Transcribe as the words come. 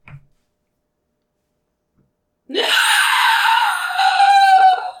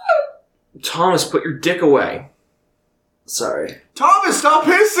Thomas, put your dick away. Sorry. Thomas, stop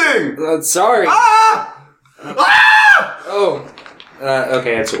hissing! Sorry. Ah! Ah! Oh.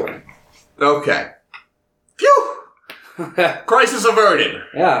 Okay, it's away. Okay. Phew! Crisis averted.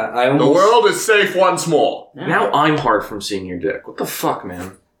 Yeah, I almost... The world is safe once more. Yeah. Now I'm hard from seeing your dick. What the fuck,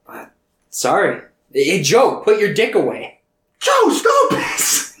 man? Sorry. Hey, Joe, put your dick away. Joe, stop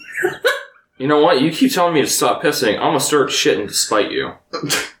this! You know what? You keep telling me to stop pissing. I'm gonna start shitting to spite you.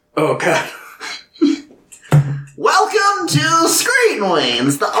 Oh, God. Welcome to Screen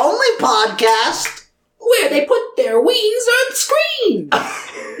Weens, the only podcast Where they put their weens on screen.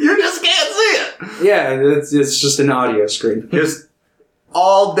 you just can't see it. Yeah, it's just an audio screen. Just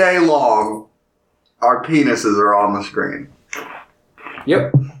all day long, our penises are on the screen.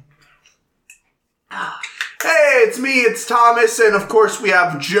 Yep. Hey, it's me, it's Thomas, and of course we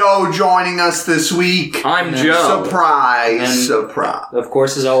have Joe joining us this week. I'm Joe. Surprise, And- surprise. Of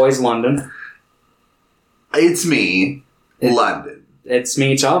course, as always, London. It's me, London. It's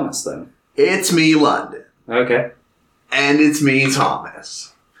me, Thomas, though. It's me, London. Okay. And it's me,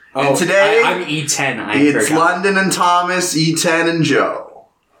 Thomas. Oh, and today, I'm E10. it's forgot. London and Thomas, E10 and Joe.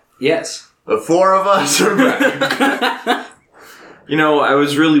 Yes. The four of us are back. You know, I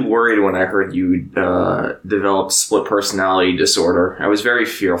was really worried when I heard you developed split personality disorder. I was very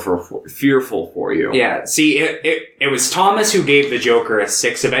fearful for you. Yeah, see, it was Thomas who gave the Joker a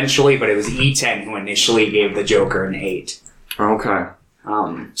 6 eventually, but it was E10 who initially gave the Joker an 8. Okay.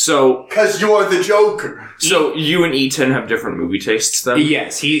 So Because you're the Joker. you and E10 have different movie tastes then?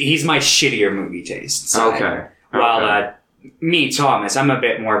 Yes, he's my shittier movie taste. Okay. While me, Thomas, I'm a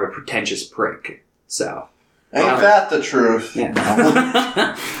bit more of a pretentious prick. So. Ain't that the truth? Yeah.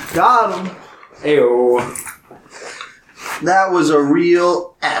 Got him. Ayo. That was a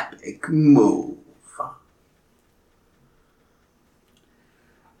real epic move.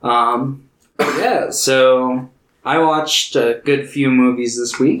 Yeah, so I watched a good few movies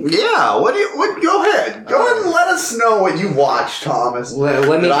this week. Yeah, go ahead. Go ahead and let us know what you watched, Thomas. Let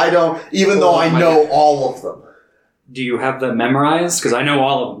me. That I don't, even though I know all of them. Do you have them memorized? Because I know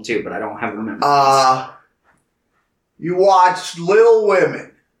all of them too, but I don't have them memorized. You watched Little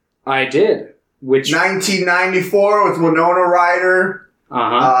Women. I did. Which 1994 with Winona Ryder.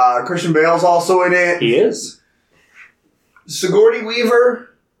 Christian Bale's also in it. he is. Sigourney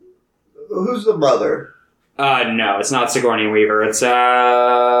Weaver. Who's the brother? No, it's not Sigourney Weaver. It's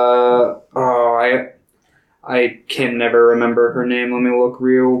I can never remember her name. Let me look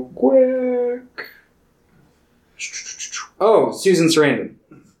real quick. Oh, Susan Sarandon.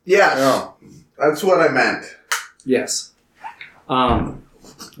 Yes. That's what I meant. Yes.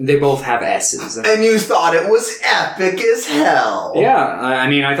 They both have S's. And you thought it was epic as hell. Yeah, I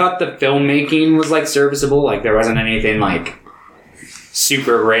mean, I thought the filmmaking was, like, serviceable. Like, there wasn't anything, like,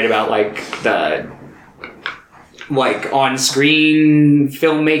 super great about, like, the, like, on-screen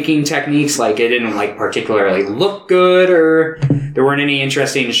filmmaking techniques. Like, it didn't, like, particularly look good, or there weren't any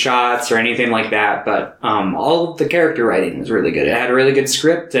interesting shots or anything like that. But all of the character writing was really good. It had a really good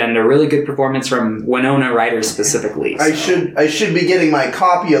script and a really good performance from Winona Ryder specifically. So. I should be getting my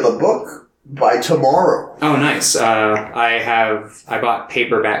copy of the book by tomorrow. Oh, nice. I bought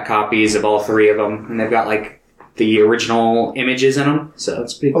paperback copies of all 3 of them, and they've got, like, the original images in them, so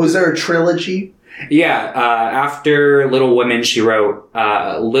it's pretty cool. Oh, is there a trilogy? Yeah, after Little Women, she wrote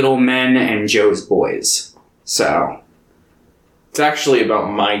Little Men and Joe's Boys. So. It's actually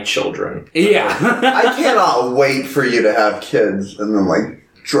about my children. Yeah. I cannot wait for you to have kids and then, like,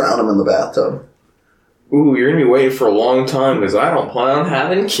 drown them in the bathtub. Ooh, you're gonna be waiting for a long time because I don't plan on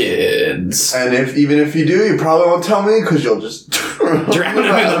having kids. And even if you do, you probably won't tell me because you'll just Drown them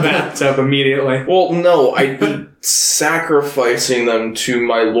in the bathtub immediately. Well, no, I'd be sacrificing them to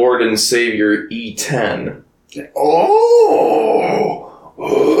my Lord and Savior E10. Oh.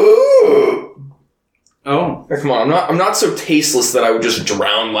 Come on, I'm not so tasteless that I would just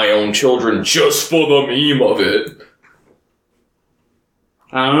drown my own children just for the meme of it.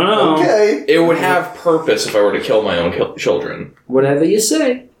 I don't know. Okay. It would have purpose if I were to kill my own children. Whatever you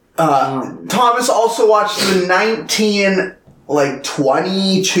say. Thomas also watched the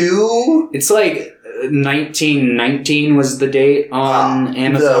 1922. It's like 1919 was the date on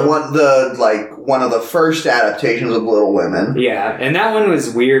Amazon. One of the first adaptations of Little Women. Yeah, and that one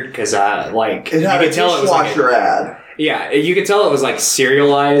was weird because It had a dishwasher ad. Yeah, you could tell it was like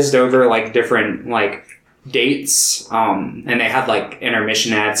serialized over like different like dates, and they had like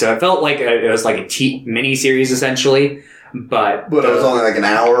intermission ads, so it felt like it was like a mini series essentially. But it was only like an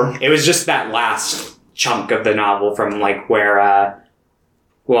hour. It was just that last chunk of the novel from like where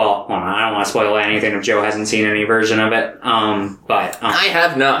Well, I don't want to spoil anything if Joe hasn't seen any version of it. I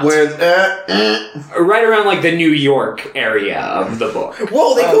have not. Right around like the New York area of the book.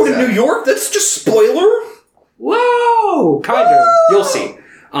 Whoa, they go to New York? That's just spoiler? Whoa, kind of. You'll see.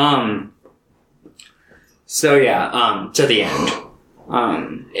 So yeah, to the end.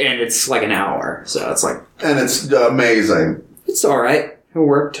 And it's like an hour, so it's like... And it's amazing. It's alright. It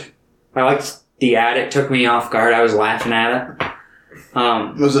worked. I liked the ad. It took me off guard. I was laughing at it.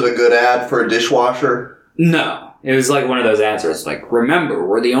 Was it a good ad for a dishwasher? No. It was like one of those ads where it's like, remember,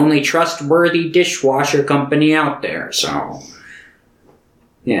 we're the only trustworthy dishwasher company out there, so...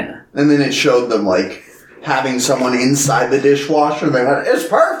 Yeah. And then it showed them, like, having someone inside the dishwasher. They went, it's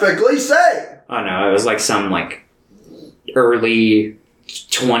perfectly safe! Oh no, it was like some, like, early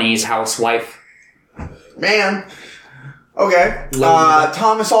 20s housewife. Man. Okay.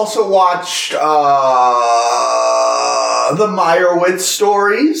 Thomas also watched, the Meyerowitz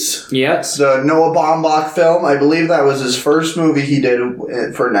stories. Yes. The Noah Baumbach film. I believe that was his first movie he did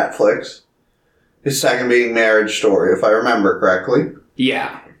for Netflix. His second being Marriage Story, if I remember correctly.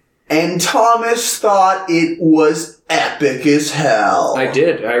 Yeah. And Thomas thought it was epic as hell. I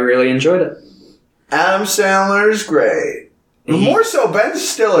did. I really enjoyed it. Adam Sandler's great. More so, Ben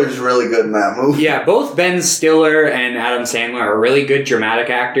Stiller's really good in that movie. Yeah, both Ben Stiller and Adam Sandler are really good dramatic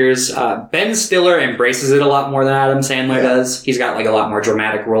actors. Ben Stiller embraces it a lot more than Adam Sandler does. He's got like a lot more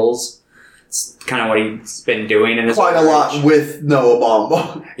dramatic roles. It's kind of what he's been doing in his quite a lot with Noah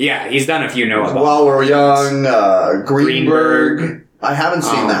Baumbach. Yeah, he's done a few Noah Baumbach. While We're Young, Greenberg. I haven't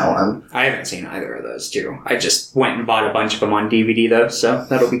seen that one. I haven't seen either of those two. I just went and bought a bunch of them on DVD though, so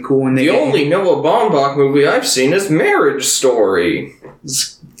that'll be cool when they The only Noah Baumbach movie I've seen is Marriage Story.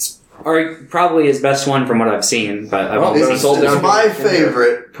 It's probably his best one from what I've seen, but I've only seen it's my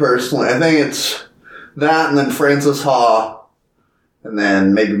favorite, personally. I think it's that and then Francis Ha, and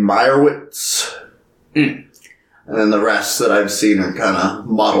then maybe Meyerowitz. And then the rest that I've seen are kind of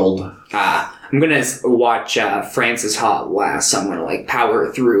muddled. I'm gonna watch Francis Ha last. I'm gonna like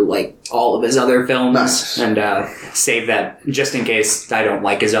power through like all of his other films and save that just in case I don't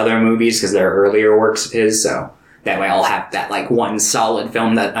like his other movies because they're earlier works of his. So that way I'll have that like one solid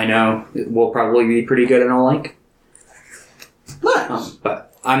film that I know will probably be pretty good and I'll like. Nice.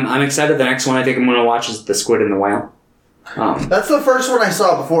 But I'm excited. The next one I think I'm gonna watch is The Squid and the Whale. That's the first one I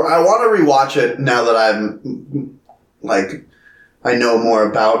saw before. I want to rewatch it now that I'm like. I know more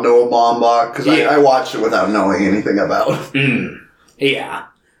about Noah Baumbach, because I watched it without knowing anything about it. Yeah.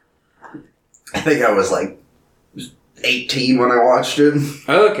 I think I was like 18 when I watched it.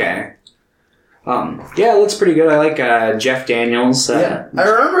 Okay. Yeah, it looks pretty good. I like Jeff Daniels. I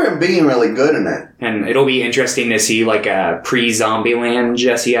remember him being really good in it. And it'll be interesting to see like a pre-Zombieland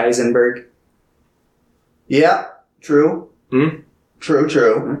Jesse Eisenberg. Yeah, true.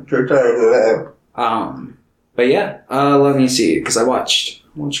 True. But yeah, let me see, because I watched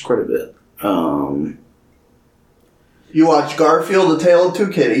quite a bit. You watched Garfield, A Tale of Two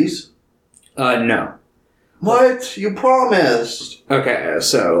Kitties? No. What? You promised. Okay,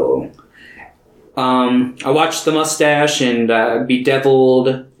 so I watched The Mustache and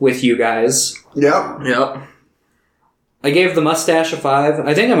Bedeviled with you guys. Yep. I gave The Mustache a 5.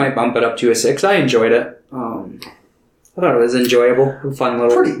 I think I might bump it up to a 6. I enjoyed it. I thought it was enjoyable. A fun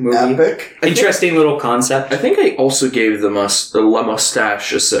little movie. Epic. Interesting little concept. I think I also gave the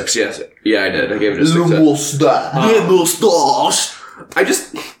Mustache a 6. Yes. Yeah, I did. I gave it a 6. The Mustache.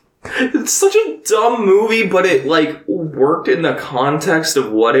 It's such a dumb movie, but it, like, worked in the context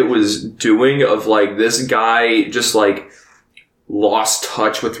of what it was doing, of, like, this guy just, like, lost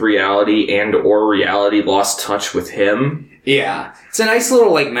touch with reality and or reality lost touch with him. Yeah. It's a nice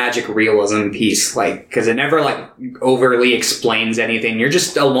little, like, magic realism piece, like, because it never, like, overly explains anything. You're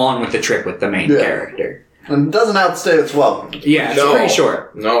just along with the trip with the main character. And it doesn't outstay its welcome. Yeah, it's pretty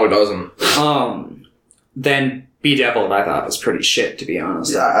short. No, it doesn't. Then Bedeviled, I thought was pretty shit, to be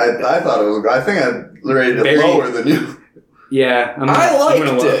honest. Yeah, I thought it was. I think I rated it lower than you. Yeah, I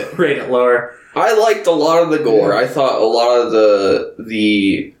liked it. Rate it lower. I liked a lot of the gore. I thought a lot of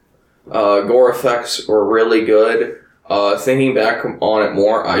the gore effects were really good. Thinking back on it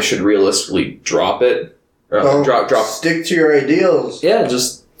more, I should realistically drop it. Drop. Stick to your ideals. Yeah,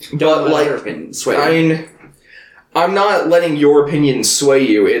 just don't let your opinion sway you. I mean, I'm not letting your opinion sway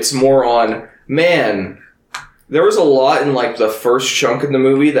you. It's more on, man, there was a lot in, like, the first chunk of the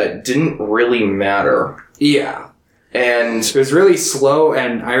movie that didn't really matter. Yeah. And it was really slow,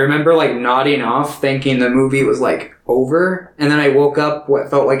 and I remember, like, nodding off thinking the movie was, like, over, and then I woke up what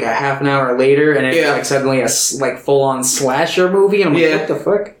felt like a half an hour later, and it was, like, suddenly a, like, full-on slasher movie, and I'm like, what the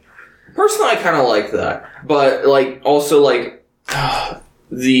fuck? Personally, I kind of like that. But, like, also, like,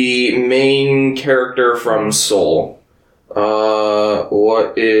 the main character from Soul.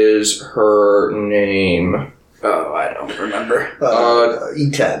 What is her name? Oh, I don't remember.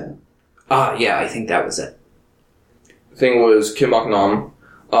 E10. Yeah, I think that was it. Thing was Kim Bok-nam.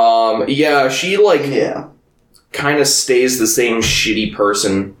 Yeah, she kind of stays the same shitty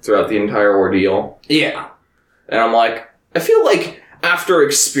person throughout the entire ordeal. Yeah. And I'm like, I feel like after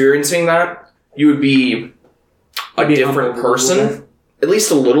experiencing that, you would be a different person, at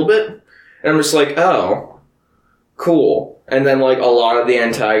least a little bit. And I'm just like, oh, cool. And then like a lot of the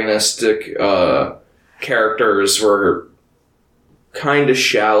antagonistic characters were kind of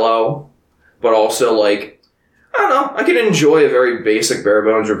shallow, but also like, I don't know, I could enjoy a very basic bare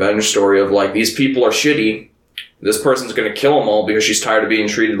bones revenge story of like, these people are shitty. This person's gonna kill them all because she's tired of being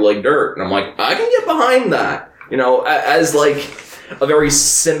treated like dirt. And I'm like, I can get behind that. You know, as like a very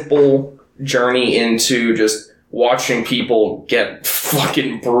simple journey into just watching people get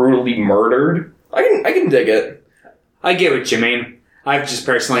fucking brutally murdered. I can dig it. I get what you mean. I've just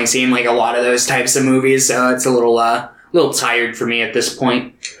personally seen like a lot of those types of movies, so it's a little tired for me at this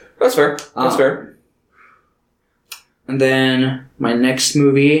point. That's fair. That's fair. And then my next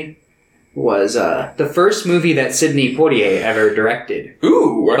movie was the first movie that Sidney Poitier ever directed. Ooh.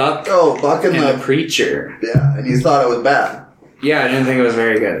 Buck and the Preacher. Yeah, and you thought it was bad. Yeah, I didn't think it was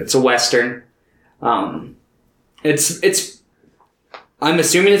very good. It's a Western. It's I'm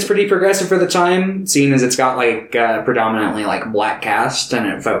assuming it's pretty progressive for the time, seeing as it's got like predominantly like black cast and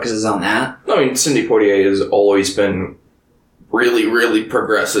it focuses on that. I mean, Sidney Poitier has always been really, really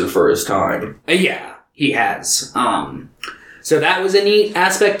progressive for his time. Yeah, he has. So that was a neat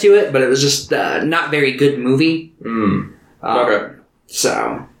aspect to it, but it was just not very good movie. Okay.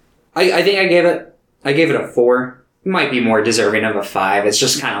 So I think I gave it a 4. It might be more deserving of a 5. It's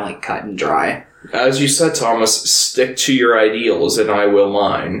just kind of like cut and dry. As you said, Thomas, stick to your ideals and I will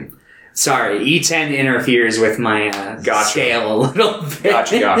mine. Sorry, E10 interferes with my scale a little bit.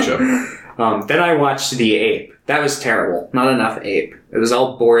 Gotcha. Then I watched The Ape. That was terrible. Not enough ape. It was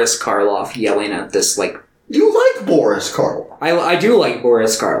all Boris Karloff yelling at this like... You like Boris Karloff. I do like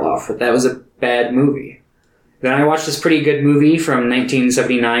Boris Karloff, but that was a bad movie. Then I watched this pretty good movie from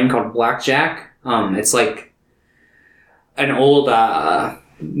 1979 called Blackjack. It's like an old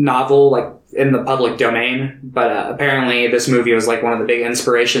novel, like in the public domain, but apparently this movie was like one of the big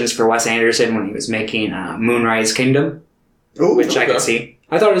inspirations for Wes Anderson when he was making Moonrise Kingdom, which I could see.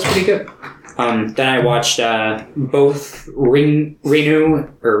 I thought it was pretty good. Then I watched both Ringu,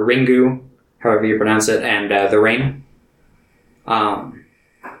 however you pronounce it, and The Rain.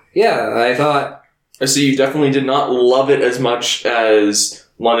 Yeah, I thought... I see you definitely did not love it as much as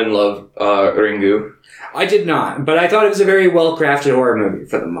London loved Ringu. I did not, but I thought it was a very well-crafted horror movie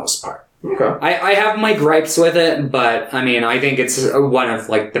for the most part. Okay. I have my gripes with it, but I mean, I think it's one of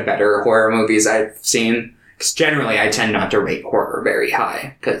like the better horror movies I've seen. Because generally, I tend not to rate horror very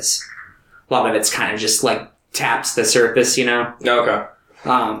high because a lot of it's kind of just like taps the surface, you know. Okay.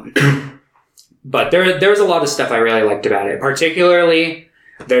 But there was a lot of stuff I really liked about it. Particularly,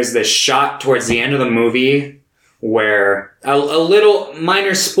 there's this shot towards the end of the movie where a little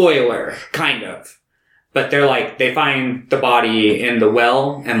minor spoiler, kind of, but they find the body in the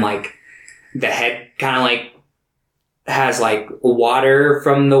well and like. The head kind of like has like water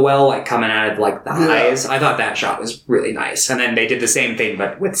from the well like coming out of like the eyes. I thought that shot was really nice. And then they did the same thing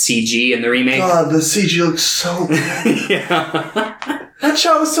but with CG in the remake. God, the CG looks so good. Yeah. That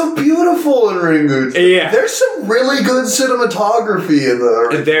shot was so beautiful in Ringu. Yeah. There's some really good cinematography in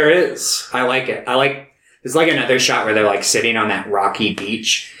the... There is. I like it. There's like another shot where they're like sitting on that rocky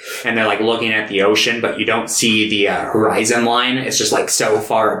beach and they're like looking at the ocean, but you don't see the horizon line. It's just like so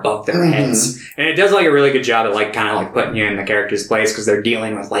far above their heads. And it does like a really good job at like kind of like putting you in the character's place because they're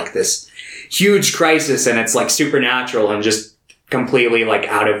dealing with like this huge crisis and it's like supernatural and just completely like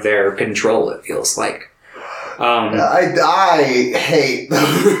out of their control, it feels like. I hate the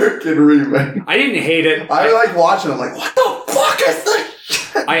freaking remake. I didn't hate it. I like watching it. I'm like, what the fuck is this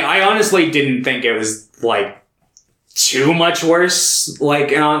shit? I honestly didn't think it was like too much worse.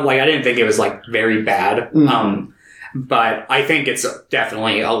 Like I didn't think it was like very bad. But I think it's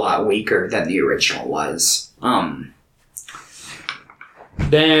definitely a lot weaker than the original was.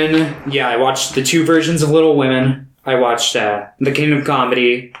 Then I watched the 2 versions of Little Women. I watched The King of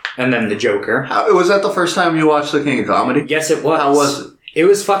Comedy and then The Joker. Was that the first time you watched The King of Comedy? Yes, it was. How was it? It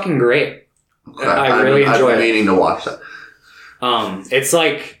was fucking great. Okay. I really enjoyed it. I'm meaning to watch that. It's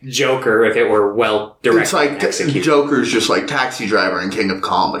like Joker if it were well directed. It's like Joker's just like Taxi Driver and King of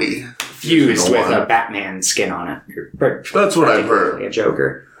Comedy. Fused with a Batman skin on it. That's what I've heard. A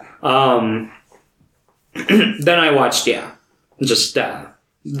Joker. Then I watched, just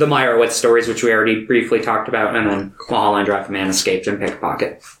the Meyerowitz stories, which we already briefly talked about, and then Mulholland Drive, Man Escaped, and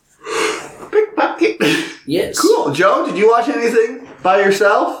Pickpocket. Pickpocket. Yes. Cool. Joe, did you watch anything by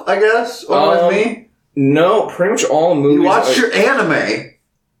yourself, I guess? Or with me? No, pretty much all movies. You watched your anime.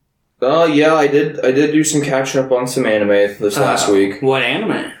 Yeah, I did do some catching up on some anime this last week. What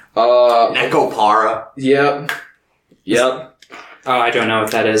anime? Nekopara. Yep. Oh, I don't know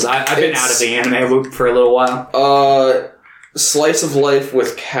what that is. I've been out of the anime loop for a little while. Slice of life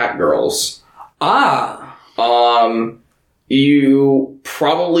with cat girls. Ah. You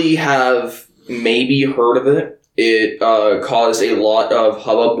probably have maybe heard of it. It caused a lot of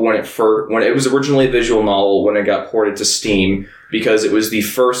hubbub when it was originally a visual novel when it got ported to Steam, because it was the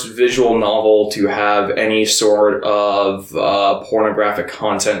first visual novel to have any sort of pornographic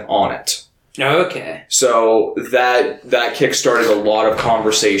content on it. Okay. So that kickstarted a lot of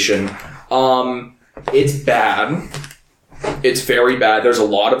conversation. It's bad. It's very bad. There's a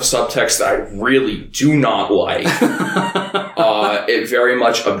lot of subtext that I really do not like. It very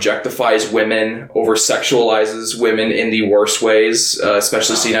much objectifies women, over-sexualizes women in the worst ways,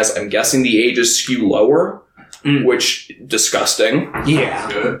 especially seen as, I'm guessing, the ages skew lower, which, disgusting.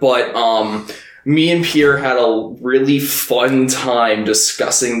 Yeah. But, me and Pierre had a really fun time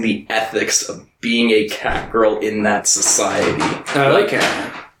discussing the ethics of being a cat girl in that society. Okay.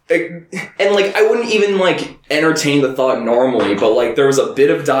 And, like, I wouldn't even, like, entertain the thought normally, but, like, there was a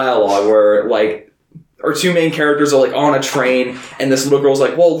bit of dialogue where, like, our two main characters are, like, on a train, and this little girl's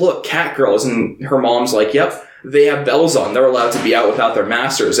like, well, look, cat girls, and her mom's like, yep, they have bells on, they're allowed to be out without their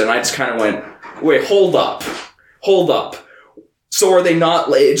masters, and I just kind of went, wait, hold up. So are they not,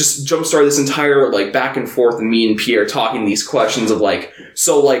 like, it just jumpstarted this entire, like, back and forth, and me and Pierre talking these questions of, like,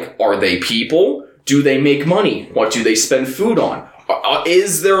 so, like, are they people? Do they make money? What do they spend food on?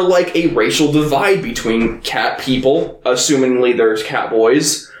 Is there, like, a racial divide between cat people, assumingly there's cat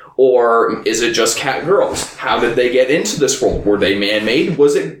boys, or is it just cat girls? How did they get into this world? Were they man-made?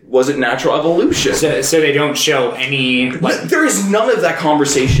 Was it natural evolution? So they don't show any... There is none of that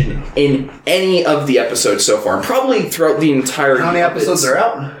conversation in any of the episodes so far. Probably throughout the entire... How many episodes are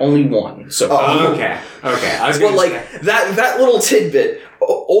out? Only one so far. Oh, okay. I was but, like, that little tidbit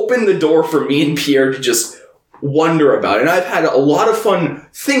opened the door for me and Pierre to just wonder about it. And I've had a lot of fun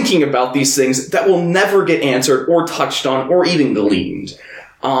thinking about these things that will never get answered or touched on or even gleaned.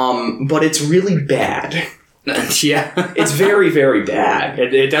 But it's really bad. Yeah. It's very, very bad.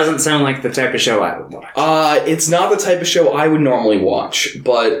 It doesn't sound like the type of show I would watch. It's not the type of show I would normally watch,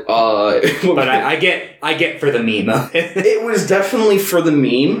 but but I get for the meme of it. It was definitely for the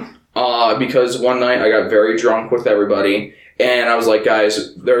meme, because one night I got very drunk with everybody, and I was like,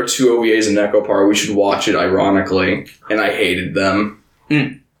 guys, there are 2 OVAs in Nekopara, we should watch it, ironically, and I hated them.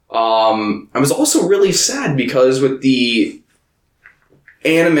 I was also really sad because with the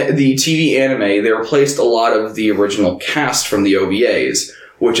TV anime, they replaced a lot of the original cast from the OVAs,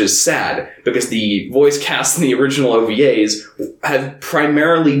 which is sad, because the voice cast in the original OVAs have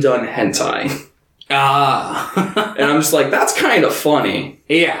primarily done hentai. And I'm just like, that's kind of funny.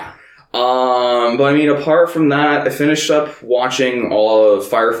 Yeah. But I mean, apart from that, I finished up watching all of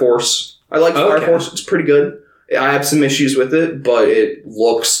Fire Force. I like Fire Force, it's pretty good. I have some issues with it, but it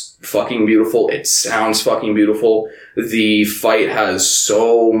looks fucking beautiful. It sounds fucking beautiful. The fight has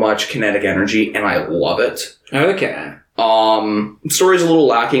so much kinetic energy, and I love it. Okay. Story's a little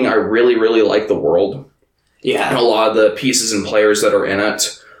lacking. I really, really like the world. Yeah. And a lot of the pieces and players that are in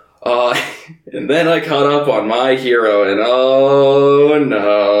it. And then I caught up on My Hero, and oh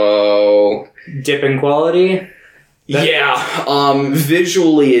no. Dip in quality?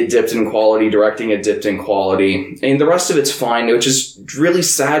 Visually it dipped in quality, directing it dipped in quality, and the rest of it's fine, which is really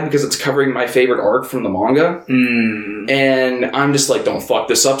sad because it's covering my favorite arc from the manga, and I'm just like, don't fuck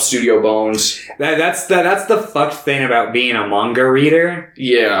this up, Studio Bones. That's the fucked thing about being a manga reader.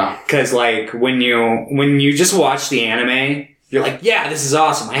 Yeah. Because, like, when you just watch the anime, you're like, yeah, this is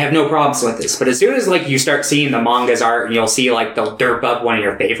awesome, I have no problems with this. But as soon as, like, you start seeing the manga's art, and you'll see, like, they'll derp up one of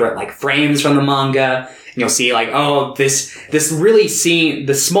your favorite, like, frames from the manga, and you'll see, like, oh, this really scene,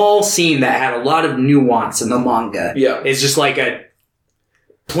 the small scene that had a lot of nuance in the manga, is just like a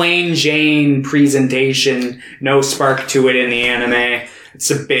plain Jane presentation, no spark to it in the anime.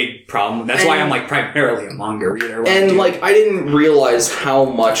 It's a big problem. That's why I'm, like, primarily a manga reader. And, like, I didn't realize how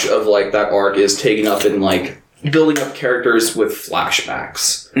much of, like, that arc is taken up in, like, building up characters with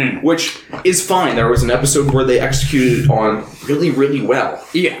flashbacks, which is fine. There was an episode where they executed it on really, really well.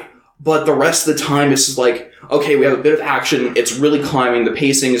 Yeah. But the rest of the time, it's just like, okay, we have a bit of action, it's really climbing, the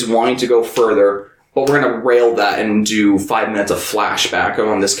pacing is wanting to go further, but we're going to rail that and do 5 minutes of flashback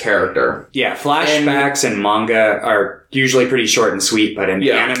on this character. Yeah, flashbacks and manga are usually pretty short and sweet, but in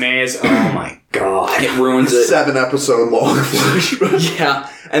animes, oh my god. It ruins it. 7-episode long flashback. Yeah.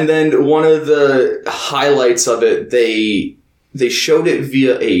 And then one of the highlights of it, they showed it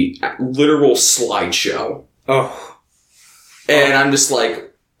via a literal slideshow. Oh. And I'm just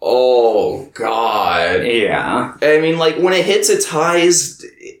like, oh god. Yeah. I mean, like, when it hits its highs,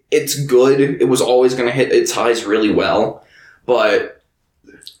 it's good. It was always going to hit its highs really well. But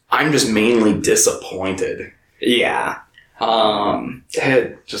I'm just mainly disappointed. Yeah.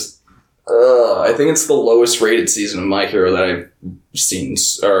 It just... I think it's the lowest rated season of My Hero that I've seen,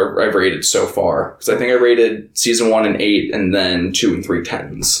 or I've rated so far. Because I think I rated season 1 and 8, and then 2 and 3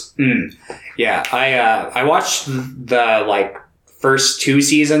 10s. Yeah, I watched the, like, first 2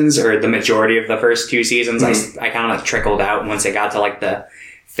 seasons, or the majority of the first 2 seasons. I kind of, like, trickled out once I got to, like, the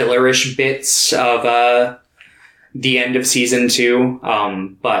fillerish bits of, the end of season 2.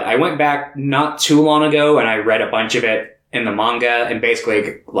 But I went back not too long ago, and I read a bunch of it in the manga, and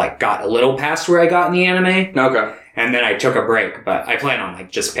basically, like, got a little past where I got in the anime. Okay. And then I took a break, but I plan on,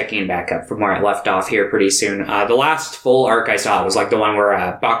 like, just picking back up from where I left off here pretty soon. The last full arc I saw was, like, the one where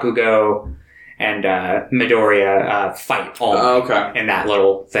Bakugo and Midoriya fight all in that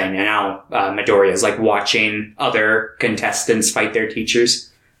little thing. And now Midoriya is, like, watching other contestants fight their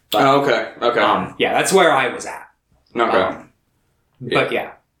teachers. But, okay. Yeah, that's where I was at. Okay. But,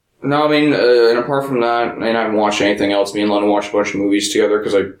 yeah. No, I mean, and apart from that, I haven't watched anything else. Me and London watched a bunch of movies together,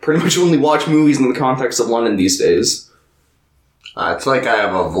 because I pretty much only watch movies in the context of London these days. It's like I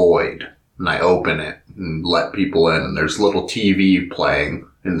have a void, and I open it and let people in, and there's little TV playing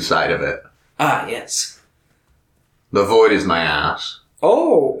inside of it. Ah, yes. The void is my ass.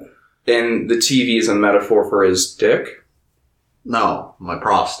 Oh. And the TV is a metaphor for his dick? No, my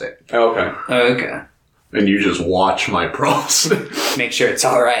prostate. Okay. Okay. And you just watch my prostate. Make sure it's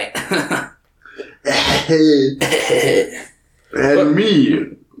alright. And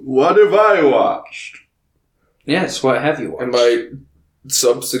me, what have I watched? Yes, what have you watched? And by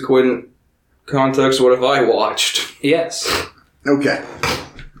subsequent context, what have I watched? Yes. Okay.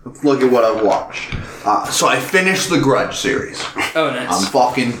 Let's look at what I've watched. So I finished the Grudge series. Oh, nice. I'm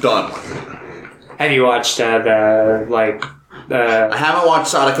fucking done with it. Have you watched I haven't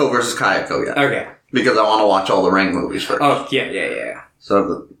watched Sadako vs. Kayako yet. Okay. Because I want to watch all the Ring movies first. Oh, yeah.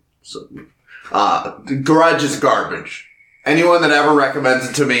 So Grudge is garbage. Anyone that ever recommends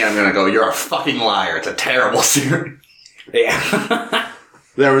it to me, I'm gonna go, you're a fucking liar. It's a terrible series. Yeah.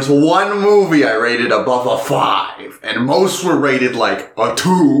 There was one movie I rated above a 5, and most were rated like a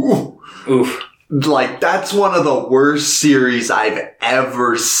 2. Oof. Like, that's one of the worst series I've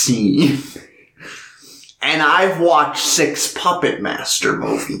ever seen. And I've watched 6 Puppet Master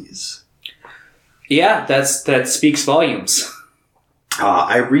movies. Yeah, that speaks volumes.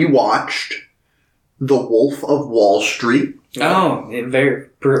 I rewatched The Wolf of Wall Street. Oh, very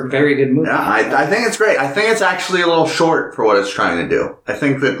good movie. Yeah, I think it's great. I think it's actually a little short for what it's trying to do. I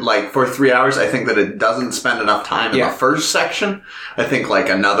think that, like, for 3 hours, I think that it doesn't spend enough time in the first section. I think, like,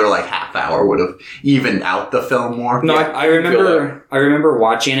 another, like, half hour would have evened out the film more. No, I remember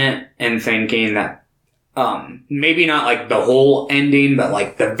watching it and thinking that maybe not like the whole ending, but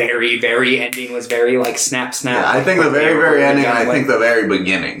like the very, very ending was very like snap. Yeah, I think the very, very ending, and I think the very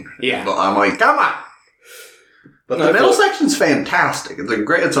beginning. Yeah. But I'm like, come on! But the middle section's fantastic.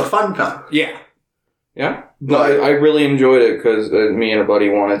 It's a fun film. Yeah. Yeah. But I really enjoyed it, because me and a buddy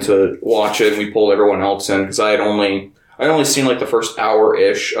wanted to watch it, and we pulled everyone else in, because I'd only seen like the first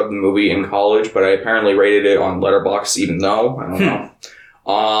hour-ish of the movie in college, but I apparently rated it on Letterboxd even though. I don't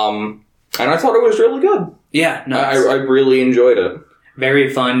know. And I thought it was really good. Yeah, no, I really enjoyed it.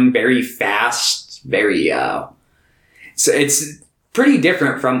 Very fun, very fast, very, it's pretty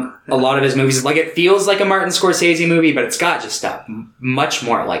different from a lot of his movies. Like, it feels like a Martin Scorsese movie, but it's got just a much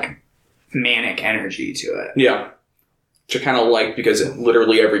more, like, manic energy to it. Yeah. Which I kind of like, because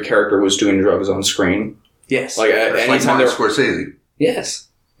literally every character was doing drugs on screen. Yes. Like, anytime Martin Scorsese. Yes.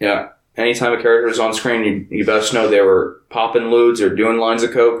 Yeah. Anytime a character was on screen, you best know they were popping ludes or doing lines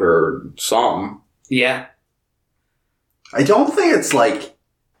of coke or something. Yeah. I don't think it's, like,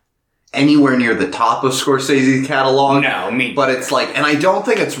 anywhere near the top of Scorsese's catalog. No, but it's, like, and I don't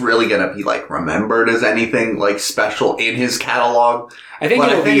think it's really gonna be, like, remembered as anything, like, special in his catalog. I think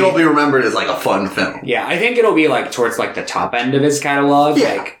it'll be remembered as, like, a fun film. Yeah, I think it'll be, like, towards, like, the top end of his catalog.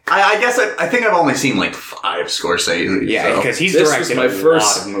 Yeah. Like, I guess I think I've only seen, like, 5 Scorsese. Yeah, because he's directed a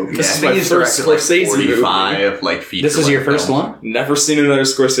lot of movies. This is my first Scorsese movie. 45, like, feature. This is your first one? Never seen another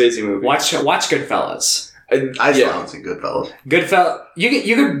Scorsese movie. Watch Goodfellas. I still haven't seen Goodfellas. Goodfellas,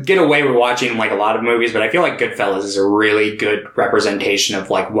 you could get away with watching like a lot of movies, but I feel like Goodfellas is a really good representation of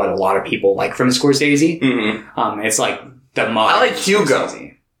like what a lot of people like from Scorsese. Mm-hmm. It's like the modern. I like Hugo.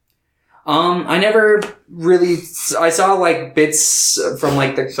 Scorsese. I never really. I saw like bits from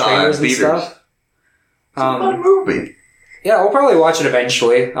like the trailers and stuff. It's a fun movie. Yeah, I'll probably watch it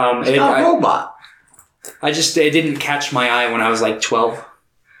eventually. It's got a robot. It didn't catch my eye when I was like 12.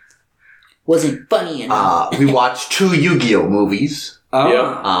 Wasn't funny enough. We watched 2 Yu-Gi-Oh movies. Oh.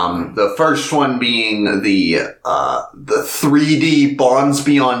 Yeah. The first one being the 3D Bonds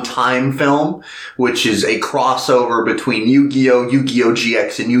Beyond Time film, which is a crossover between Yu-Gi-Oh, Yu-Gi-Oh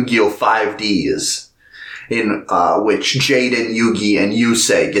GX, and Yu-Gi-Oh 5Ds, in which Jaden, Yugi, and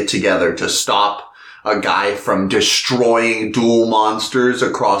Yusei get together to stop a guy from destroying duel monsters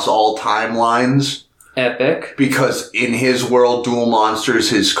across all timelines. Epic. Because in his world, duel monsters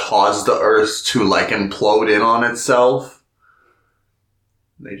has caused the Earth to like implode in on itself.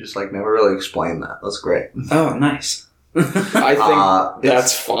 They just like never really explained that. That's great. Oh, nice. I think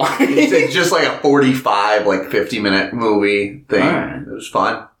that's fine. It's just like a 45, like 50-minute movie thing. Right. It was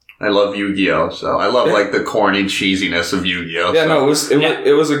fun. I love Yu-Gi-Oh! So I love like the corny cheesiness of Yu-Gi-Oh! Yeah, So. no,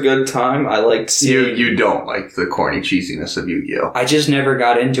 it was a good time. I liked seeing... You don't like the corny cheesiness of Yu-Gi-Oh! I just never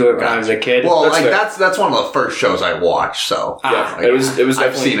got into it when I was a kid. Well, That's like fair. that's one of the first shows I watched. So Yeah, like, it was I've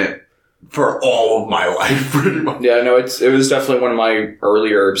definitely... seen it for all of my life, pretty much. Yeah, no, it was definitely one of my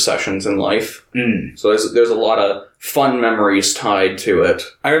earlier obsessions in life. So there's a lot of fun memories tied to it.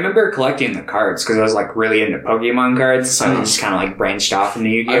 I remember collecting the cards because I was like really into Pokemon cards, so I just kind of like branched off into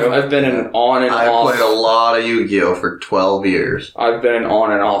Yu-Gi-Oh! I've been an on and I off... played a lot of Yu-Gi-Oh! For 12 years. I've been an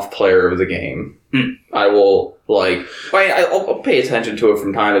on and off player of the game. I will, like... I'll pay attention to it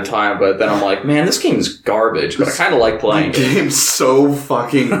from time to time, but then I'm like, man, this game's garbage, but I kind of like playing The it. game's so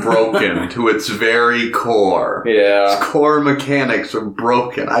fucking broken to its very core. Yeah. Its core mechanics are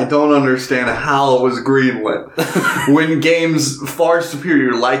broken. I don't understand how it was greenlit when games far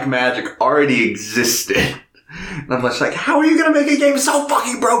superior like Magic already existed. And I'm just like, how are you gonna make a game so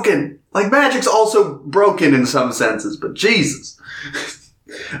fucking broken? Like, Magic's also broken in some senses, but Jesus.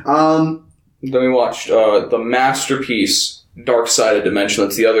 Then we watched the masterpiece, Dark Side of Dimension.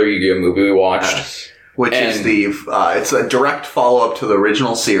 That's the other Yu-Gi-Oh! Movie we watched. Which is it's a direct follow-up to the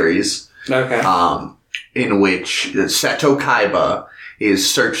original series. Okay. In which Seto Kaiba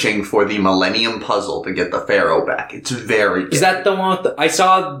is searching for the Millennium Puzzle to get the Pharaoh back. It's very good. Is that the one with I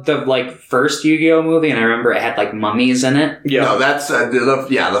saw the like first Yu-Gi-Oh! Movie and I remember it had like mummies in it? Yeah. No, that's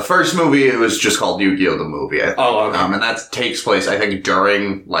the first movie. It was just called Yu-Gi-Oh! The movie. I think. Oh, okay. And that takes place, I think,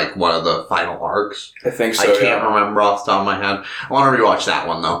 during like one of the final arcs. I think so, I can't remember off the top of my head. I want to rewatch that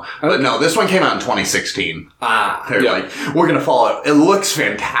one though. But no, this one came out in 2016. They're like, we're gonna follow it. It looks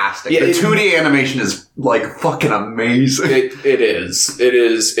fantastic. Yeah, the 2D animation is like fucking amazing. It is. It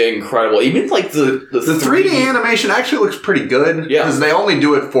is incredible. Even like the 3D animation actually looks pretty good. Yeah. Because they only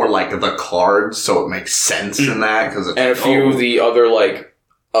do it for like the cards, so it makes sense in that. Cause it's and a few of the other like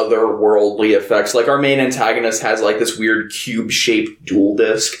otherworldly effects. Like our main antagonist has like this weird cube-shaped dual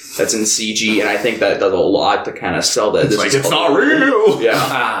disc that's in CG, and I think that does a lot to kind of sell that. It's like, it's not real!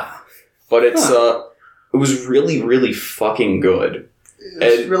 Yeah. But it's it was really, really fucking good.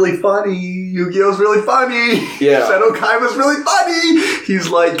 It's really funny. Yu-Gi-Oh's really funny. Yeah. Seto Kaiba's really funny. He's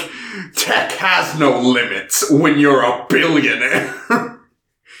like, tech has no limits when you're a billionaire.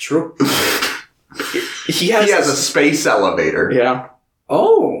 True. He has a space elevator. Yeah.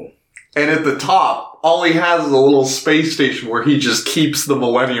 Oh. And at the top, all he has is a little space station where he just keeps the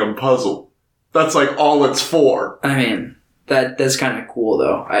Millennium Puzzle. That's like all it's for. I mean, that's kind of cool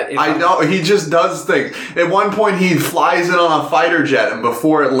though. I know, he just does things. At one point, he flies in on a fighter jet, and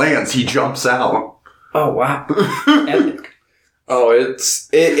before it lands, he jumps out. Oh, wow. Epic. Oh,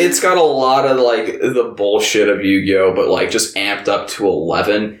 it's got a lot of like the bullshit of Yu-Gi-Oh, but like just amped up to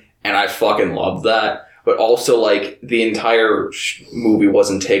 11, and I fucking love that. But also like the entire movie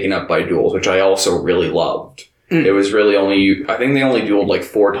wasn't taken up by duels, which I also really loved. It was really I think they only dueled like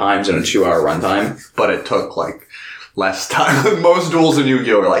 4 times in a 2-hour runtime. But it took like less time. Most duels in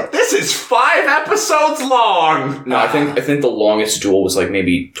Yu-Gi-Oh! Are like, this is 5 episodes long! No, I think the longest duel was like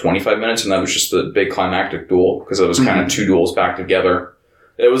maybe 25 minutes, and that was just the big climactic duel, because it was kind of 2 duels back together.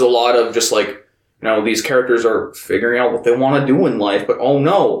 It was a lot of just like, these characters are figuring out what they want to do in life, but oh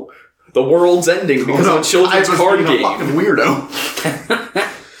no, the world's ending because of a children's card game. Fucking weirdo.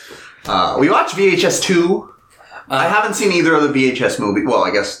 We watched VHS 2. I haven't seen either of the VHS movies. Well,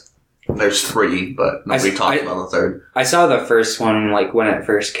 I guess There's 3, but nobody talked about the 3rd. I saw the first one like when it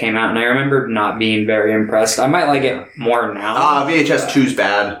first came out, and I remember not being very impressed. I might like it more now. VHS 2's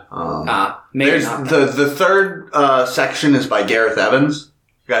bad. Maybe there's not. the 3rd section is by Gareth Evans,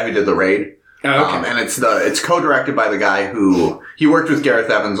 the guy who did The Raid. Oh, okay. And it's co-directed by the guy who he worked with Gareth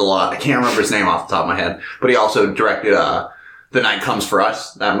Evans a lot. I can't remember his name off the top of my head, but he also directed The Night Comes for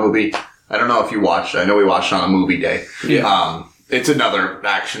Us, that movie. I don't know if you watched. I know we watched it on a movie day. Yeah. It's another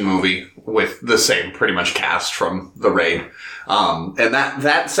action movie with the same pretty much cast from The Raid. And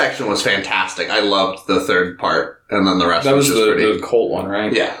that section was fantastic. I loved the 3rd part, and then the rest That was just the Colt one,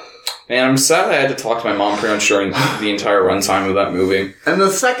 right? Yeah. And I'm sad I had to talk to my mom pretty much during the entire runtime of that movie. And the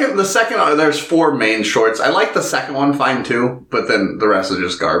second, there's 4 main shorts. I like the second one fine too, but then the rest is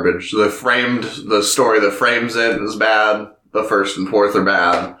just garbage. The story that frames it is bad. The 1st and 4th are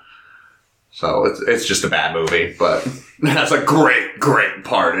bad. So it's just a bad movie, but it has a great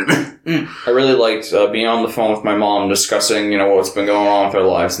part in it. I really liked being on the phone with my mom discussing, what's been going on with our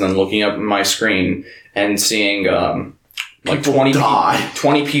lives, and then looking up at my screen and seeing like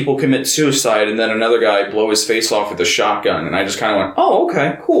 20 people commit suicide, and then another guy blow his face off with a shotgun, and I just kind of went, oh,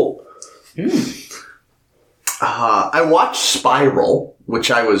 okay, cool. I watched Spiral, which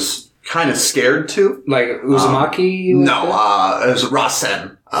I was kind of scared to. Like Uzumaki? It was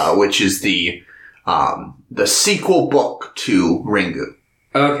Rasen, which is the sequel book to Ringu.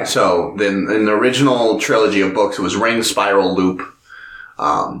 Okay. So then in the original trilogy of books, it was Ring, Spiral, Loop.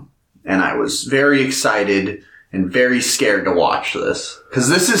 And I was very excited and very scared to watch this. Because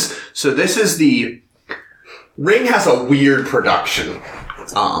this is the... Ring has a weird production.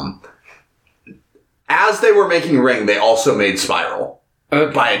 As they were making Ring, they also made Spiral.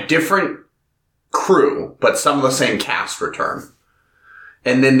 Okay. By a different crew, but some of the same cast return.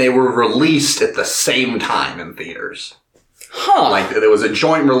 And then they were released at the same time in theaters. Huh. Like, there was a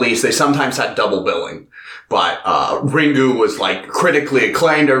joint release. They sometimes had double billing. But Ringu was, like, critically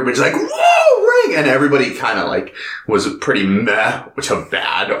acclaimed. Everybody's like, whoa, Ring! And everybody kind of, like, was pretty meh, which is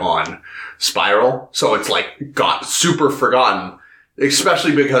bad on Spiral. So it's, like, got super forgotten.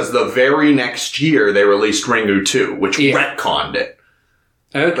 Especially because the very next year, they released Ringu 2, which retconned it.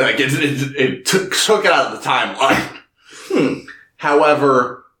 Okay. Like, it took it out of the timeline.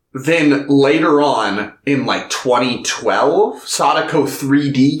 However, then later on, in like 2012, Sadako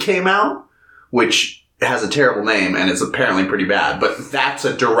 3D came out, which has a terrible name and is apparently pretty bad, but that's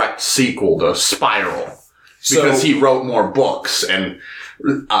a direct sequel to Spiral. Because he wrote more books, and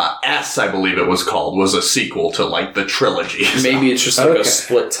S, I believe it was called, was a sequel to like the trilogy. Maybe it's just like a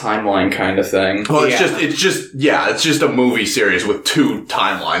split timeline kind of thing. Well, it's just a movie series with 2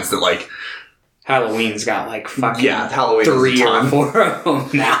 timelines that like... Halloween's got like fucking Halloween 3 or 4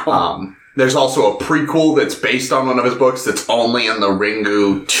 of them now. There's also a prequel that's based on one of his books that's only in the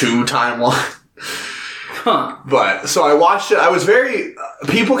Ringu 2 timeline. Huh. But, so I watched it.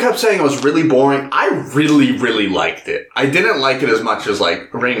 People kept saying it was really boring. I really, really liked it. I didn't like it as much as like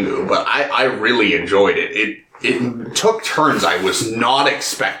Ringu, but I really enjoyed it. It took turns I was not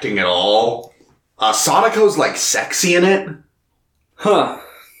expecting at all. Sadako's like sexy in it. Huh.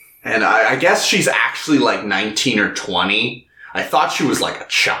 And I guess she's actually like 19 or 20. I thought she was like a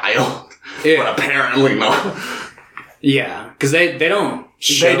child. Yeah. But apparently not. Yeah. Because they don't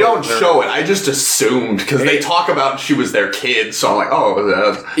show They don't show it. I just assumed. Because they talk about she was their kid. So I'm like,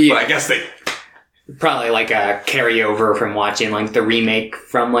 but I guess they... Probably like a carryover from watching like the remake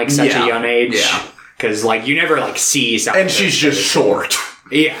from like such a young age. Yeah. Because like you never like see something. And she's just short.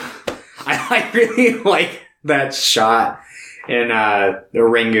 Yeah. I really like that shot in the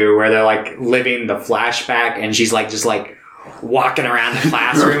Ringu where they're like living the flashback and she's like just like walking around the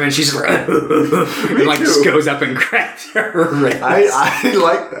classroom and she's and like just goes up and grabs her wrist. I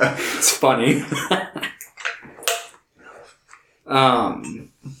like that. It's funny.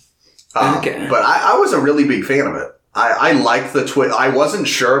 Okay. But I was a really big fan of it. I liked the twist. I wasn't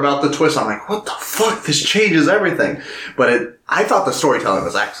sure about the twist. I'm like, what the fuck? This changes everything. But I thought the storytelling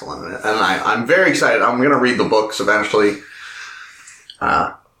was excellent in it. And I'm very excited. I'm going to read the books eventually.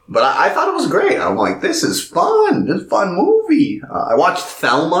 But I thought it was great. I'm like, this is fun. This is a fun movie. I watched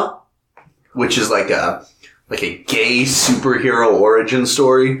Thelma, which is like a gay superhero origin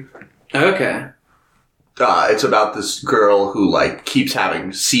story. Okay. It's about this girl who like keeps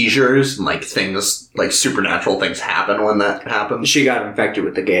having seizures and like things like supernatural things happen when that happens. She got infected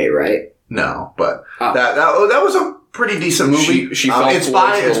with the gay, right? No, but that was a pretty decent movie. She fell it's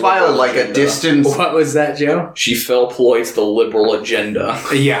by like a distance. What was that, Joe? She fell ploy to the liberal agenda.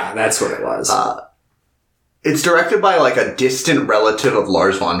 Yeah, that's what it was. It's directed by like a distant relative of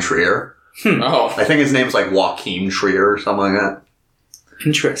Lars von Trier. Oh, I think his name's like Joachim Trier or something like that.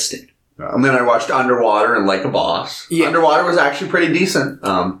 Interesting. And then I watched Underwater and Like a Boss. Yeah. Underwater was actually pretty decent.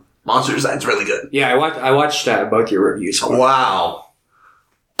 Monster Design's really good. Yeah, I watched both your reviews. Wow.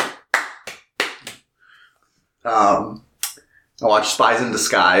 I watched Spies in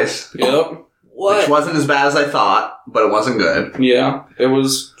Disguise. Yep. Which wasn't as bad as I thought, but it wasn't good. Yeah, it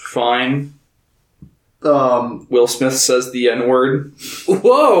was fine. Will Smith says the N-word.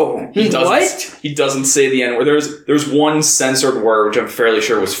 Whoa! He doesn't, What? He doesn't say the N-word. There's one censored word, which I'm fairly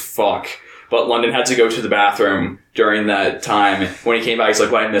sure was fuck. But London had to go to the bathroom during that time. When he came back, he's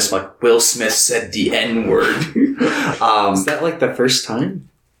like, what I missed? I'm like, Will Smith said the N-word. Is that like the first time?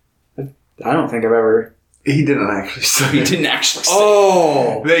 I don't think I've ever... He didn't actually say He it. didn't actually say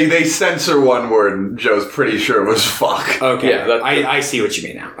Oh! They censor one word, and Joe's pretty sure it was fuck. Okay, Yeah, I see what you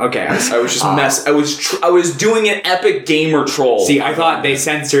mean now. Okay. I was just I was doing an epic gamer troll. See, I thought they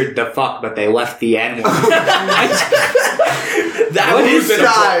censored the fuck, but they left the N-word. That What would is have been a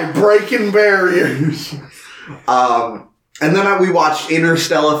Guy breaking barriers. And then we watched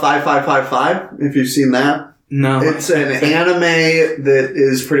Interstellar 5555, if you've seen that. No. It's an anime that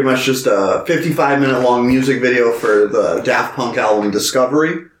is pretty much just a 55-minute long music video for the Daft Punk album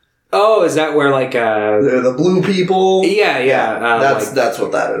Discovery. Oh, is that where like They're the blue people. Yeah. That's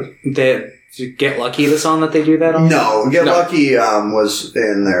what that is. The Get Lucky, the song that they do that on? No, Get Lucky was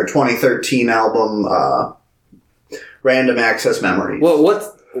in their 2013 album Random Access Memories. Well,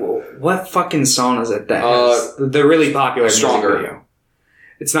 what fucking song is it that has the really popular music Stronger. video?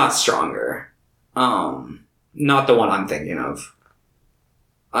 It's not Stronger. Not the one I'm thinking of.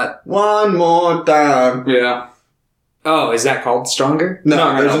 One more time. Yeah. Oh, is that called Stronger? No,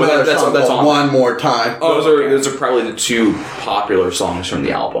 No, there's but another that's song on. called One More Time. Those okay. are probably the two popular songs from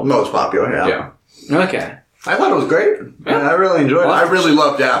the album. Most popular, yeah. Okay. I thought it was great. Yeah. I really enjoyed it. Well, I really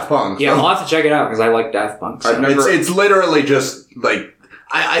love Daft Punk. Yeah, so. I'll have to check it out because I like Daft Punk. So. I've never- It's literally just like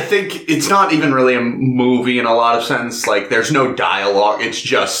I think it's not even really a movie in a lot of sense. Like there's no dialogue. It's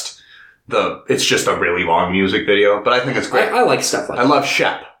just a really long music video. But I think it's great. I like stuff like I that. love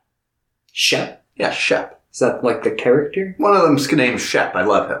Shep. Shep? Yeah, Shep. Is that like the character? One of them's named Shep. I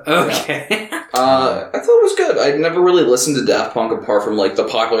love him. Okay. I thought it was good. I'd never really listened to Daft Punk apart from like the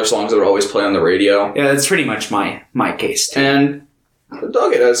popular songs that would always play on the radio. Yeah, that's pretty much my case too. And I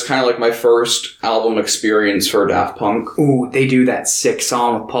dug it as kind of like my first album experience for Daft Punk. Ooh, they do that sick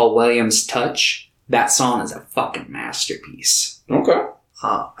song with Paul Williams, Touch. That song is a fucking masterpiece. Okay.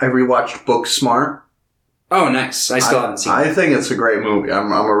 I rewatched Booksmart. Oh, nice. I still haven't seen it. I think it's a great movie.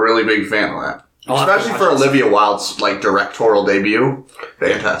 I'm a really big fan of that. I'll have to Especially watch for it. Olivia Wilde's like directorial debut.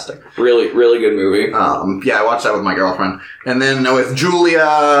 Fantastic. Really, really good movie. Yeah, I watched that with my girlfriend. And then with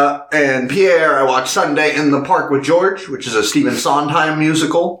Julia and Pierre, I watched Sunday in the Park with George, which is a Stephen Sondheim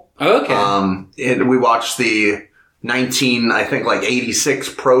musical. Okay. We watched the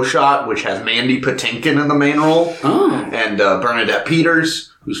 86 Pro Shot, which has Mandy Patinkin in the main role. Oh. And Bernadette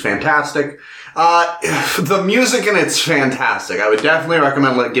Peters, who's fantastic. The music in it's fantastic. I would definitely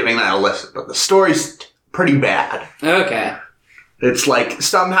recommend giving that a listen, but the story's pretty bad. Okay. It's like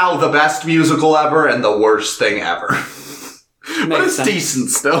somehow the best musical ever and the worst thing ever. But Makes it's sense. decent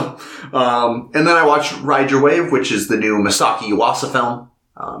still. And then I watched Ride Your Wave, which is the new Masaki Yuasa film.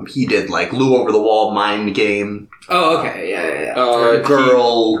 He did like Lou Over the Wall, Mind Game, Oh, okay. Yeah.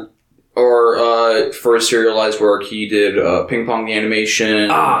 Girl. Or for his serialized work, he did Ping Pong the Animation,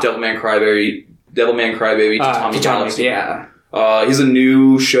 Devilman Crybaby to Tommy Galaxy. Yeah. He's a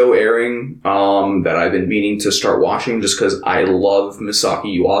new show airing that I've been meaning to start watching just because I love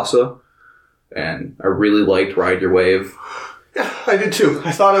Misaki Yuasa. And I really liked Ride Your Wave. Yeah, I did too.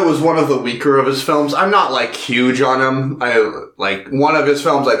 I thought it was one of the weaker of his films. I'm not like huge on him. One of his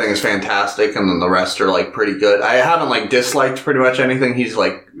films I think is fantastic, and then the rest are like pretty good. I haven't like disliked pretty much anything he's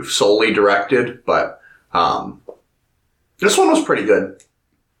like solely directed, but this one was pretty good.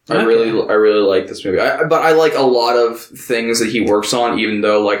 I really like this movie. But I like a lot of things that he works on, even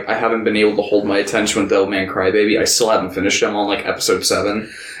though like I haven't been able to hold my attention with Devilman Crybaby. I still haven't finished him on like episode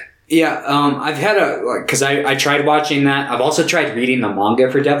 7. Yeah, I've had because I tried watching that. I've also tried reading the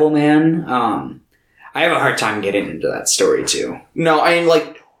manga for Devilman. I have a hard time getting into that story too. No, I mean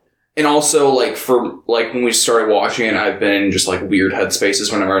like, and also like for like when we started watching it, I've been in just like weird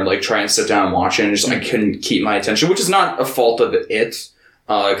headspaces whenever I like try and sit down and watch it, and just I couldn't keep my attention, which is not a fault of it,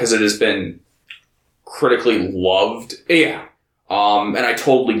 because it has been critically loved. Yeah. And I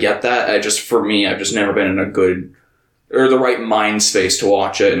totally get that. I've just never been in a good or the right mind space to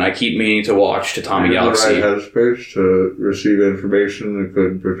watch it, and I keep meaning to watch to Tommy Galaxy. You're in the right headspace to receive information that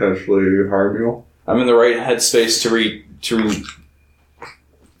could potentially harm you. I'm in the right headspace to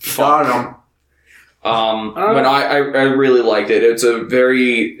Fuck. But I really liked it. It's a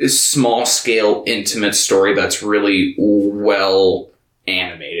very small scale, intimate story that's really well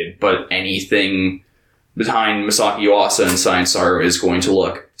animated, but anything behind Masaki Yuasa and Science Saru is going to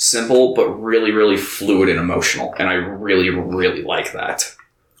look simple, but really, really fluid and emotional. And I really, really like that.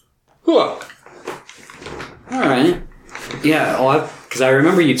 Cool. Alright. Yeah, because I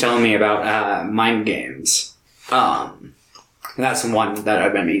remember you telling me about Mind Games. That's one that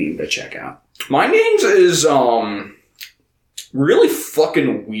I've been meaning to check out. Mind Games is, really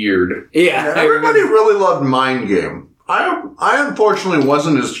fucking weird. Yeah. Everybody really loved Mind Game. I unfortunately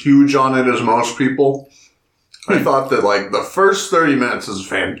wasn't as huge on it as most people. I thought that, like, the first 30 minutes is,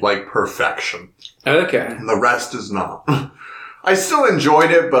 perfection. Okay. And the rest is not. I still enjoyed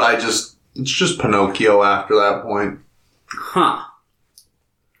it, but it's just Pinocchio after that point. Huh.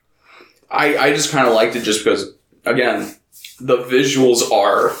 I just kind of liked it just because, again, the visuals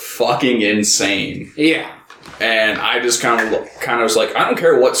are fucking insane. Yeah. And I just kind of was like, I don't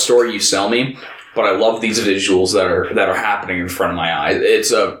care what story you sell me, but I love these visuals that are happening in front of my eyes.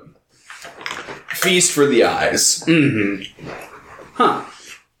 It's a feast for the eyes. Mm-hmm. Huh.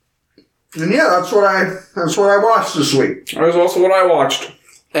 And yeah, that's what I watched this week. That was also what I watched.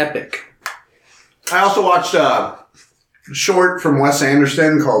 Epic. I also watched a short from Wes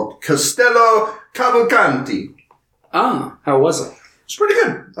Anderson called Castello Cavalcanti. Ah, how was it? It's pretty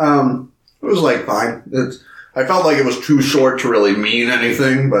good. It was fine. I felt like it was too short to really mean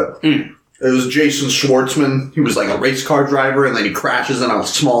anything, but it was Jason Schwartzman. He was a race car driver, and then he crashes in a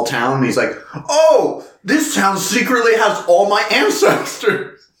small town, and he's like, "Oh, this town secretly has all my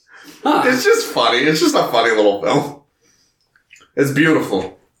ancestors." Huh. It's just funny. It's just a funny little film. It's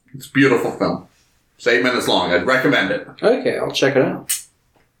beautiful. It's a beautiful film. It's 8 minutes long. I'd recommend it. Okay, I'll check it out.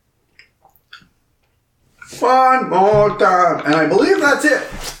 One more time. And I believe that's it.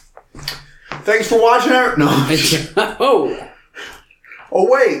 Thanks for watching it. No. Oh. Oh,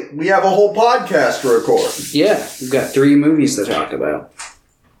 wait. We have a whole podcast to record. Yeah, we've got 3 movies to talk about.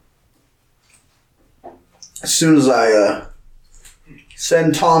 As soon as I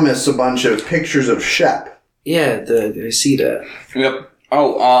send Thomas a bunch of pictures of Shep. Yeah, I see that. Yep.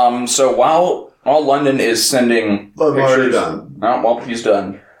 Oh, so while London is sending I've already pictures, done. While he's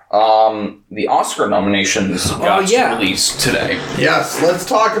done, the Oscar nominations got released today. Yes, let's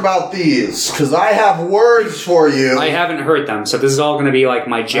talk about these, because I have words for you. I haven't heard them, so this is all going to be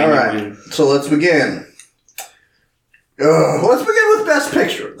my genuine... All right, so let's begin. Let's begin with Best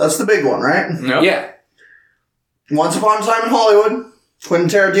Picture. That's the big one, right? Yep. Yeah. Once Upon a Time in Hollywood, Quentin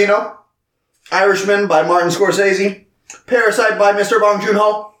Tarantino. Irishman by Martin Scorsese. Parasite by Mr. Bong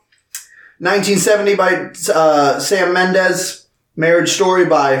Joon-ho. 1970 by Sam Mendes. Marriage Story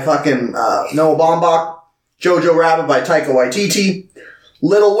by fucking Noah Baumbach. Jojo Rabbit by Taika Waititi.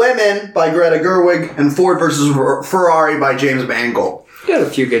 Little Women by Greta Gerwig. And Ford vs. Ferrari by James Mangold. You got a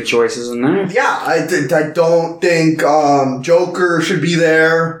few good choices in there. Yeah, I don't think Joker should be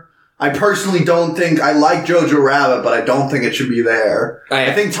there. I personally don't think... I like Jojo Rabbit, but I don't think it should be there.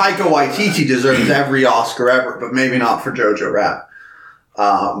 I think Taika Waititi deserves every Oscar ever, but maybe not for Jojo Rabbit.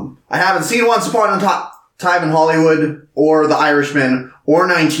 I haven't seen Once Upon a Time in Hollywood, or The Irishman, or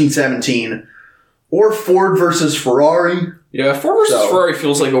 1917, or Ford versus Ferrari. Yeah, Ford vs. Ferrari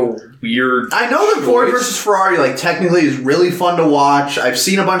feels like a weird I know that Ford vs. Ferrari, technically is really fun to watch. I've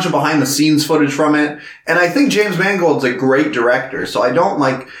seen a bunch of behind-the-scenes footage from it, and I think James Mangold's a great director, so I don't,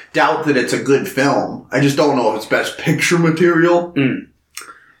 doubt that it's a good film. I just don't know if it's Best Picture material.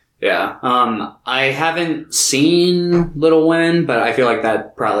 Yeah. I haven't seen Little Women, but I feel like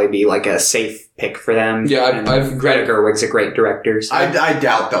that'd probably be a safe pick for them. Yeah, I've Greta Gerwig's a great director. So. I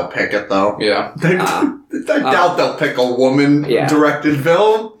doubt they'll pick it, though. Yeah. I doubt they'll pick a woman-directed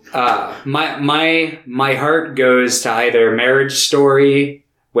film. My heart goes to either Marriage Story,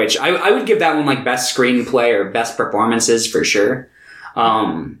 which I would give that one best screenplay or best performances for sure,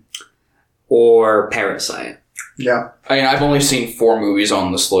 or Parasite. Yeah. I've only seen 4 movies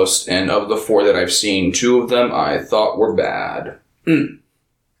on this list, and of the 4 that I've seen, 2 of them I thought were bad.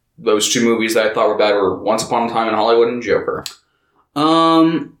 Those 2 movies that I thought were bad were Once Upon a Time in Hollywood and Joker.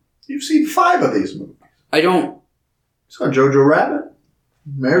 You've seen 5 of these movies. I don't... So Jojo Rabbit?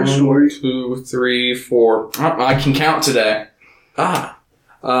 Marriage Story? 1, 2, 3, 4. I can count today. Yeah,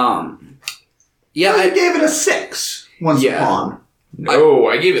 I gave it a 6. Once Upon. No,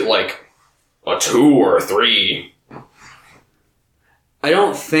 I gave it a 2 or a 3. I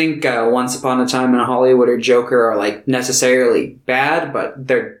don't think Once Upon a Time in Hollywood or Joker are necessarily bad, but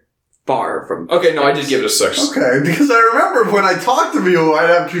they're far from... Okay, no, I did give it a 6. Okay, because I remember when I talked to you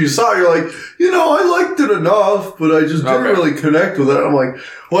right after you saw it, you're like, I liked it enough, but I just didn't really connect with it. I'm like,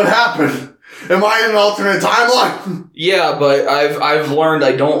 what happened? Am I in an alternate timeline? Yeah, but I've learned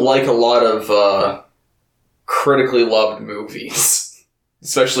I don't like a lot of critically loved movies,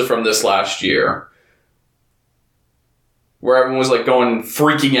 especially from this last year, where everyone was like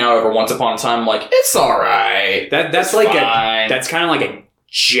freaking out over Once Upon a Time. I'm like, it's all right. That's like fine. That's kind of like a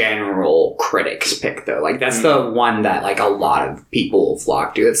general critics pick, though. Like that's the one that like a lot of people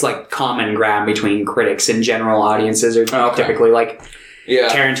flock to. It's like common ground between critics and general audiences are typically like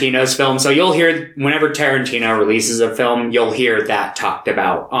Tarantino's film. So you'll hear whenever Tarantino releases a film, you'll hear that talked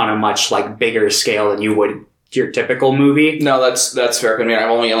about on a much like bigger scale than you would your typical movie. No, that's fair. I mean,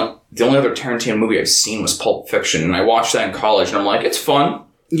 the only other Tarantino movie I've seen was Pulp Fiction, and I watched that in college, and I'm like, it's fun.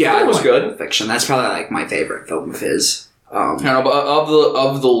 Yeah, it was good. Pulp Fiction. That's probably like my favorite film of his. I don't know,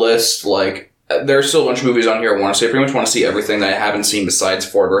 of the list, like, there's still a bunch of movies on here I want to see. I pretty much want to see everything that I haven't seen besides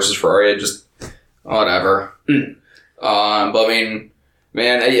Ford versus Ferrari. Just whatever. But I mean,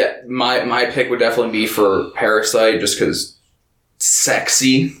 man, my pick would definitely be for Parasite, just because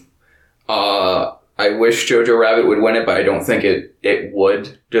sexy. I wish Jojo Rabbit would win it, but I don't think it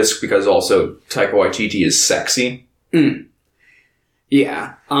would, just because also Taika Waititi is sexy.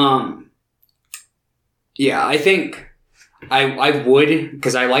 Yeah. Yeah, I think I would,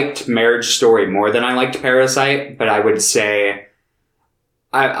 because I liked Marriage Story more than I liked Parasite, but I would say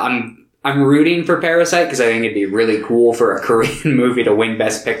I'm rooting for Parasite because I think it'd be really cool for a Korean movie to win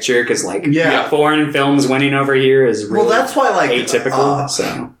Best Picture, because foreign films winning over here is really that's why like atypical.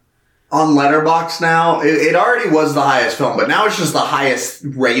 So on Letterboxd now, it already was the highest film, but now it's just the highest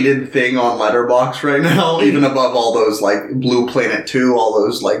rated thing on Letterboxd right now, even above all those like Blue Planet 2, all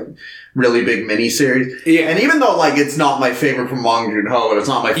those like really big miniseries. Yeah. And even though like it's not my favorite from Bong Joon-ho and it's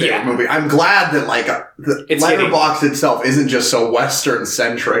not my favorite movie, I'm glad that like the Letterboxd itself isn't just so Western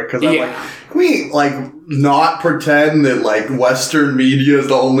centric, because I'm like, can we like not pretend that like Western media is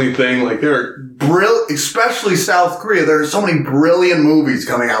the only thing? Like there are especially South Korea. There are so many brilliant movies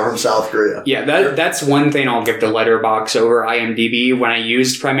coming out from South Korea. Yeah, that's one thing I'll give the Letterboxd over IMDb. When I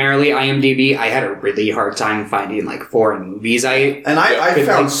used primarily IMDb, I had a really hard time finding like foreign movies. I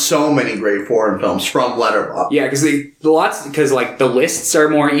found so many great foreign films from Letterboxd. Yeah, because like the lists are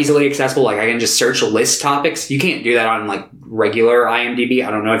more easily accessible. Like I can just search list topics. You can't do that on like regular IMDb.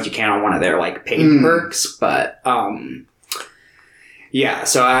 I don't know if you can on one of their like paid perks, but yeah,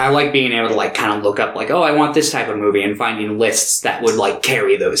 so I like being able to like kind of look up like, oh, I want this type of movie, and finding lists that would like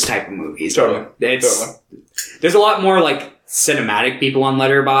carry those type of movies. Totally. There's a lot more like cinematic people on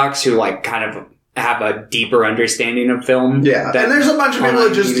Letterboxd who like kind of have a deeper understanding of film. Yeah, and there's a bunch of people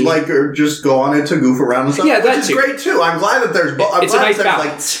that just like just go on it to goof around and stuff. Yeah, which is great too. I'm glad that there's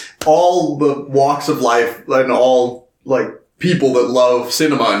like all the walks of life and all like people that love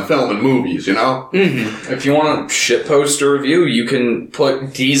cinema and film and movies, you know? Mm-hmm. If you want a shitpost a review, you can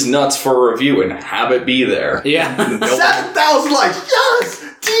put D's nuts for a review and have it be there. Yeah. 7,000 likes! Yes!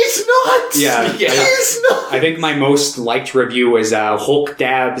 D's nuts! Yeah. D's nuts! I think my most liked review was Hulk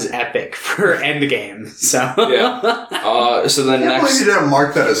Dab's Epic for Endgame. So yeah. So then next... I can't believe you didn't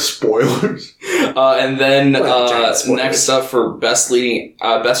mark that as spoilers. And then next up for best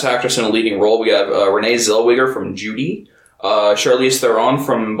actress in a leading role, we have Renee Zellweger from Judy. Charlize Theron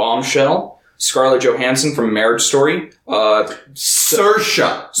from Bombshell, Scarlett Johansson from Marriage Story,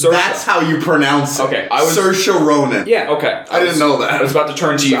 Saoirse. That's how you pronounce it. Okay, Saoirse Ronan. Yeah, okay. I didn't know that. I was about to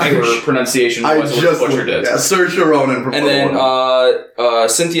turn to you for pronunciation. I just butchered it. Yeah, Saoirse Ronan from. And then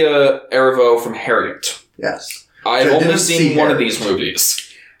Cynthia Erivo from Harriet. Yes, I've only seen one of these movies.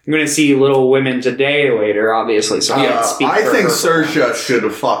 I'm going to see Little Women today later, obviously, so I can't speak I for think her. Saoirse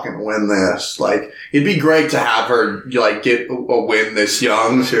should fucking win this. Like, it'd be great to have her, like, get a win this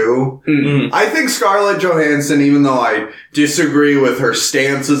young, too. Mm-hmm. I think Scarlett Johansson, even though I disagree with her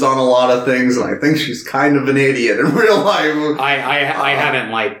stances on a lot of things, and I think she's kind of an idiot in real life. I haven't,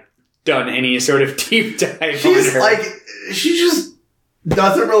 like, done any sort of deep dive on her. Like, she just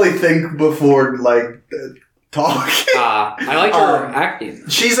doesn't really think before, like... talk. I like her acting.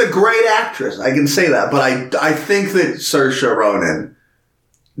 She's a great actress. I can say that. But I think that Saoirse Ronan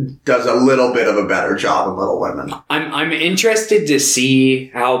does a little bit of a better job in Little Women. I'm interested to see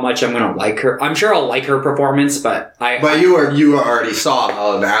how much I'm going to like her. I'm sure I'll like her performance, but you already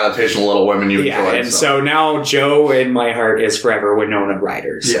saw an adaptation of Little Women you enjoyed. And so now Joe in my heart is forever Winona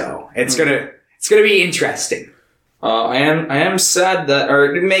Ryder. So it's gonna be interesting. I am sad that,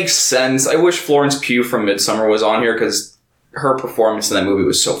 or it makes sense. I wish Florence Pugh from Midsommar was on here because her performance in that movie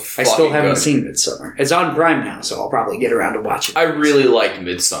was so fucking good. I still haven't seen Midsommar. It's on Prime now, so I'll probably get around to watching it. I really liked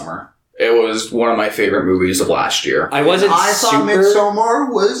Midsommar. It was one of my favorite movies of last year. I thought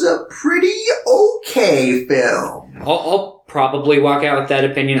Midsommar was a pretty okay film. I'll probably walk out with that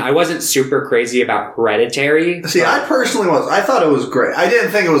opinion. I wasn't super crazy about Hereditary. See, I personally was. I thought it was great. I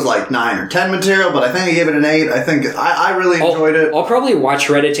didn't think it was like 9 or 10 material, but I think I gave it an 8. I think I really enjoyed it. I'll probably watch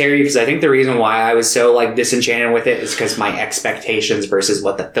Hereditary because I think the reason why I was so like disenchanted with it is because my expectations versus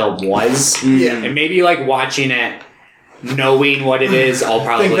what the film was. Yeah. And maybe like watching it, knowing what it is, I'll I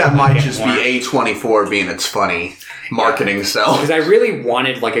probably think that like might it just more. be A24 being its funny marketing sell. Because I really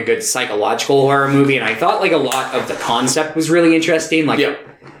wanted like a good psychological horror movie, and I thought like a lot of the concept was really interesting. Like,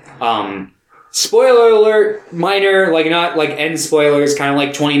 spoiler alert, minor, like not like end spoilers, kind of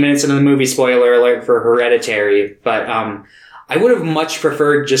like 20 minutes into the movie, spoiler alert for Hereditary. But I would have much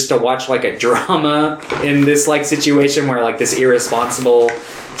preferred just to watch like a drama in this like situation where like this irresponsible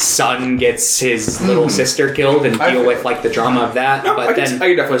son gets his little sister killed and deal with like the drama of that. No, but I then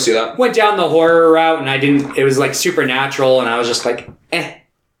can definitely see that. went down the horror route, and it was like supernatural, and I was just like, eh.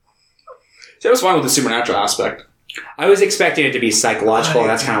 See, I was fine with the supernatural aspect. I was expecting it to be psychological, and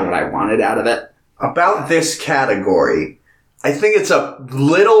that's kind of what I wanted out of it. About this category, I think it's a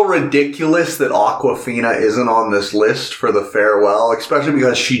little ridiculous that Awkwafina isn't on this list for The Farewell, especially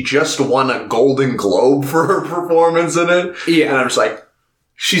because she just won a Golden Globe for her performance in it. Yeah. And I'm just like,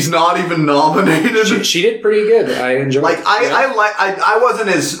 she's not even nominated. She did pretty good. I enjoyed Like it. I wasn't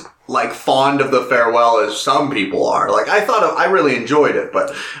as like fond of The Farewell as some people are. Like I really enjoyed it,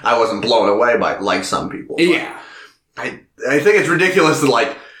 but I wasn't blown away by it like some people. Yeah. I think it's ridiculous that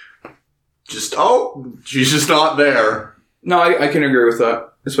like she's just not there. No, I can agree with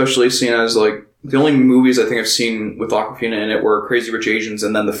that. Especially seeing as like the only movies I think I've seen with Awkwafina in it were Crazy Rich Asians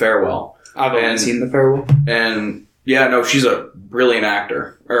and then The Farewell. I've only seen The Farewell. And yeah, no, she's a brilliant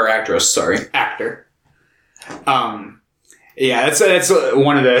actress, sorry. Actor. Yeah, that's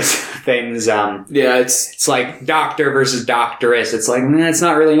one of those things. Yeah, It's like doctor versus doctoress. It's like, it's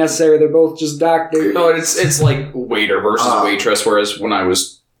not really necessary. They're both just doctors. no, it's like waiter versus waitress, whereas when I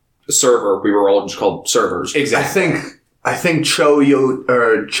was a server, we were all just called servers. Exactly. I think Cho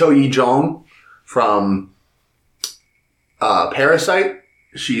Yi-jong from Parasite.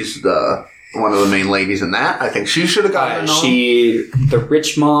 She's one of the main ladies in that. I think she should have gotten a nom. She the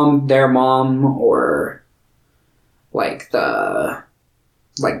rich mom, their mom, or like the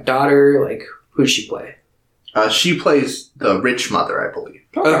daughter. Like, who does she play? She plays the rich mother, I believe.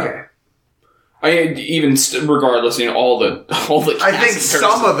 Okay. Regardless, all the. I think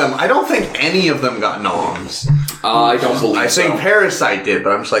some of them. I don't think any of them got noms. I don't believe. I think Parasite did,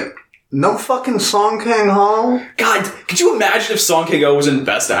 but I'm just like, no fucking Song Kang-ho. God, could you imagine if Song Kang-ho was in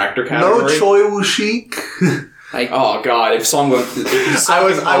Best Actor category? No Choi Woo-shik. Oh God, if Song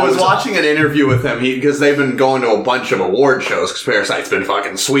I was watching an interview with him because they've been going to a bunch of award shows because Parasite's been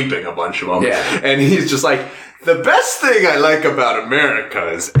fucking sweeping a bunch of them. Yeah. And he's just like, the best thing I like about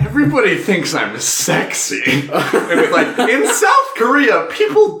America is everybody thinks I'm sexy. And it's like, in South Korea,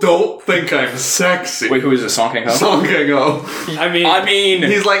 people don't think I'm sexy. Wait, who is this? Song Kang-ho? Song Kang-ho. I mean,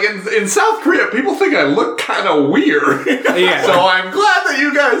 He's like, in South Korea, people think I look kind of weird. Yeah. So I'm glad that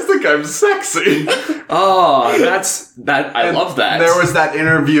you guys think I'm sexy. oh, I love that. There was that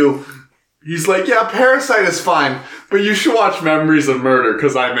interview. He's like, yeah, Parasite is fine, but you should watch Memories of Murder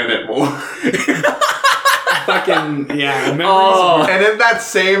because I'm in it more. Fucking yeah. And in that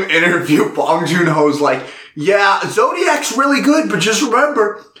same interview, Bong Joon-ho's like, yeah, Zodiac's really good, but just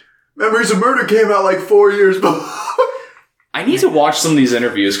remember, Memories of Murder came out like 4 years before. I need to watch some of these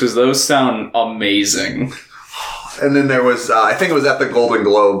interviews because those sound amazing. And then there was, I think it was at the Golden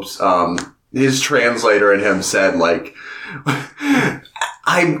Globes, his translator and him said, like,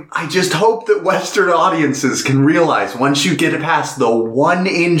 I just hope that Western audiences can realize once you get past the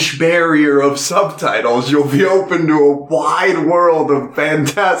 1-inch barrier of subtitles, you'll be open to a wide world of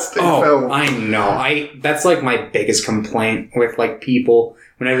fantastic film. I know. That's like my biggest complaint with like people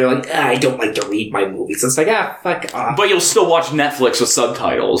whenever they're like, I don't like to read my movies. It's like, fuck off. But you'll still watch Netflix with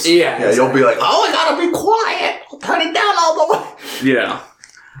subtitles. Yeah, You'll be like, oh, I gotta be quiet. I'll turn it down all the way. Yeah.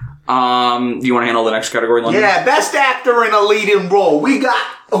 Do you want to handle the next category, London? Yeah, best actor in a leading role. We got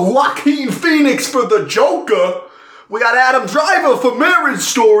Joaquin Phoenix for The Joker. We got Adam Driver for Marriage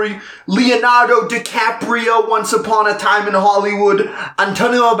Story. Leonardo DiCaprio, Once Upon a Time in Hollywood.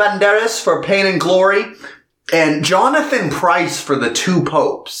 Antonio Banderas for Pain and Glory. And Jonathan Pryce for The Two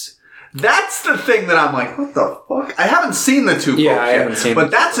Popes. That's the thing that I'm like, what the fuck? I haven't seen The Two Popes I yet, haven't seen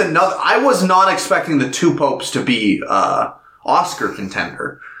but that's another. I was not expecting The Two Popes to be Oscar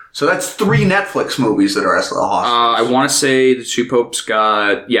contender. So that's 3 Netflix movies that are as the Oscars. I want to say The Two Popes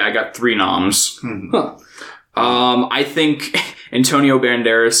I got 3 noms. Huh. I think Antonio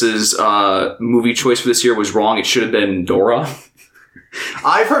Banderas' movie choice for this year was wrong. It should have been Dora.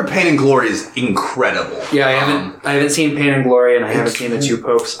 I've heard Pain and Glory is incredible. Yeah, I haven't seen Pain and Glory, and I haven't seen The Two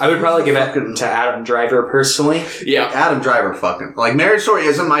Popes. I would probably give it to Adam Driver personally. Yeah. Adam Driver fucking... Like, Marriage Story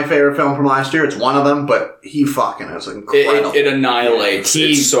isn't my favorite film from last year. It's one of them, but he fucking is incredible. It annihilates.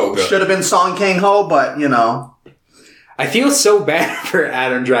 It's so good. Should have been Song Kang-ho, but, you know... I feel so bad for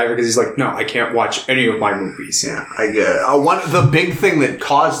Adam Driver because he's like, no, I can't watch any of my movies. Yeah, I get it. The big thing that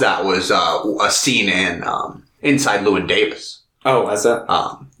caused that was a scene in Inside Llewyn Davis. Oh, that's that?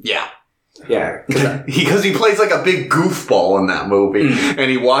 Yeah. Yeah. Because he plays like a big goofball in that movie, and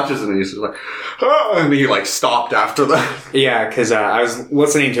he watches it and he's just like, oh, and he like stopped after that. Yeah, because I was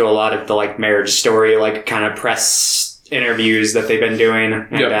listening to a lot of the like Marriage Story, like kind of press interviews that they've been doing,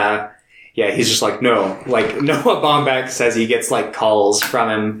 and yeah, he's just like, no, like Noah Baumbach says he gets like calls from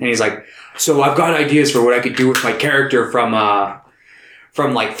him, and he's like, so I've got ideas for what I could do with my character from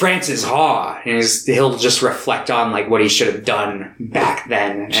like Francis Ha, and he'll just reflect on like what he should have done back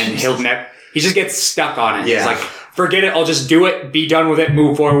then, and he just gets stuck on it. Yeah. He's like, forget it, I'll just do it, be done with it,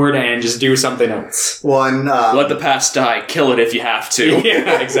 move forward, and just do something else. One, let the past die, kill it if you have to.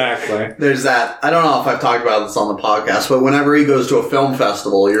 Yeah, exactly. there's that. I don't know if I've talked about this on the podcast, but whenever he goes to a film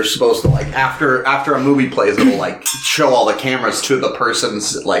festival, you're supposed to like after a movie plays, it'll like show all the cameras to the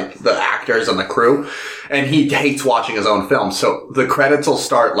person's like the actors and the crew. And he hates watching his own film. So the credits will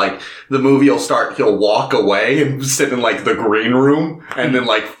start, like, the movie will start, he'll walk away and sit in, like, the green room. And then,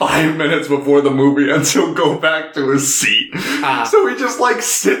 like, 5 minutes before the movie ends, he'll go back to his seat. So he just, like,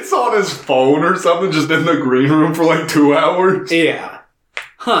 sits on his phone or something just in the green room for, like, 2 hours. Yeah.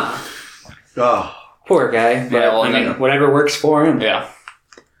 Huh. Oh. Poor guy. But, Yeah, well, I mean, whatever works for him. Yeah.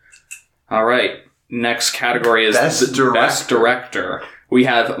 All right. Next category is Best Director. We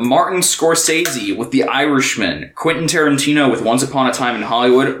have Martin Scorsese with The Irishman, Quentin Tarantino with Once Upon a Time in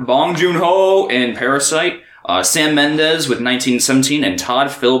Hollywood, Bong Joon-ho in Parasite, Sam Mendes with 1917, and Todd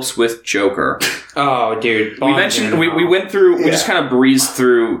Phillips with Joker. Oh, dude. We mentioned, we went through, we just kind of breezed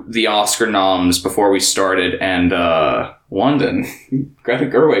through the Oscar noms before we started, and London, Greta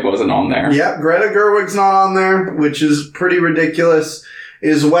Gerwig wasn't on there. Yeah, Greta Gerwig's not on there, which is pretty ridiculous.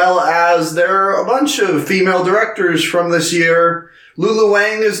 As well as there are a bunch of female directors from this year. Lulu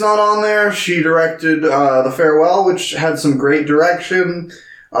Wang is not on there. She directed The Farewell, which had some great direction.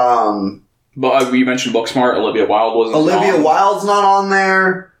 But you mentioned Booksmart. Olivia Wilde wasn't on. Olivia Wilde's not on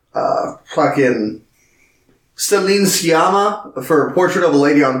there. Fucking Celine Sciamma for Portrait of a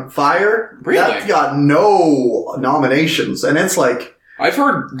Lady on Fire. Really? That got no nominations. And it's like... I've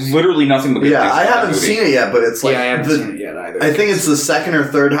heard literally nothing but good things I about haven't that movie. seen it yet, but it's like... Yeah, I haven't seen it yet either. I think it's the second or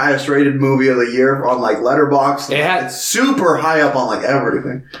third highest rated movie of the year on like Letterboxd. It's super high up on like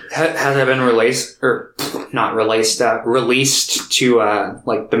everything. Has it been released, or not released, released to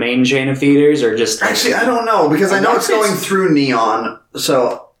like the main chain of theaters, or just... Actually, I don't know, because I know it's going through Neon,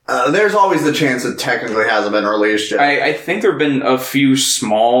 so... there's always the chance it technically hasn't been released yet. I think there have been a few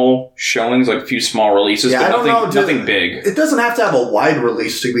small showings, like a few small releases, but nothing big. It doesn't have to have a wide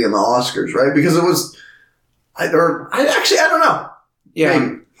release to be in the Oscars, right? Because it was... I don't know. Yeah.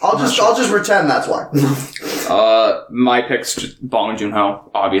 Maybe. I'll just pretend that's why. My pick's just Bong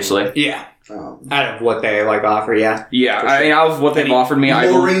Joon-ho, obviously. Yeah. Out of what they like offer, yeah. Yeah, I mean, out of what they've offered me,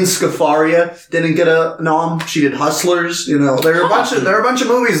 Maureen Scafaria didn't get a nom. She did Hustlers. You know, there are a bunch of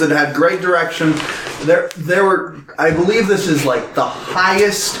movies that had great direction. There were, I believe this is like the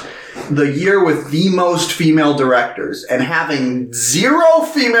highest, the year with the most female directors, and having 0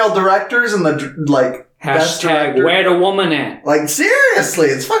 female directors in the like. Hashtag where the woman at? Like, seriously,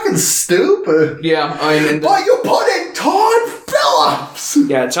 it's fucking stupid. Yeah, I mean... But you put in Todd Phillips!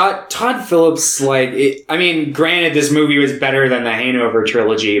 Yeah, Todd Phillips, like... I mean, granted, this movie was better than the Hangover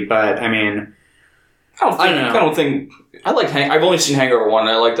trilogy, but, I mean... I don't think... I've only seen Hangover 1,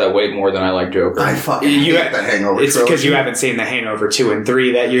 and I like that way more than I like Joker. I fucking hate the Hangover It's trilogy. because you haven't seen the Hangover 2 and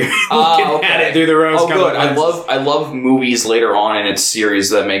 3 that you're looking at it through the rose. Oh, good. I love movies later on in its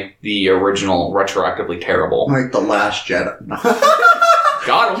series that make the original retroactively terrible. Like The Last Jedi.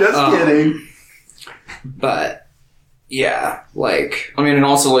 Got him. Just kidding. But, yeah, like... I mean, and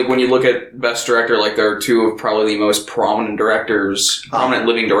also, like, when you look at Best Director, like, there are 2 of probably the most prominent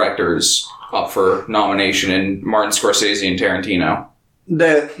living directors up for nomination in Martin Scorsese and Tarantino.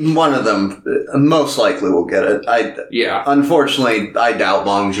 One of them most likely will get it. Unfortunately, I doubt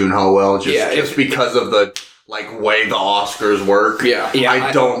Bong Joon-ho will, just because of the like way the Oscars work. Yeah.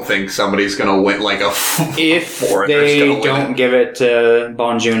 I don't think somebody's gonna win like a If foreigner's they gonna win don't it. give it to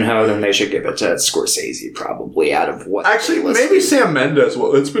Bong Joon-ho, then they should give it to Scorsese, probably, out of what... Actually, they listed. maybe Sam Mendes.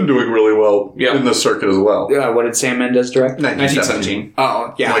 Well, it's been doing really well in the circuit as well. What did Sam Mendes direct? 1917.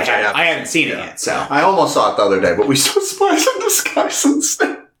 Oh, yeah, Which I haven't seen it yet, so... I almost saw it the other day, but we saw Spies in Disguise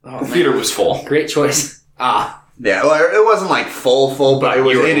instead. The theater was full. Great choice. Yeah, well, it wasn't like full, but you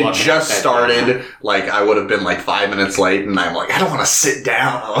were it had loving just it, started. yeah. Like, I would have been like 5 minutes late, and I'm like, I don't want to sit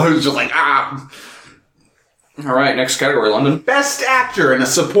down. I was just like, All right, next category, London. Best actor in a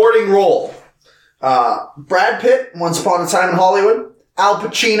supporting role. Brad Pitt, Once Upon a Time in Hollywood. Al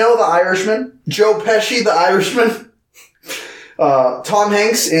Pacino, The Irishman. Joe Pesci, The Irishman. Tom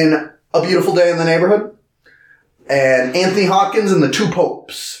Hanks in A Beautiful Day in the Neighborhood. And Anthony Hopkins in The Two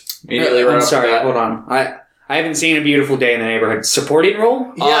Popes. Immediately right I'm off the sorry, bat. hold on. I haven't seen A Beautiful Day in the Neighborhood. Supporting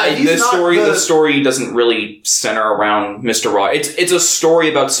role? he's This not story, the- the story doesn't really center around Mr. Rogers. It's a story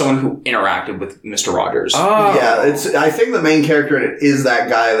about someone who interacted with Mr. Rogers. Oh. Yeah, I think the main character in it is that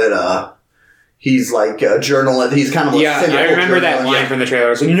guy that, he's like a journalist. He's kind of a Yeah, cynical I remember that journalist. line from the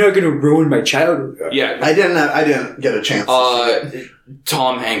trailer. It's like, you're not going to ruin my childhood. Yeah. I didn't get a chance to see it.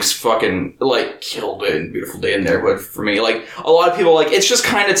 Tom Hanks fucking, like, killed it in Beautiful Day in the Neighborhood for me. Like, a lot of people are like, it's just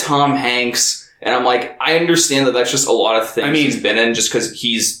kind of Tom Hanks. And I'm like, I understand that that's just a lot of things he's been in just because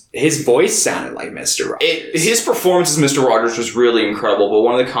his voice sounded like Mr. Rogers. His performance as Mr. Rogers was really incredible, but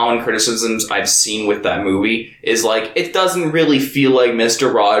one of the common criticisms I've seen with that movie is like, it doesn't really feel like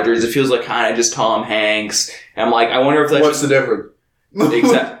Mr. Rogers. It feels like kind of just Tom Hanks. And I'm like, I wonder if that's what's the difference?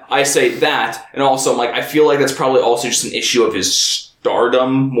 Exactly. I say that, and also I'm like, I feel like that's probably also just an issue of his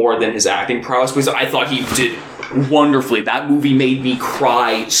stardom more than his acting prowess, because I thought he did wonderfully. That movie made me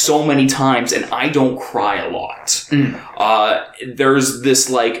cry so many times, and I don't cry a lot. There's this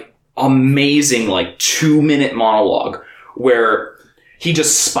like amazing like 2-minute monologue where he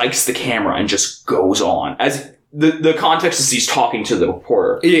just spikes the camera and just goes on. As the context is he's talking to the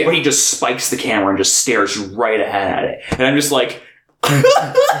reporter, but he just spikes the camera and just stares right ahead at it. And I'm just like,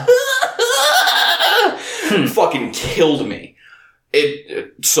 fucking killed me.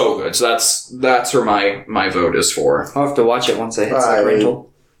 It's so good. So that's where my vote is for. I'll have to watch it once it hits the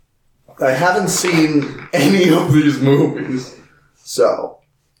rental. I haven't seen any of these movies, so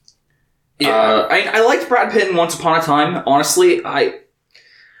Yeah, I liked Brad Pitt in Once Upon a Time. Honestly, I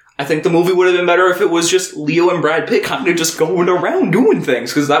think the movie would have been better if it was just Leo and Brad Pitt kind of just going around doing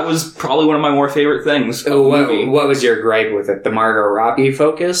things, because that was probably one of my more favorite things. Of the movie. What was your gripe with it? The Margot Robbie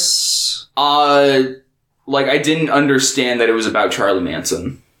focus? Like I didn't understand that it was about Charlie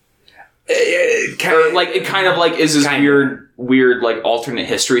Manson. It kind of like is this weird like alternate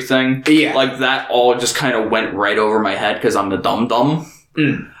history thing. Yeah. Like that all just kind of went right over my head because I'm the dumb.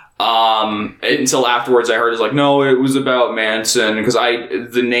 Until afterwards I heard it's like, no, it was about Manson, because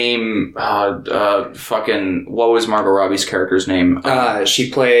the name, fucking, what was Margot Robbie's character's name?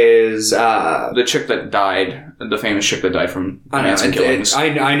 She plays, the chick that died, the famous chick that died from Manson killings.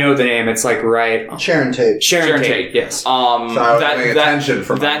 I know the name. It's like right. Sharon Tate. Sharon Tate. Yes.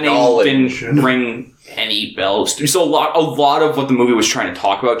 That name didn't ring any bells to me. So a lot of what the movie was trying to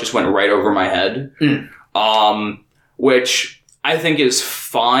talk about just went right over my head. Which I think is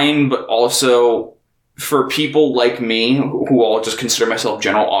fine, but also for people like me who all just consider myself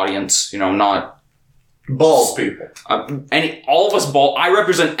general audience, not Bald people. all of us bald. I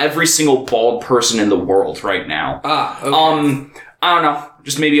represent every single bald person in the world right now. Okay. I don't know,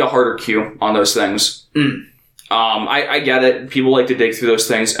 just maybe a harder cue on those things. I get it. People like to dig through those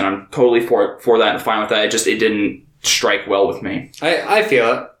things, and I'm totally for that and fine with that. It didn't strike well with me. I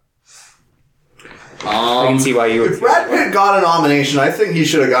feel it. I can see why you would. If Brad Pitt got a nomination, I think he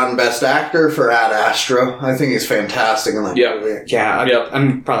should have gotten Best Actor for Ad Astra. I think he's fantastic in that movie. Yeah,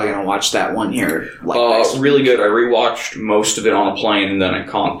 I'm probably going to watch that one here. Next Really good. I rewatched most of it on a plane, and then I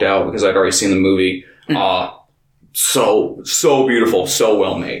conked out because I'd already seen the movie. So beautiful, so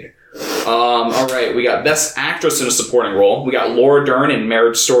well made. All right, we got Best Actress in a Supporting Role. We got Laura Dern in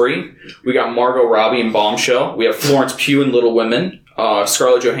Marriage Story. We got Margot Robbie in Bombshell. We have Florence Pugh in Little Women.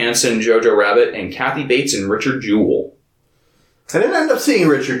 Scarlett Johansson in Jojo Rabbit, and Kathy Bates in Richard Jewell. I didn't end up seeing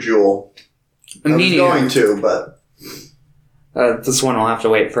Richard Jewell. I was going to, but this one will have to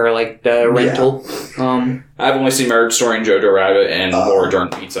wait for the rental. I've only seen Marriage Story and Jojo Rabbit, and Laura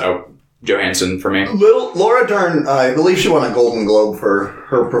Dern beats out Johansson for me. Laura Dern, I believe she won a Golden Globe for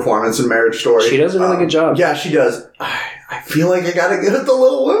her performance in Marriage Story. She does a really good job. Yeah, she does. I feel like I gotta give it to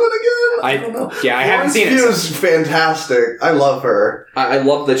Little Women again. I don't know. Yeah, I haven't seen it. Florence Pugh is fantastic. I love her. I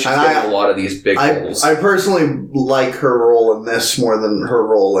love that she's getting a lot of these big roles. I personally like her role in this more than her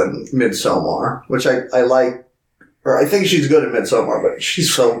role in Midsommar, which I like. Or I think she's good in Midsommar, but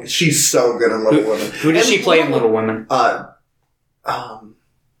she's so good in Little Women. Who does she play in Little Women?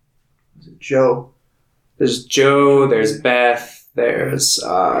 Is it Joe? There's Joe. There's Beth. There's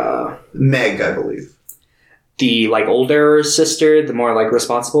Meg, I believe. the like older sister, the more like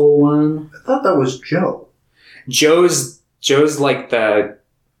responsible one. I thought that was Joe. Joe's like the.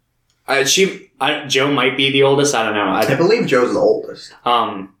 Joe might be the oldest. I don't know. I believe Joe's the oldest.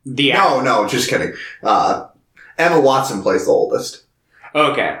 No, just kidding. Emma Watson plays the oldest.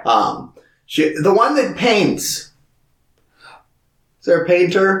 Okay. The one that paints. Is there a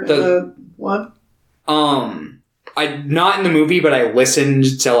painter in the one? Not in the movie, but I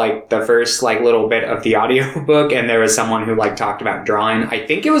listened to like the first like little bit of the audiobook, and there was someone who like talked about drawing. I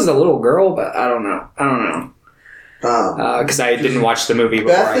think it was the little girl, but I don't know. Because I didn't watch the movie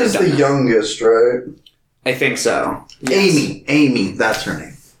before. Beth is the youngest, right? I think so. Yes. Amy, that's her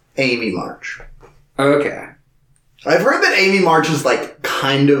name. Amy March. Okay. I've heard that Amy March is like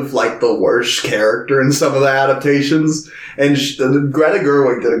kind of like the worst character in some of the adaptations, and Greta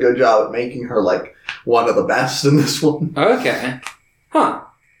Gerwig did a good job at making her like one of the best in this one. Okay. Huh.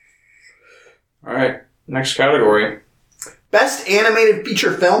 All right. Next category. Best animated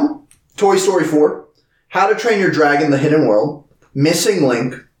feature film: Toy Story 4, How to Train Your Dragon: The Hidden World, Missing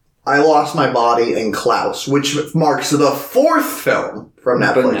Link, I Lost My Body, and Klaus, which marks the fourth film from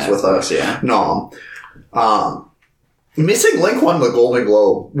Netflix with a nom. Missing Link won the Golden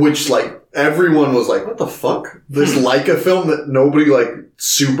Globe, which like everyone was like, "What the fuck?" This Leica film that nobody like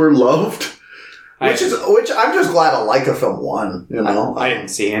super loved, which I'm just glad a Leica film won. You know, I didn't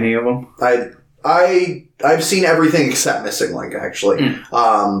see any of them. I've seen everything except Missing Link actually.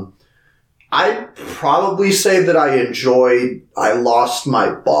 I'd probably say that I enjoyed I Lost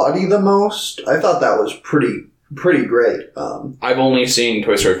My Body the most. I thought that was pretty great. I've only seen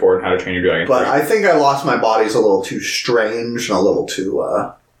Toy Story 4 and How to Train Your Dragon 3. But I think I Lost My Body's a little too strange and a little too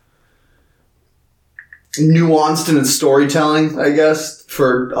nuanced in its storytelling, I guess,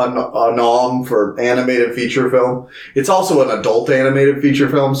 for a nom for animated feature film. It's also an adult animated feature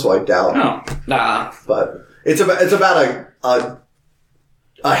film, so I doubt. Oh, nah. But it's about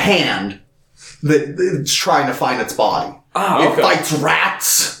a hand that's trying to find its body. Oh, It fights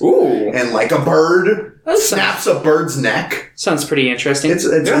rats. Ooh. And like a bird snaps a bird's neck. Sounds pretty interesting. It's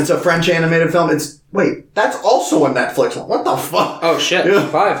a French animated film. That's also a Netflix one. What the fuck? Oh shit! Yeah.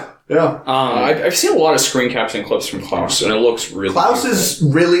 5. Yeah. I've seen a lot of screen capturing clips from Klaus, and it looks really Klaus is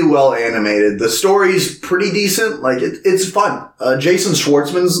really well animated. The story's pretty decent. Like it's fun. Jason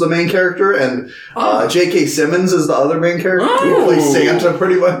Schwartzman's the main character, and J.K. Simmons is the other main character. He plays Santa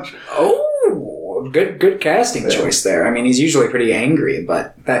pretty much. Oh, good casting choice there. I mean, he's usually pretty angry,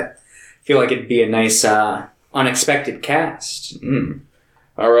 but I feel like it'd be a nice unexpected cast.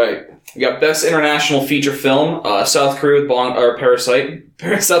 All right. We got Best International Feature Film, South Korea with Parasite,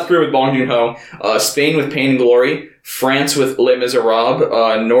 South Korea with Bong Joon-ho, Spain with Pain and Glory, France with Les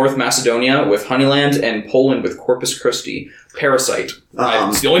Miserables, North Macedonia with Honeyland, and Poland with Corpus Christi. Parasite.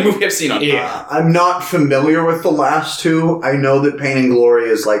 It's the only movie I've seen on here. I'm not familiar with the last two. I know that Pain and Glory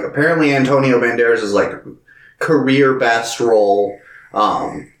is like, apparently Antonio Banderas is like career best role.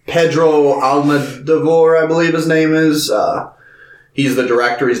 Pedro Almodovar, I believe his name is, he's the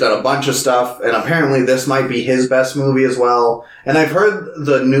director. He's done a bunch of stuff, and apparently this might be his best movie as well. And I've heard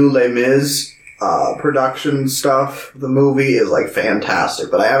the new Les Mis production stuff. The movie is like fantastic,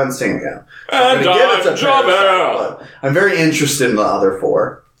 but I haven't seen it yet. So I'm gonna give it to Parasite, but I'm very interested in the other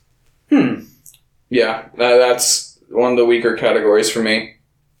four. Yeah, that's one of the weaker categories for me.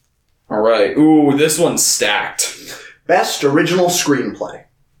 All right. Ooh, this one's stacked. Best Original Screenplay: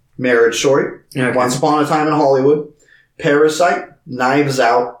 Marriage Story, Okay. Once Upon a Time in Hollywood, Parasite, Knives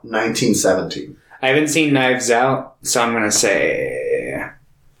Out, 1917. I haven't seen Knives Out, so I'm gonna say.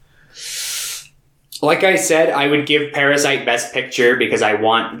 Like I said, I would give Parasite Best Picture because I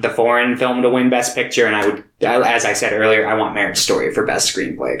want the foreign film to win Best Picture, and as I said earlier, I want Marriage Story for Best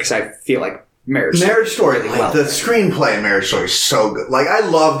Screenplay because I feel like Marriage Story, like, the screenplay in Marriage Story is so good. Like, I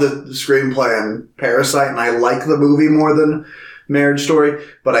love the screenplay in Parasite, and I like the movie more than Marriage Story,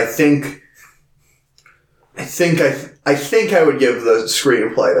 but I think I would give the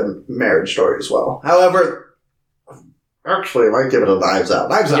screenplay to Marriage Story as well. However, actually, I might give it a Knives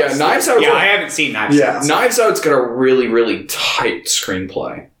Out. Knives Out. Yeah, Knives Out. Yeah, I haven't seen Knives Out. Knives Out's got a really, really tight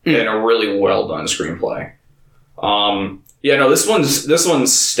screenplay and a really well done screenplay. Yeah, no, this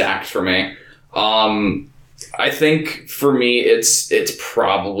one's stacked for me. I think for me, it's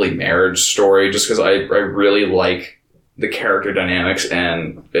probably Marriage Story, just because I really like the character dynamics,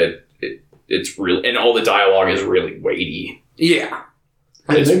 and it's really, and all the dialogue is really weighty. Yeah.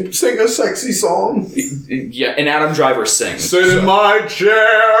 And they sing a sexy song. Yeah, and Adam Driver sings. Sit in my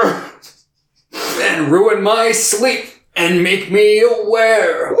chair And ruin my sleep and make me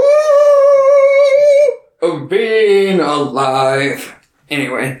aware of being alive.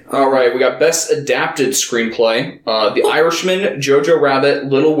 Anyway. Alright, we got Best Adapted Screenplay. The Irishman, Jojo Rabbit,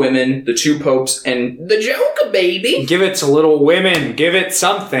 Little Women, The Two Popes, and The Joker, baby! Give it to Little Women. Give it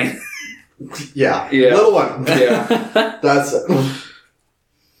something. Yeah. Yeah. Little one. Yeah. That's it.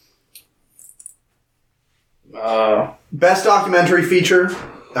 Best documentary feature.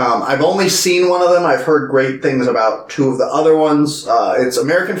 I've only seen one of them. I've heard great things about two of the other ones. It's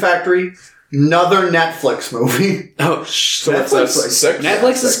American Factory, another Netflix movie. Oh, So that's sick.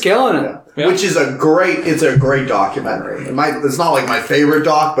 Netflix is killing it. Yeah. Which is a great documentary. It's not like my favorite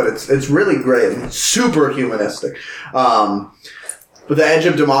doc, but it's really great and super humanistic. But The Edge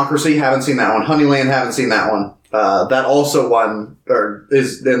of Democracy, haven't seen that one. Honeyland, haven't seen that one. That also won, or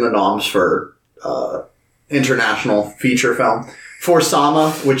is in the noms for international feature film. For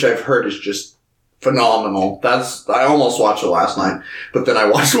Sama, which I've heard is just phenomenal. I almost watched it last night, but then I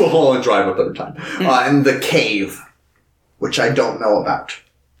watched Mulholland Drive a third time. And The Cave, which I don't know about.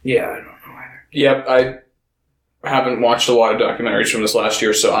 Yeah, I don't know either. Yep, I haven't watched a lot of documentaries from this last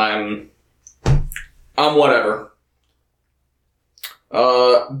year, so I'm whatever.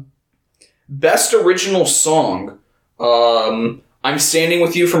 Best Original Song. I'm Standing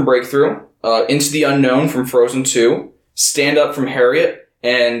With You from Breakthrough. Into the Unknown from Frozen 2. Stand Up from Harriet.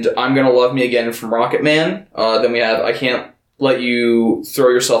 And I'm Gonna Love Me Again from Rocket Man. Then we have I Can't Let You Throw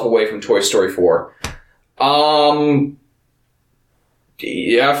Yourself Away from Toy Story 4.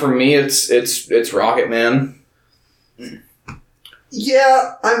 Yeah, for me it's Rocket Man.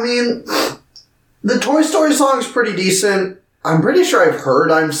 Yeah, I mean, the Toy Story song's pretty decent. I'm pretty sure I've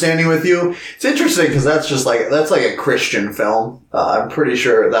heard I'm Standing With You. It's interesting because that's like a Christian film. I'm pretty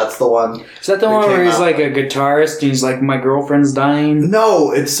sure that's the one. Is that the one where he's like a guitarist and he's like, my girlfriend's dying?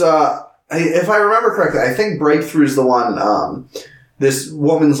 No, it's, if I remember correctly, I think Breakthrough's the one, this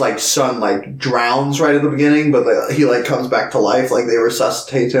woman's like son like drowns right at the beginning, but he like comes back to life, like they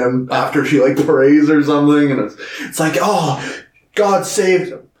resuscitate him after she like prays or something, and it's like, oh, God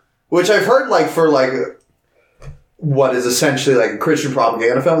saved him. Which I've heard like for like what is essentially like a Christian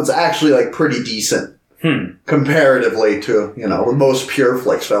propaganda film, it's actually like pretty decent comparatively to, most pure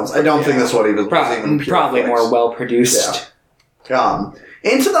flicks films. I don't think this one even was even pure probably flicks. more well produced. Yeah.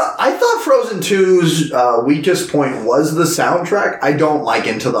 I thought Frozen 2's weakest point was the soundtrack. I don't like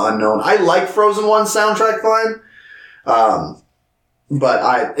Into the Unknown. I like Frozen 1's soundtrack fine.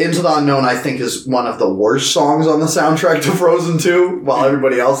 But Into the Unknown, I think, is one of the worst songs on the soundtrack to Frozen 2, while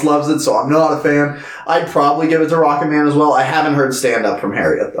everybody else loves it, so I'm not a fan. I'd probably give it to Rocket Man as well. I haven't heard Stand Up from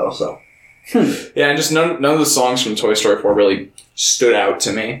Harriet, though, so. Yeah, and just none of the songs from Toy Story 4 really stood out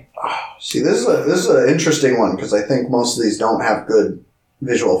to me. See, this is an interesting one, because I think most of these don't have good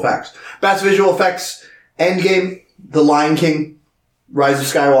visual effects. Best visual effects: Endgame, The Lion King, Rise of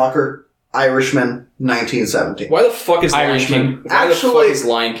Skywalker, Irishman, 1917. Why the fuck is Irishman.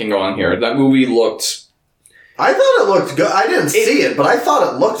 Lion King on here? That movie looked... I thought it looked good. I didn't see it, but I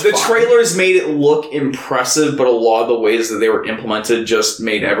thought it looked The fine. trailers made it look impressive, but a lot of the ways that they were implemented just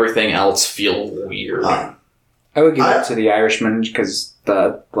made everything else feel weird. I would give it to The Irishman because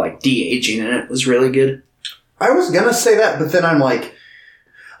the de-aging in it was really good. I was gonna say that, but then I'm like,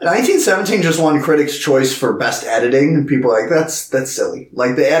 1917 just won Critics' Choice for Best Editing, and people are like, that's silly.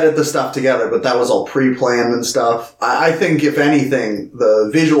 Like, they edit the stuff together, but that was all pre-planned and stuff. I think, if anything, the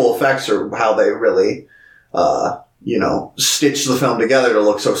visual effects are how they really, stitch the film together to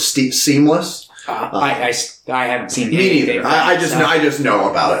look so seamless. I haven't seen Me anything. neither. I just know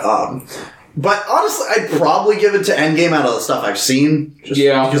about it. But honestly, I'd probably give it to Endgame out of the stuff I've seen.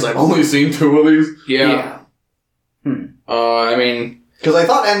 Because I've only seen two of these. Yeah. I mean... Because I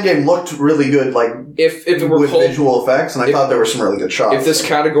thought Endgame looked really good, like, if it were with called, visual effects, and I thought there were some really good shots. If this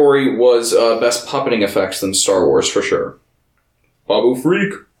category was best puppeting effects, then Star Wars for sure. Babu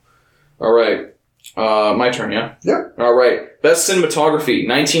Freak. All right. My turn, yeah? Yeah. All right. Best cinematography,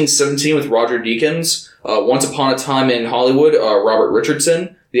 1917 with Roger Deakins. Once Upon a Time in Hollywood, Robert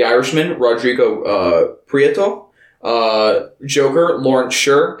Richardson. The Irishman, Rodrigo Prieto. Joker, Lawrence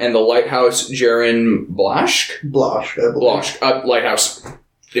Sher, and The Lighthouse, Jaron Blaschke. Lighthouse.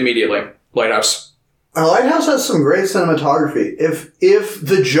 Immediately. Lighthouse. Lighthouse has some great cinematography.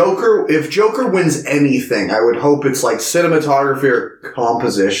 If Joker wins anything, I would hope it's like cinematography or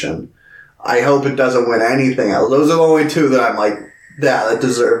composition. I hope it doesn't win anything else. Those are the only two that I'm like, yeah, that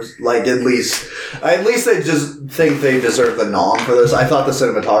deserves, like, at least they just think they deserve the nom for this. I thought the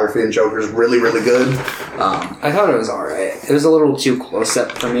cinematography in Joker is really, really good. I thought it was alright. It was a little too close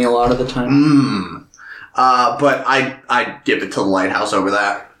up for me a lot of the time. But I'd give it to The Lighthouse over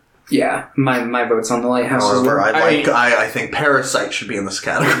that. Yeah, my vote's on The Lighthouse as However, well. I think Parasite should be in this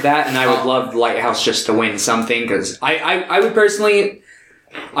category. That, and I would love Lighthouse just to win something, because I would personally...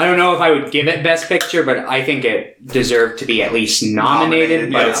 I don't know if I would give it Best Picture, but I think it deserved to be at least nominated,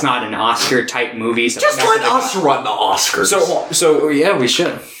 but it's not an Oscar-type movie. So Just let us run the Oscars. So yeah, we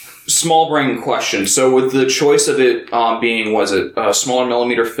should. small brain question. So with the choice of it being, was it a smaller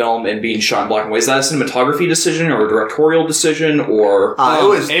millimeter film and being shot in black and white, is that a cinematography decision or a directorial decision, or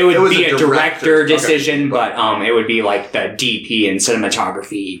it would be a director decision, okay. But it would be like the DP and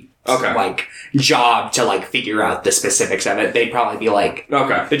cinematography like job to like figure out the specifics of it. They'd probably be like,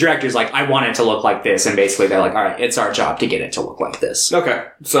 the director's like, I want it to look like this, and basically they're like, all right, it's our job to get it to look like this. Okay,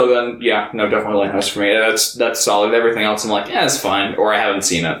 so then definitely Lighthouse for me. That's solid. Everything else I'm like, yeah, it's fine, or I haven't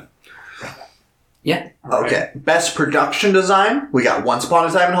seen it. Yeah. Okay. Best production design, we got Once Upon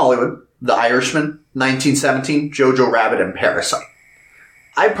a Time in Hollywood, The Irishman, 1917, Jojo Rabbit, and Parasite.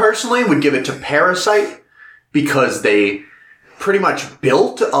 I personally would give it to Parasite because they pretty much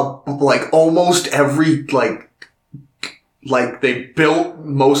built almost every they built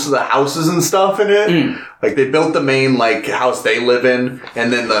most of the houses and stuff in it. Like they built the main house they live in,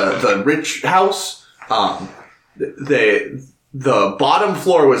 and then the rich house. The bottom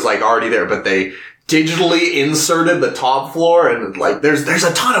floor was already there, but they digitally inserted the top floor, and there's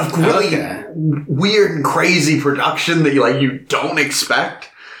a ton of really weird and crazy production that you don't expect.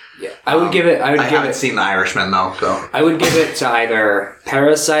 Yeah, I would give it. I haven't seen The Irishman though, so I would give it to either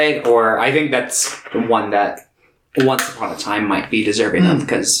Parasite, or I think that's the one that Once Upon a Time might be deserving of,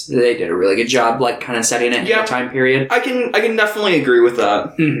 because they did a really good job, kind of setting it in a time period. I can definitely agree with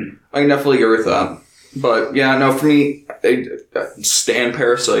that. Mm-hmm. I can definitely agree with that. But yeah, no, for me, I stand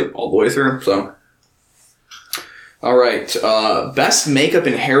Parasite all the way through. So, all right, best makeup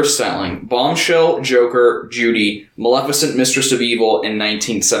and hairstyling: Bombshell, Joker, Judy, Maleficent, Mistress of Evil, and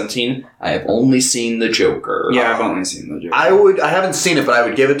 1917. I have only seen the Joker. Yeah, I've only seen the Joker. I haven't seen it, but I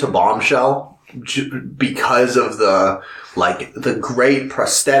would give it to Bombshell because of the great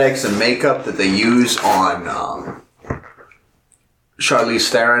prosthetics and makeup that they use on Charlize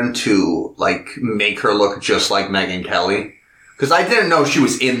Theron to make her look just like Megyn Kelly. Because I didn't know she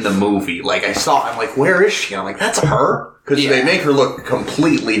was in the movie. I saw, I'm like, where is she? I'm like, that's her? Because they make her look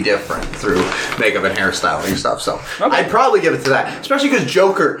completely different through makeup and hairstyling and stuff. So I'd probably give it to that. Especially because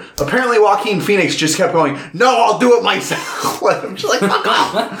Joker, apparently Joaquin Phoenix just kept going, no, I'll do it myself. I'm just like, fuck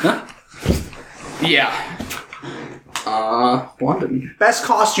off. Yeah. London. Best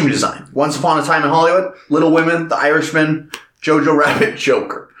costume design: Once Upon a Time in Hollywood, Little Women, The Irishman, Jojo Rabbit,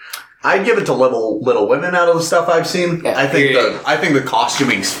 Joker. I'd give it to Little Women out of the stuff I've seen. Yeah, I think the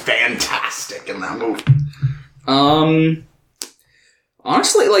costuming's fantastic in that movie.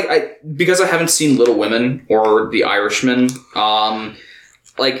 Honestly, because I haven't seen Little Women or The Irishman,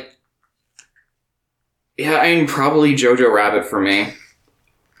 probably Jojo Rabbit for me.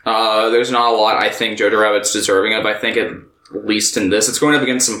 There's not a lot I think Jojo Rabbit's deserving of. I think at least in this, it's going up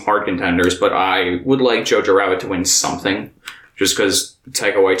against some hard contenders, but I would like Jojo Rabbit to win something. Just because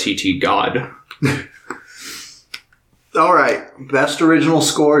Taika Waititi, God. All right. Best original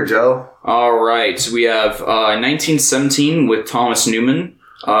score, Joe. All right. We have 1917 with Thomas Newman.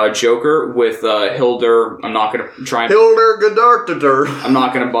 Joker with Hildur. I'm not going to try and... Hildur Goddardur. I'm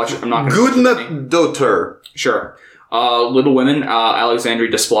not going to butcher. I'm not going to... Gudnadottir. Sure. Little Women, Alexandre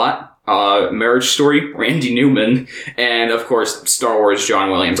Desplat. Marriage Story, Randy Newman, and of course Star Wars, John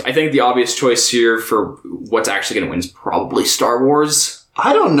Williams. I think the obvious choice here for what's actually going to win is probably Star Wars.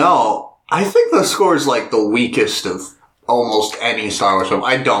 I don't know. I think the score is the weakest of almost any Star Wars film.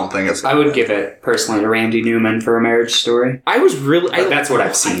 I don't think it's... I would give it personally to Randy Newman for A Marriage Story. I was really... that's what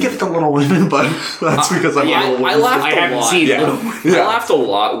I've seen. I'd give it to Little Women, but that's because I'm a Little Women. I laughed I a haven't lot. seen it. I laughed a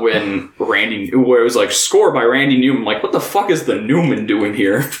lot when where it was score by Randy Newman. What the fuck is the Newman doing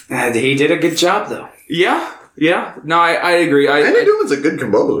here? He did a good job, though. Yeah. No, I agree. Randy Newman's a good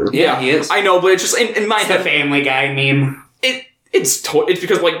composer. Yeah, he is. I know, but it's just in my head. The Family Guy meme. It's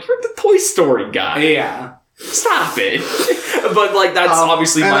because you're the Toy Story guy. Yeah. Stop it. But that's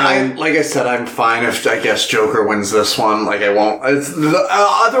obviously my own. Like I said, I'm fine if I guess Joker wins this one. I won't. The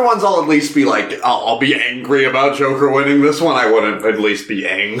other ones I'll at least be I'll be angry about Joker winning this one. I wouldn't at least be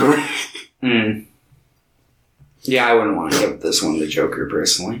angry. Yeah, I wouldn't want to give this one to Joker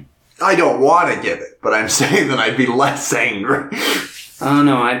personally. I don't want to give it, but I'm saying that I'd be less angry. I don't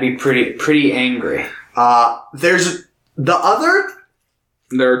know. I'd be pretty angry. There's the other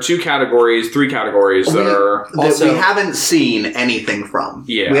There are three categories that we haven't seen anything from.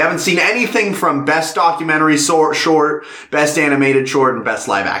 Yeah. We haven't seen anything from best documentary short, best animated short, and best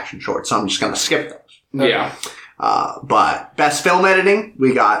live action short. So I'm just going to skip those. Yeah. But best film editing,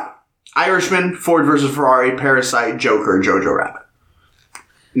 we got Irishman, Ford vs. Ferrari, Parasite, Joker, and Jojo Rabbit.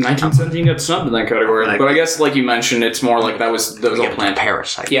 1917 got snubbed in that category. But I guess, like you mentioned, it's more like that was all planned.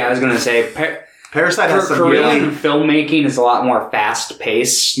 Parasite. Yeah, I was going to say... Parasite has some Korean filmmaking is a lot more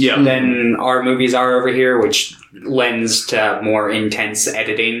fast-paced than our movies are over here, which lends to more intense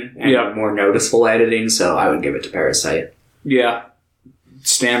editing and more noticeable editing, so I would give it to Parasite. Yeah.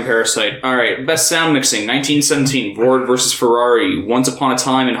 Stan Parasite. Alright, best sound mixing, 1917, Ford vs. Ferrari, Once Upon a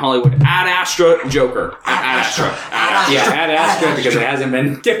Time in Hollywood, Ad Astra, Joker. Ad Astra. Yeah, Ad Astra, because it hasn't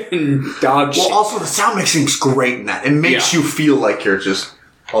been given dog shit. Well, also, the sound mixing's great in that. It makes you feel like you're just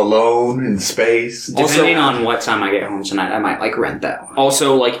alone in space. Depending on what time I get home tonight, I might, rent that one.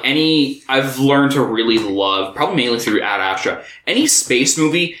 Also, I've learned to really love, probably mainly through Ad Astra, any space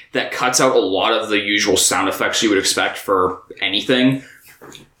movie that cuts out a lot of the usual sound effects you would expect for anything,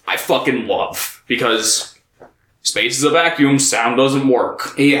 I fucking love. Because space is a vacuum, sound doesn't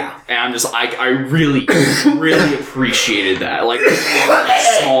work. Yeah. And I'm just, I really, really appreciated that.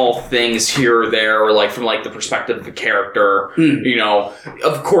 Small things here or there, or from the perspective of the character, you know.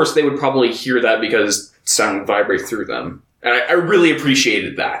 Of course, they would probably hear that because sound would vibrate through them. And I really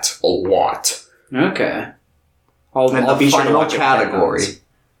appreciated that a lot. Okay. And I'll the be sure to final watch it. category,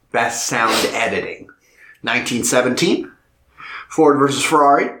 best sound editing. 1917, Ford vs.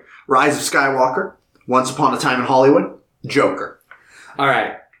 Ferrari, Rise of Skywalker, Once Upon a Time in Hollywood, Joker. All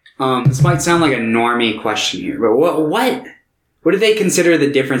right. This might sound like a normie question here, but what do they consider the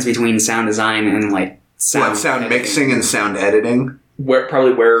difference between sound design and sound mixing and sound editing? Where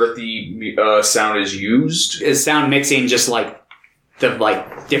the sound is used. Is sound mixing just the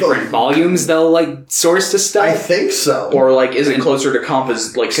different volumes they'll source to stuff? I think so. Or is it closer to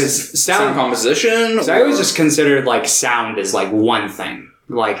sound composition? Because I always just considered sound as one thing.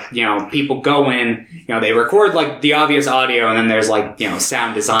 People go in, they record the obvious audio, and then there's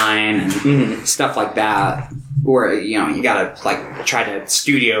sound design and stuff like that. Or, you gotta try to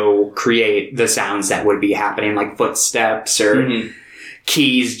studio create the sounds that would be happening, like footsteps or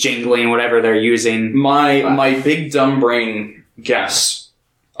keys jingling, whatever they're using. My big dumb brain guess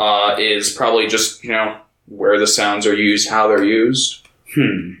is probably just, where the sounds are used, how they're used.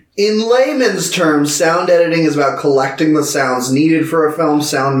 In layman's terms, sound editing is about collecting the sounds needed for a film.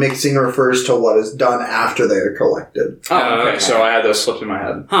 Sound mixing refers to what is done after they are collected. Oh, okay. So I had those slipped in my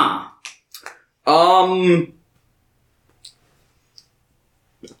head. Huh.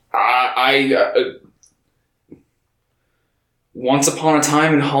 Once Upon a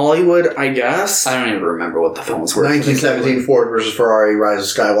Time in Hollywood, I guess. I don't even remember what the films were. 1917, Ford vs. Ferrari, Rise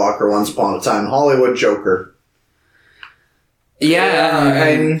of Skywalker, Once Upon a Time in Hollywood, Joker. Yeah,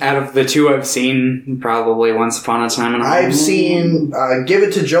 and out of the two I've seen, probably Once Upon a Time in Hollywood. I've seen give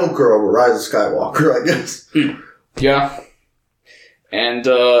it to Joker over Rise of Skywalker, I guess. Yeah. And,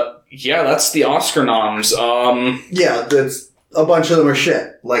 that's the Oscar noms. Yeah, that's a bunch of them are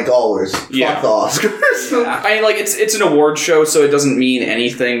shit, like always. Yeah. Fuck the Oscars. Yeah. I mean, it's an award show, so it doesn't mean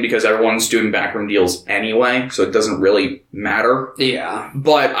anything because everyone's doing backroom deals anyway, so it doesn't really matter. Yeah.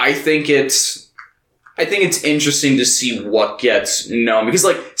 But I think it's interesting to see what gets known, because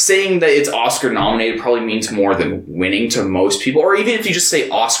saying that it's Oscar nominated probably means more than winning to most people, or even if you just say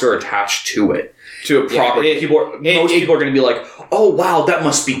Oscar attached to it, to a property, most people are going to be like, oh wow, that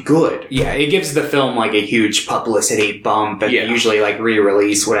must be good. Yeah, it gives the film a huge publicity bump, and they usually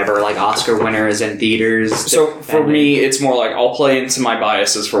re-release whatever Oscar winners in theaters. So for me, it's more I'll play into my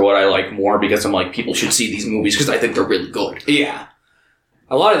biases for what I like more, because I'm people should see these movies because I think they're really good. Yeah.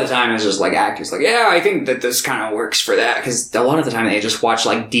 A lot of the time it's just actors I think that this kind of works for that, because a lot of the time they just watch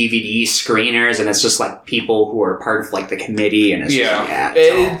DVD screeners, and it's just people who are part of the committee, and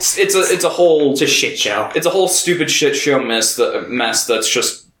it's it's a whole it's a shit show. It's a whole stupid shit show mess that's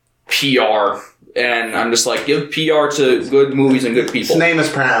just PR, and I'm just give PR to good movies and good people. His name is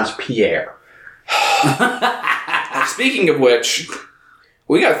pronounced Pierre. Speaking of which,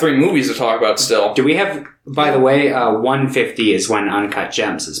 we got 3 movies to talk about still. Do we have, by the way, 1:50 is when Uncut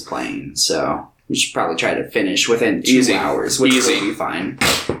Gems is playing, so we should probably try to finish within 2 hours, which will be fine.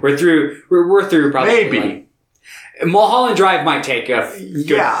 We're through probably... Maybe. Mulholland Drive might take a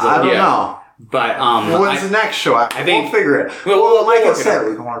good... I don't know. But, when's the next show? I think we'll figure it. Well, like I we'll said,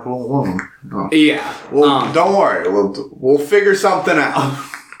 we can work with a woman. No. Yeah. Don't worry. We'll figure something out.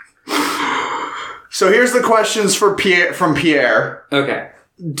 So here's the questions for from Pierre. Okay.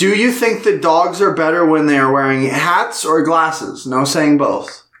 Do you think that dogs are better when they are wearing hats or glasses? No saying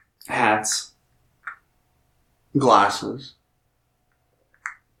both. Hats. Glasses.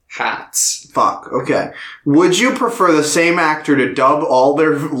 Hats. Fuck, okay. Would you prefer the same actor to dub all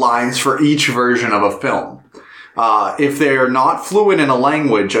their lines for each version of a film? If they are not fluent in a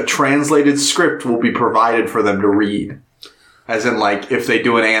language, a translated script will be provided for them to read. As in, like, if they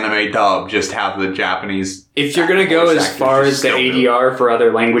do an anime dub, just have the Japanese... If you're going to go as far as the ADR for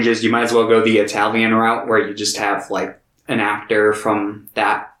other languages, you might as well go the Italian route, where you just have, like, an actor from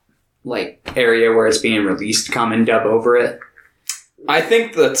that, like, area where it's being released come and dub over it. I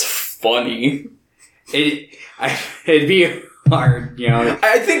think that's funny. It'd be hard, you know.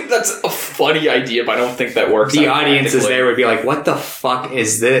 I think that's a funny idea, but I don't think that works. The audiences there would be like, what the fuck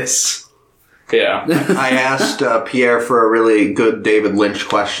is this? Yeah. I asked Pierre for a really good David Lynch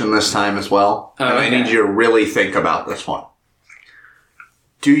question this time as well. Oh, and I okay. need you to really think about this one.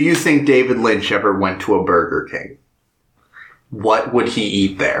 Do you think David Lynch ever went to a Burger King? What would he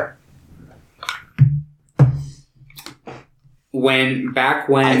eat there? Back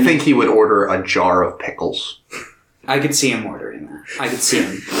when... I think he would order a jar of pickles. I could see him ordering that. I could see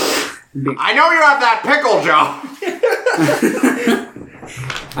him. I know you have that pickle, Joe!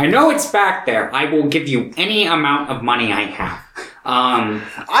 I know it's back there. I will give you any amount of money I have.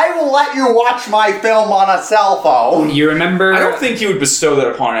 I will let you watch my film on a cell phone. You remember... I don't think he would bestow that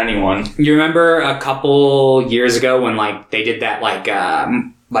upon anyone. You remember a couple years ago when, like, they did that, like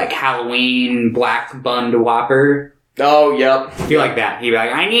Halloween black bun Whopper? Oh, yep. I feel like that. He'd be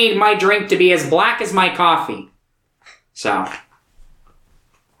like, I need my drink to be as black as my coffee. So.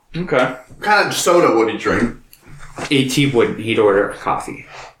 Okay. What kind of soda would he drink? He'd order a coffee.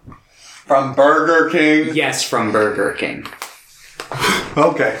 From Burger King? Yes, from Burger King.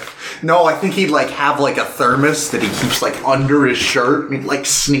 Okay. No, I think he'd, like, have, like, a thermos that he keeps, like, under his shirt and he'd, like,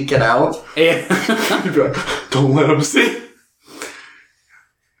 sneak it out. Yeah. He'd be like, don't let him see.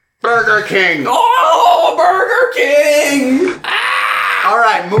 Burger King! Oh, Burger King! All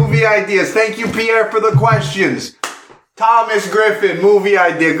right, movie ideas. Thank you, Pierre, for the questions. Thomas Griffin, movie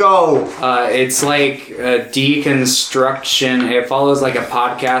idea, go. It's like a deconstruction. It follows like a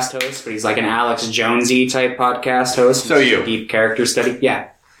podcast host, but he's like an Alex Jonesy type podcast host. So It's you. a deep character study. Yeah.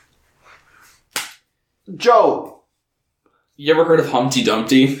 Joe. You ever heard of Humpty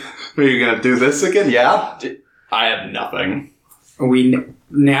Dumpty? Are you going to do this again? Yeah? I have nothing.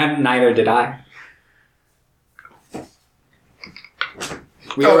 Neither did I.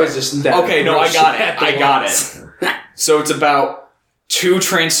 We always just... Okay, no, I got it. I got it. So it's about two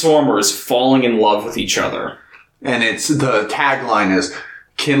Transformers falling in love with each other. And it's the tagline is,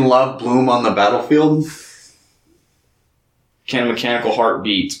 can love bloom on the battlefield? Can a mechanical heart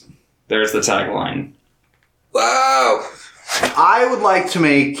beat? There's the tagline. Wow! I would like to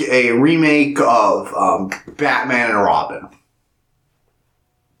make a remake of Batman and Robin.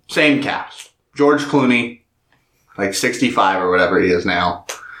 Same cast. George Clooney, like 65 or whatever he is now.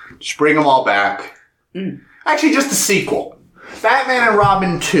 Just bring them all back. Actually, just a sequel. Batman and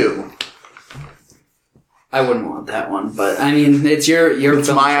Robin 2. I wouldn't want that one, but I mean, it's your It's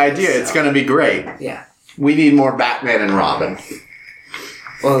film my choice, idea. so. It's going to be great. Yeah. We need more Batman and Robin.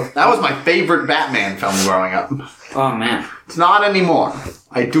 Well, That was my favorite Batman film growing up. oh man. It's not anymore.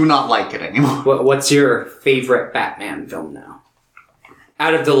 I do not like it anymore. What's your favorite Batman film now?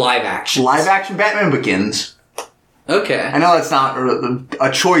 Out of the live action. Live action Batman Begins. Okay. I know that's not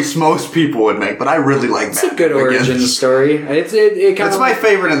a choice most people would make, but I really like It's Batman a good origin Begins. story. It kind It's of my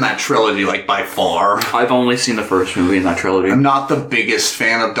favorite in that trilogy, like, by far. I've only seen the first movie in that trilogy. I'm not the biggest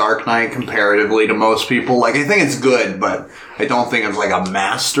fan of Dark Knight comparatively to most people. Like, I think it's good, but I don't think it's like a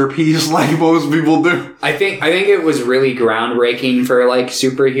masterpiece like most people do. I think it was really groundbreaking for like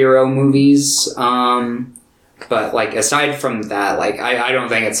superhero movies. But like aside from that, like I don't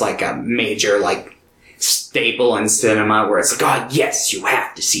think it's like a major like staple in cinema where it's like, oh yes, you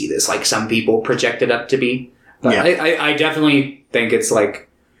have to see this. Like some people project it up to be. But Yeah. I definitely think it's like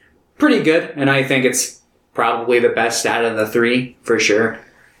pretty good, and I think it's probably the best out of the three for sure.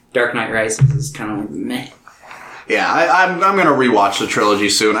 Dark Knight Rises is kind of like meh. Yeah, I'm going to rewatch the trilogy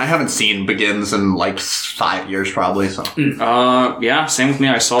soon. I haven't seen Begins in like 5 years probably, so. Yeah, same with me.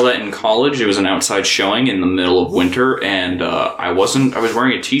 I saw that in college. It was an outside showing in the middle of winter, and I was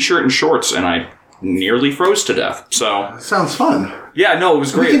wearing a t-shirt and shorts, and I nearly froze to death. So, Sounds fun. yeah, no, it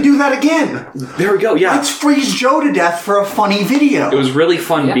was We great. can do that again. There we go, yeah. Let's freeze Joe to death for a funny video. It was really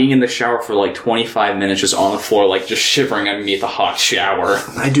fun Yeah. being in the shower for like 25 minutes just on the floor, like just shivering underneath a hot shower.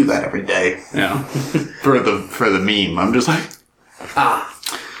 I do that every day Yeah. for the meme. I'm just like, Ah,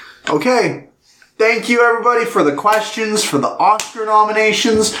 okay, Thank you, everybody, for the questions, for the Oscar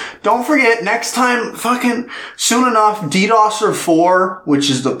nominations. Don't forget, next time, fucking soon enough, DDoSer 4,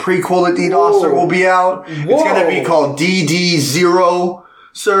 which is the prequel to DDoSer, will be out. It's going to be called DD0,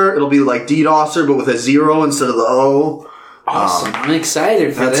 sir. It'll be like DDoSer, but with a 0 instead of the O. Awesome. I'm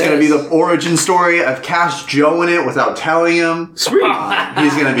excited for this. That's going to be the origin story. I've cast Joe in it without telling him. Sweet.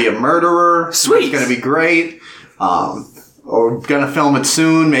 He's going to be a murderer. Sweet. It's going to be great. We're going to film it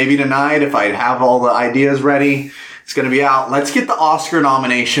soon, maybe tonight if I have all the ideas ready. It's going to be out. Let's get the Oscar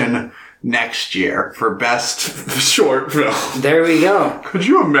nomination next year for best short film. There we go. Could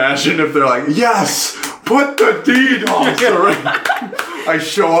you imagine if they're like, yes, put the DDoSer in. I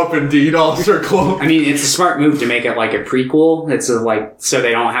show up in DDoSer clothes. I mean, it's a smart move to make it like a prequel. It's so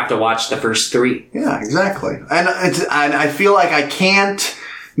they don't have to watch the first 3. Yeah, exactly. And I feel like I can't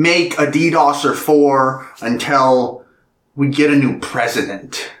make a DDoSer 4 until we get a new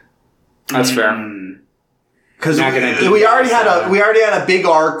president. That's fair. Because Not gonna do we that, already so- had a big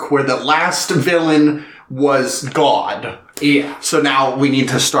arc where the last villain was God. Yeah. So now we need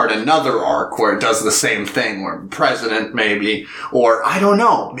to start another arc where it does the same thing, where president maybe, or I don't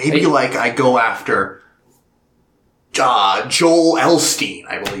know, maybe like I go after Joel Elstein,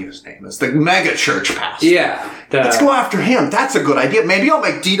 I believe his name is, the mega church pastor. Yeah. Let's go after him. That's a good idea. Maybe I'll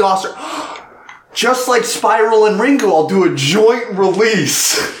make DDoSer. Just like Spiral and Ringo, I'll do a joint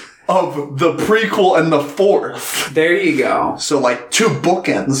release of the prequel and the 4th. There you go. So like 2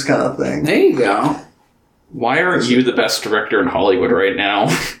 bookends kind of thing. There you go. Why aren't you the best director in Hollywood right now?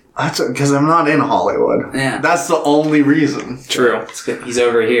 That's because I'm not in Hollywood. Yeah. That's the only reason. True. It's good. He's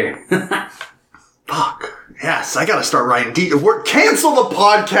over here. Fuck. Yes, I gotta start writing cancel the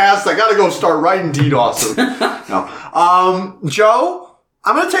podcast. I gotta go start writing DDoS. No. Joe,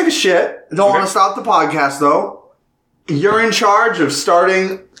 I'm gonna take a shit. Don't want to stop the podcast though. You're in charge of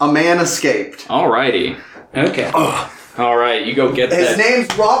starting A Man Escaped. Alrighty. Okay. Alright, you go get His that.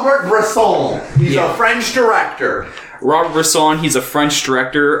 name's Robert Bresson. He's a French director. Robert Bresson, he's a French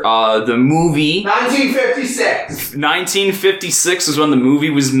director. The movie... 1956. 1956 is when the movie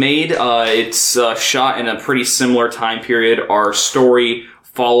was made. It's shot in a pretty similar time period. Our story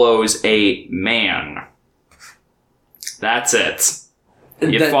follows a man. That's it.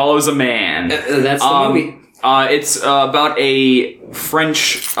 It follows a man. That's the movie. It's about a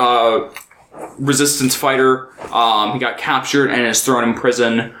French resistance fighter. He got captured and is thrown in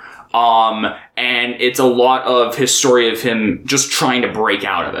prison. And it's a lot of his story of him just trying to break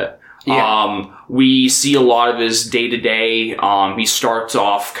out of it. Yeah. We see a lot of his day-to-day. He starts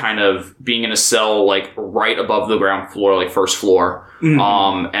off kind of being in a cell, like, right above the ground floor, like, first floor.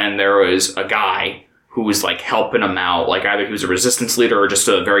 Mm-hmm. And there was a guy who was, like, helping him out. Like, either he was a resistance leader or just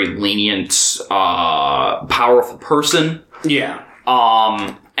a very lenient, powerful person. Yeah.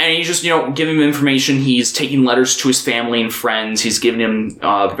 And he's just, giving him information. He's taking letters to his family and friends. He's giving him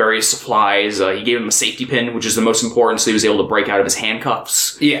various supplies. He gave him a safety pin, which is the most important, so he was able to break out of his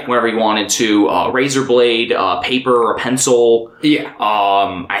handcuffs whenever he wanted to. A razor blade, paper, a pencil. Yeah.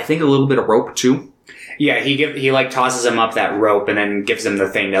 I think a little bit of rope, too. Yeah, he like tosses him up that rope and then gives him the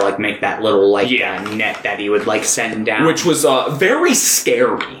thing to like make that little net that he would like send down, which was very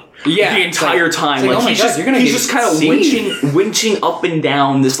scary. Yeah, the entire time, like, oh he's just kind of winching up and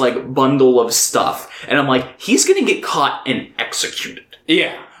down this like bundle of stuff, and I'm like, he's gonna get caught and executed.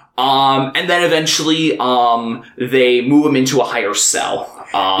 Yeah. And then eventually, they move him into a higher cell.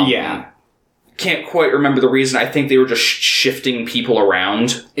 Can't quite remember the reason. I think they were just shifting people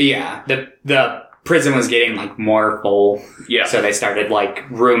around. Yeah. The prison was getting like more full. Yeah. So they started like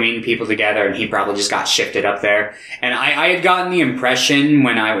rooming people together, and he probably just got shifted up there. And I had gotten the impression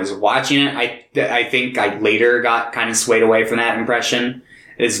when I was watching it, I think I later got kind of swayed away from that impression,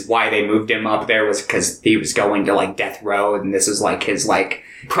 is why they moved him up there was because he was going to like death row, and this is like his like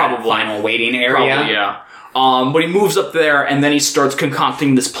probably final waiting area. Probably, yeah. But he moves up there, and then he starts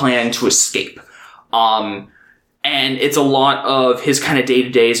concocting this plan to escape. And it's a lot of his kind of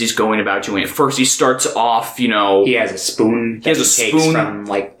day-to-day as he's going about doing it. First, he starts off, he has a spoon that he takes from,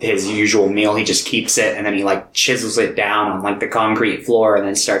 like, his usual meal. He just keeps it, and then he, like, chisels it down on, like, the concrete floor, and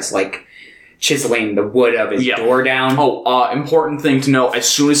then starts, like, chiseling the wood of his door down. Important thing to know, as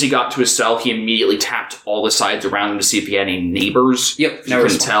soon as he got to his cell, he immediately tapped all the sides around him to see if he had any neighbors. Yep, no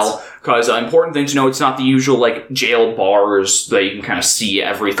response. Tell. Because important thing to know, it's not the usual, like, jail bars that you can kind of see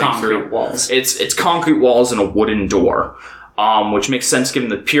everything concrete through. Walls. It's concrete walls and a wooden door. Which makes sense given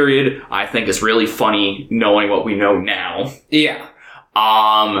the period. I think it's really funny knowing what we know now. Yeah.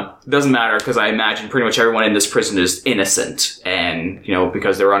 Doesn't matter, because I imagine pretty much everyone in this prison is innocent, and,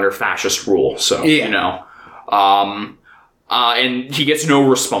 because they're under fascist rule, so, And he gets no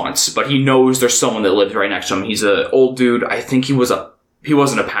response, but he knows there's someone that lives right next to him. He's an old dude. I think he wasn't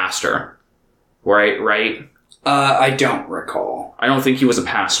a pastor. Right? I don't recall. I don't think he was a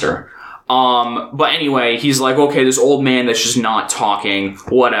pastor. But anyway, he's like, okay, this old man that's just not talking,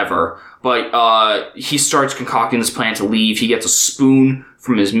 whatever. But, he starts concocting this plan to leave. He gets a spoon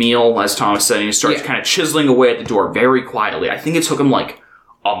from his meal, as Thomas said, and he starts kind of chiseling away at the door very quietly. I think it took him like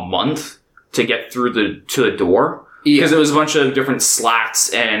a month to get through to the door. Because it was a bunch of different slats,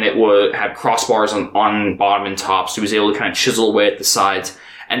 and it had crossbars on bottom and top, so he was able to kind of chisel away at the sides,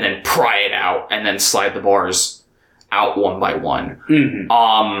 and then pry it out, and then slide the bars out one by one.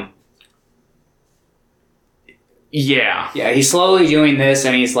 Mm-hmm. Yeah, he's slowly doing this,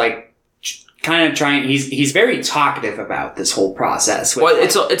 and he's like, kind of trying. He's very talkative about this whole process. Well,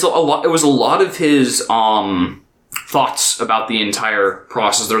 it's a lot. It was a lot of his thoughts about the entire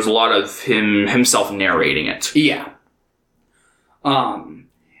process. There's a lot of himself narrating it. Yeah. And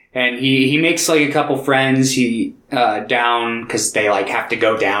he makes like a couple friends. He down because they like have to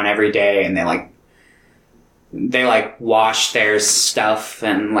go down every day, and they wash their stuff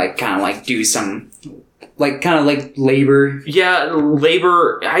and like kind of like do some. Like, kind of like labor. Yeah,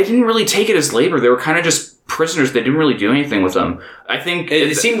 labor. I didn't really take it as labor. They were kind of just prisoners. They didn't really do anything with them. I think...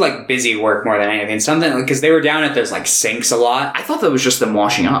 It seemed like busy work more than anything. Something, because they were down at those, like, sinks a lot. I thought that was just them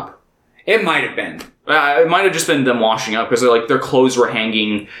washing up. It might have been. It might have just been them washing up, because their clothes were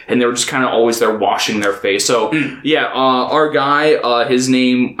hanging, and they were just kind of always there washing their face. So, our guy, his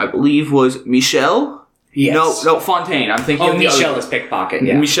name, I believe, was Michel? Yes. No, Fontaine. I'm thinking of the Michel is Pickpocket,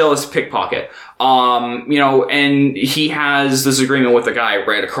 yeah. Michel is Pickpocket. And he has this agreement with the guy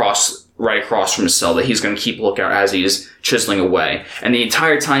right across from his cell that he's going to keep lookout as he's chiseling away. And the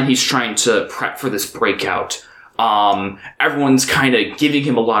entire time he's trying to prep for this breakout, everyone's kind of giving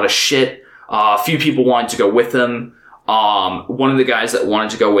him a lot of shit. A few people wanted to go with him. One of the guys that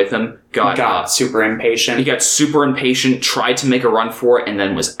wanted to go with him got super impatient. He got super impatient, tried to make a run for it, and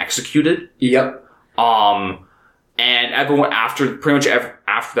then was executed. Yep. And everyone after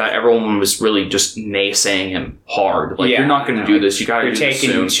that, everyone was really just naysaying him hard. Like, you're not going to do this. You got to do this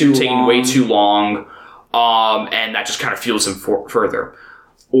soon. You're taking way too long. And that just kind of fuels him further.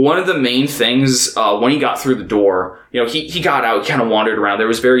 One of the main things, when he got through the door, he got out, kind of wandered around. There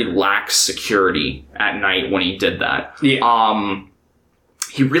was very lax security at night when he did that. Yeah.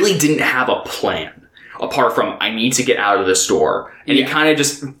 He really didn't have a plan apart from, I need to get out of this door. And he kind of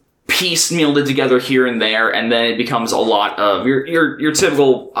just piecemealed it together here and there, and then it becomes a lot of your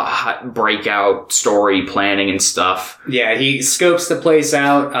typical breakout story planning and stuff. Yeah, he scopes the place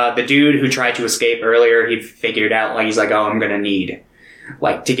out. The dude who tried to escape earlier, he figured out, like, he's like, oh, I'm gonna need,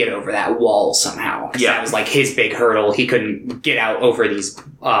 like, to get over that wall somehow. Yeah. That was, like, his big hurdle. He couldn't get out over these,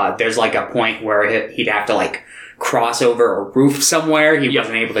 there's, like, a point where he'd have to, like, cross over a roof somewhere. He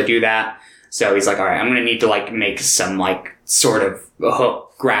wasn't able to do that. So he's like, all right, I'm gonna need to, like, make some, like, sort of hook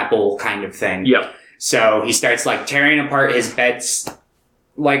grapple kind of thing. Yep. So he starts like tearing apart his beds,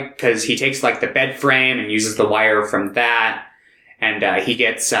 like, cause he takes like the bed frame and uses the wire from that. And, he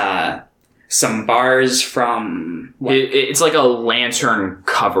gets, some bars from... It's like a lantern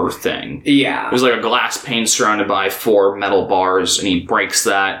cover thing. Yeah. There's like a glass pane surrounded by 4 metal bars, and he breaks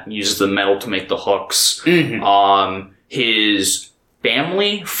that and uses the metal to make the hooks. Mm-hmm. His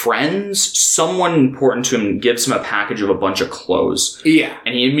family, friends, someone important to him gives him a package of a bunch of clothes. Yeah.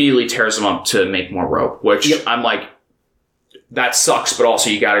 And he immediately tears them up to make more rope, which I'm like, that sucks, but also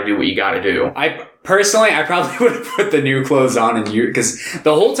you gotta do what you gotta do. I probably would have put the new clothes on and because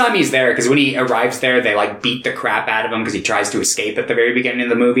the whole time he's there, because when he arrives there, they like beat the crap out of him because he tries to escape at the very beginning of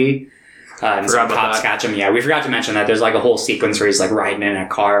the movie. And some cops catch him. Yeah, we forgot to mention that. There's like a whole sequence where he's like riding in a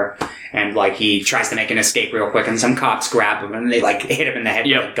car and like he tries to make an escape real quick and some cops grab him and they like hit him in the head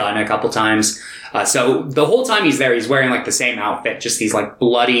with a gun a couple times. So the whole time he's there, he's wearing like the same outfit, just these like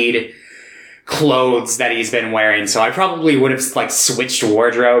bloodied clothes that he's been wearing. So I probably would have like switched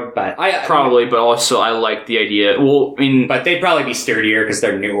wardrobe, but but also I like the idea. Well, I mean, but they'd probably be sturdier because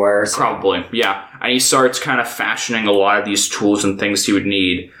they're newer. So. Probably, yeah. And he starts kind of fashioning a lot of these tools and things he would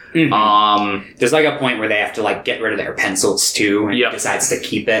need. Mm-hmm. There's like a point where they have to like get rid of their pencils too, and he decides to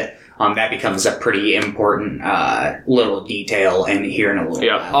keep it. That becomes a pretty important little detail here in a little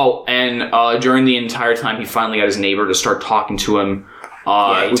while. Oh, and during the entire time, he finally got his neighbor to start talking to him.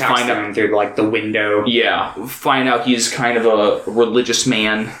 He talks to him through like the window. Yeah, find out he's kind of a religious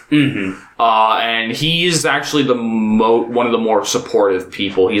man. Mm-hmm. And he's actually one of the more supportive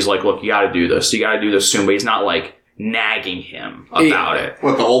people. He's like, look, you gotta do this. You gotta do this soon. But he's not like nagging him about it.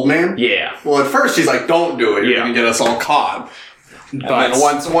 What, the old man? Yeah. Well, at first he's like, don't do it. You're going to get us all caught. And then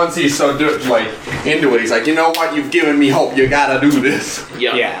once he's so into it, he's like, you know what? You've given me hope. You gotta do this.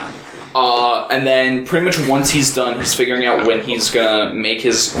 Yeah. And then pretty much once he's done, he's figuring out when he's gonna make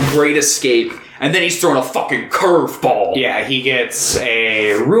his great escape, and then he's throwing a fucking curveball. Yeah, he gets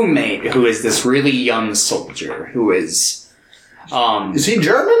a roommate who is this really young soldier who is... Is he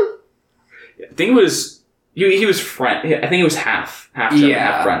German? I think it was... He was French. I think it was half German,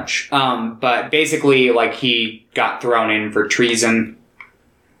 half French. But basically, like, he got thrown in for treason.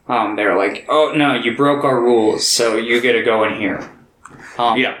 They were like, oh, no, you broke our rules, so you gotta go in here.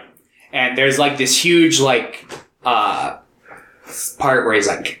 Yeah. And there's, like, this huge, like, part where he's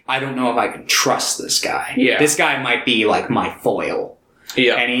like, I don't know if I can trust this guy. Yeah. This guy might be, like, my foil.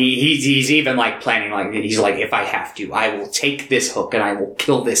 Yeah. And he's even, like, planning, like, he's like, if I have to, I will take this hook and I will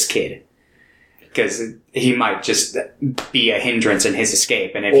kill this kid. Because he might just be a hindrance in his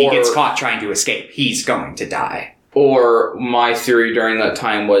escape. And if he gets caught trying to escape, he's going to die. Or my theory during that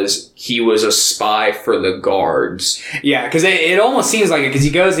time was he was a spy for the guards. Yeah, because it almost seems like it, because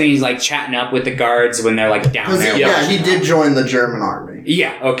he goes and he's like chatting up with the guards when they're like down there. Yeah, he did join the German army.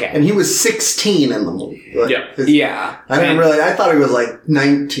 Yeah, okay. And he was 16 in the movie. Like, yeah. I thought he was like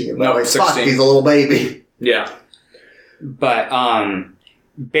 19. But No, like, 16. fuck, he's a little baby. Yeah. But,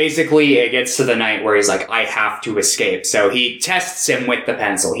 basically it gets to the night where he's like, I have to escape. So he tests him with the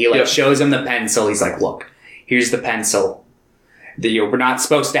pencil. He shows him the pencil. He's like, look, here's the pencil. We're not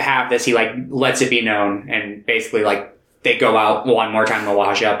supposed to have this. He like lets it be known, and basically like they go out one more time to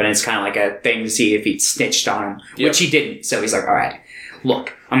wash up, and it's kind of like a thing to see if he snitched on him, which he didn't. So he's like, all right,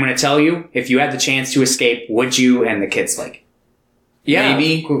 look, I'm going to tell you, if you had the chance to escape, would you? And the kid's like, yeah,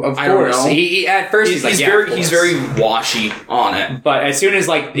 maybe. Of course. I don't know. He at first he's like, he's very washy on it. But as soon as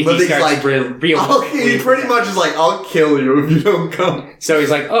like he But starts like, he pretty much is like, I'll kill you if you don't come. So he's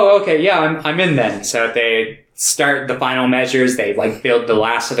like, oh, okay, yeah, I'm in then. So they start the final measures. They like build the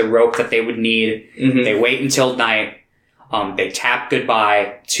last of the rope that they would need. Mm-hmm. They wait until night. They tap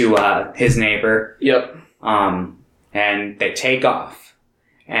goodbye to his neighbor. Yep. And they take off.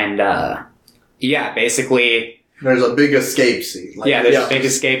 And basically. There's a big escape scene. Like, there's a big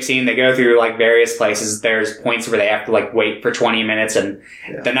escape scene. They go through like various places. There's points where they have to like wait for 20 minutes, and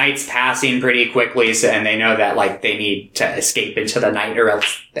the night's passing pretty quickly. So, and they know that like they need to escape into the night, or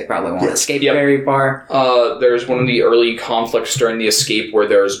else they probably won't escape very far. There's one of the early conflicts during the escape where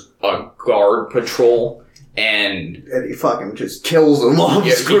there's a guard patrol, and he fucking just kills him off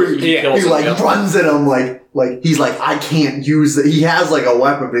screen. He runs at him like he's like, I can't use it. He has like a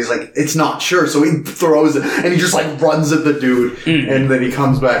weapon, but he's like, it's not sure. So he throws it, and he just like runs at the dude, and then he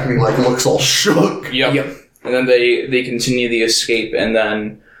comes back and he like looks all shook. Yep. And then they continue the escape, and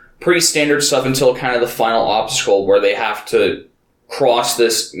then pretty standard stuff until kind of the final obstacle where they have to cross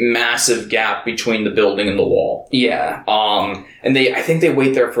this massive gap between the building and the wall. Yeah. And I think they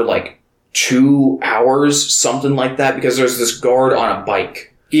wait there for like 2 hours, something like that, because there's this guard on a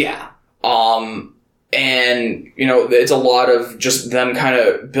bike. Yeah. And, you know, it's a lot of just them kind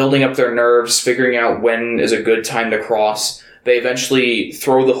of building up their nerves, figuring out when is a good time to cross. They eventually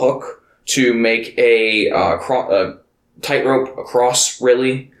throw the hook to make a tightrope across,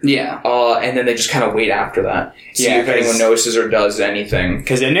 really. Yeah. And then they just kind of wait after that. See if anyone notices or does anything.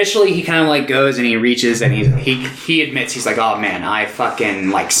 Because initially he kind of like goes and he reaches and he admits, he's like, oh man, I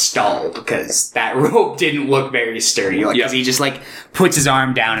fucking like stalled because that rope didn't look very sturdy. Like, cause he just like puts his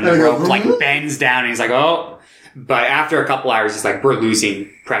arm down and the rope like bends down and he's like, oh. But after a couple hours, he's like, we're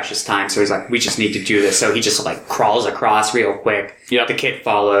losing precious time. So he's like, we just need to do this. So he just like crawls across real quick. Yep. The kid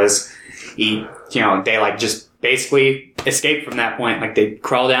follows. They like just basically escape from that point. Like they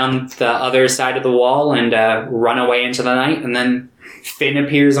crawl down the other side of the wall and run away into the night, and then Finn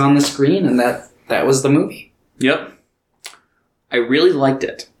appears on the screen, and that was the movie. Yep. I really liked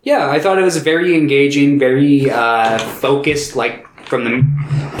it. Yeah, I thought it was very engaging, very focused. Like from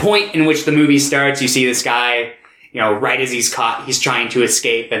the point in which the movie starts, you see this guy, right as he's caught, he's trying to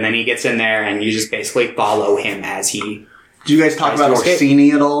escape, and then he gets in there, and you just basically follow him as he. Do you guys talk about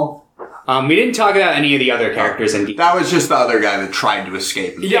Orsini at all? We didn't talk about any of the other characters in detail. That was just the other guy that tried to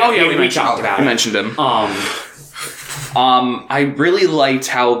escape. We talked about it. We mentioned him. I really liked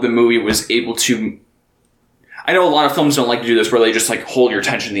how the movie was able to... I know a lot of films don't like to do this, where they just like hold your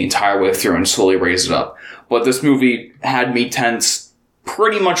attention the entire way through and slowly raise it up. But this movie had me tense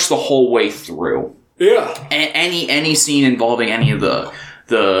pretty much the whole way through. Yeah. Any scene involving any of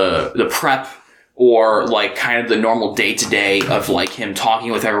the prep, or like kind of the normal day-to-day of like him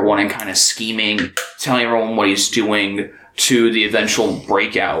talking with everyone and kind of scheming, telling everyone what he's doing, to the eventual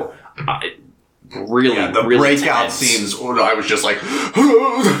breakout. Really breakout tense. scenes, I was just like...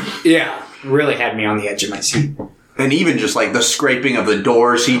 Yeah, really had me on the edge of my seat. And even just like the scraping of the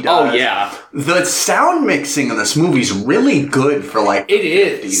doors he does. Oh yeah. The sound mixing in this movie is really good for like It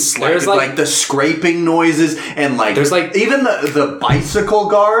is. Like, like the scraping noises and like there's like even the bicycle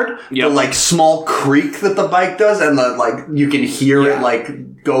guard, the like small creak that the bike does, and the like you can hear it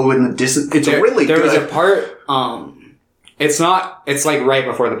like go in the distance. It's really good. There was a part. It's like right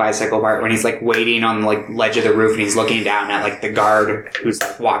before the bicycle part when he's like waiting on like ledge of the roof and he's looking down at like the guard who's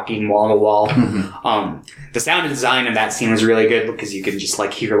like walking wall to wall. The sound design in that scene was really good because you can just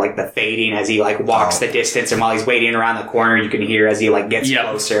like hear like the fading as he like walks the distance, and while he's waiting around the corner, you can hear as he like gets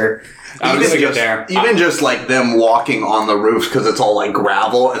closer. Even just like them walking on the roofs because it's all like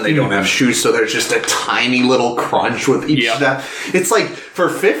gravel and they don't have shoes, so there's just a tiny little crunch with each step. It's like for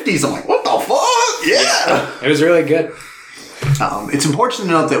 50s, I'm like, what the fuck? Yeah, it was really good. It's important to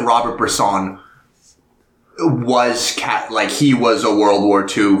note that Robert Bresson was he was a World War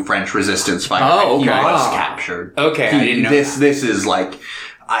II French resistance fighter. Oh, okay. He was captured. Okay, I didn't know this. This is like,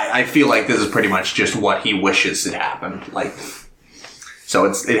 I feel like this is pretty much just what he wishes had happened. Like, so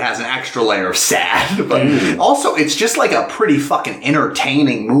it has an extra layer of sad, but also it's just like a pretty fucking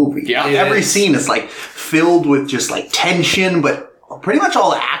entertaining movie. Yeah, every scene is like filled with just like tension, but pretty much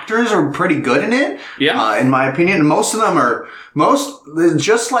all the actors are pretty good in it. Yeah, in my opinion, and most of them are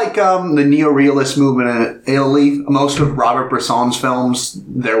just like the neo-realist movement in Italy. Most of Robert Bresson's films,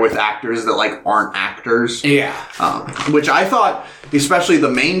 they're with actors that like aren't actors. Yeah, which I thought, especially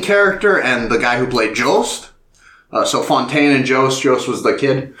the main character and the guy who played Jost. So Fontaine and Jost was the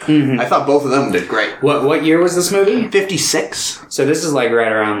kid. I thought both of them did great. What year was this movie? 56. So this is like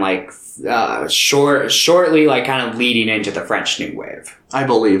right around like shortly like kind of leading into the French New Wave. I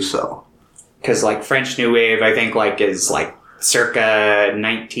believe so. Because like French New Wave, I think like is like circa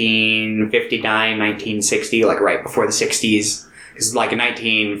 1959, 1960, like right before the 60s. Because like in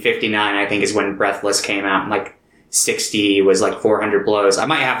 1959, I think is when Breathless came out, and like 60 was like 400 Blows. I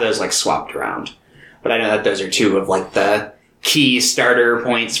might have those like swapped around. But I know that those are two of like the key starter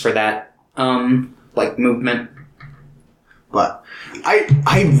points for that like movement. But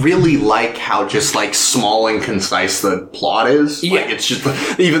I really like how just like small and concise the plot is. Yeah. Like it's just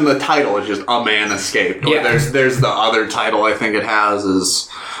even the title is just A Man Escaped. Or there's the other title I think it has is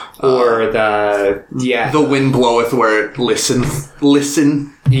The Wind Bloweth Where It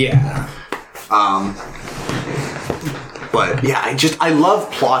Listen. Yeah. But yeah, I love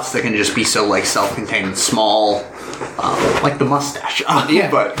plots that can just be so like self-contained and small, like the mustache.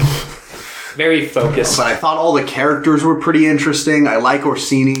 But very focused. But I thought all the characters were pretty interesting. I like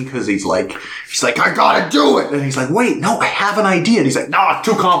Orsini because he's like, I gotta do it, and he's like, wait, no, I have an idea, and he's like, nah, it's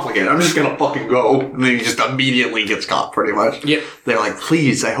too complicated. I'm just gonna fucking go, and then he just immediately gets caught, pretty much. Yep. They're like,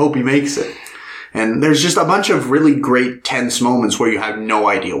 please, I hope he makes it. And there's just a bunch of really great tense moments where you have no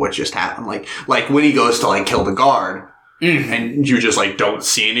idea what just happened. Like when he goes to like kill the guard. And you just like don't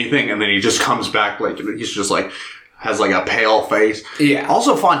see anything, and then he just comes back like he's just like has like a pale face. Yeah.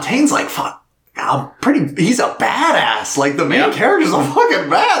 Also, Fontaine's like he's a badass. Like the main character's a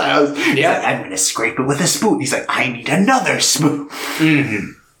fucking badass. He's like, I'm gonna scrape it with a spoon. He's like, I need another spoon.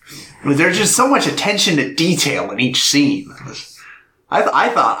 There's just so much attention to detail in each scene. I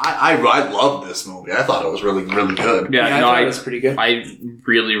loved this movie. I thought it was really, really good. Yeah, I thought it was pretty good. I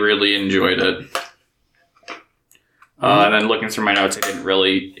really, really enjoyed it. And then looking through my notes, I didn't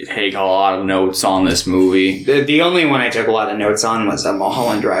really take a lot of notes on this movie. The only one I took a lot of notes on was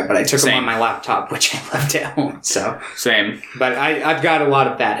Mulholland Drive, but I took them on my laptop, which I left at home. So same. But I've got a lot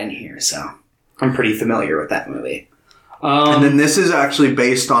of that in here, so I'm pretty familiar with that movie. And then this is actually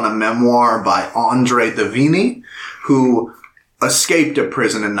based on a memoir by Andre Davini, who escaped a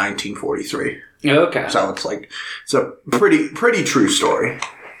prison in 1943. Okay. So it's a pretty true story.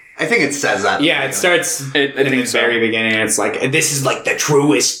 I think it says that. Yeah, it starts at the very beginning. It's like, this is like the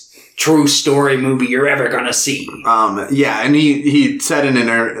true story movie you're ever gonna see. Yeah, and he said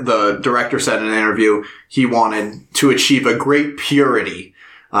the director said in an interview he wanted to achieve a great purity.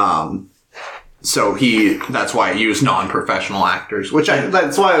 So that's why he used non-professional actors,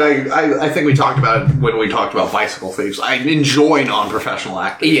 that's why I think we talked about it when we talked about Bicycle Thieves. I enjoy non-professional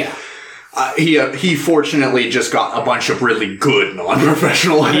actors. Yeah. He fortunately just got a bunch of really good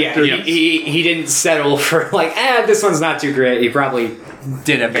non-professional actors. Yeah, he didn't settle for like, this one's not too great. He probably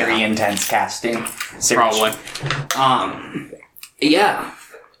did a very intense casting. Probably. Yeah.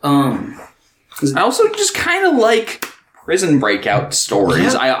 I also just kind of like prison breakout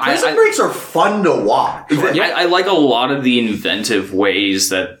stories. Yeah, prison breaks are fun to watch. I like a lot of the inventive ways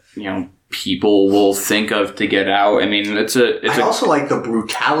that, people will think of to get out. I mean, I also like the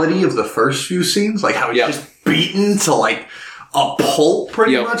brutality of the first few scenes, like how he's just beaten to like a pulp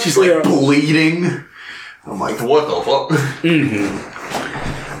pretty much. He's like bleeding. I'm like, what the fuck?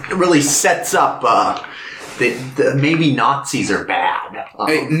 Mm-hmm. It really sets up that maybe Nazis are bad.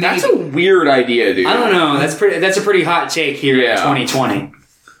 That's a weird idea, dude. I don't know. That's a pretty hot take here in 2020.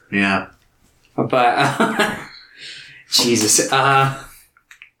 Yeah. But Jesus.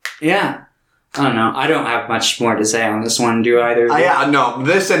 Yeah. I don't know. I don't have much more to say on this one. Do either? No.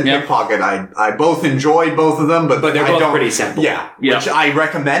 This and Pickpocket, I both enjoyed both of them, but they're both pretty simple. Yeah. Which I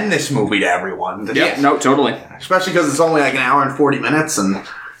recommend this movie to everyone. Yeah. No, totally. Especially because it's only like an hour and 40 minutes, and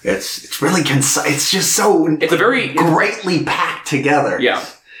it's really concise. It's just so. It's a very greatly packed together. Yeah.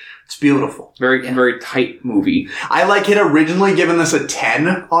 It's beautiful. Very, very tight movie. I had originally given this a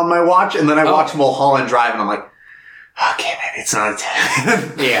 10 on my watch, and then I watched Mulholland Drive, and I'm like, okay, maybe it's not a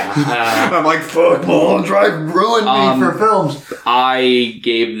 10. Yeah. I'm like, fuck, Mulholland Drive ruined me for films. I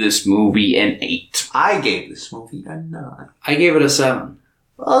gave this movie an 8. I gave this movie a 9. I gave it a 7.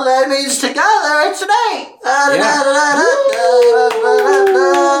 Well, that means together it's an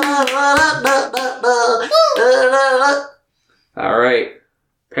 8. All right.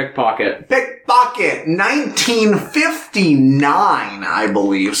 Pickpocket. Pickpocket, 1959, I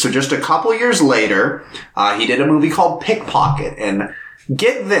believe. So just a couple years later, he did a movie called Pickpocket. And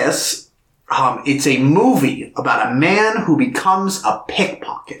get this, it's a movie about a man who becomes a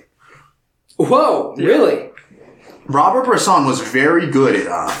pickpocket. Whoa, really? Robert Bresson was very good at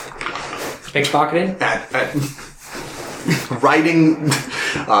Pickpocketing? at writing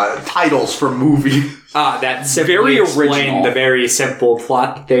titles for movies. That simply Very explained original. the very simple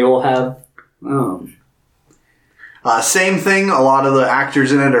plot that they will have. Same thing, a lot of the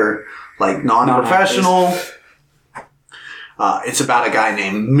actors in it are like non-professional. It's about a guy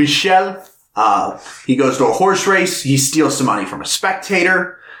named Michel. He goes to a horse race, he steals some money from a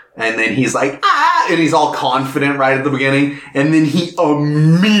spectator, and then he's like, and he's all confident right at the beginning, and then he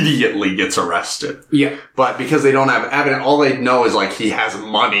immediately gets arrested. Yeah. But because they don't have evidence, all they know is like he has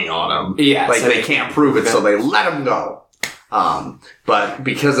money on him. Yeah. Like so they can't prove it, so they let him go. But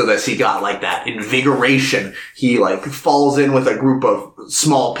because of this, he got like that invigoration. He like falls in with a group of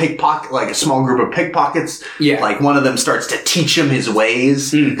small group of pickpockets. Yeah. Like one of them starts to teach him his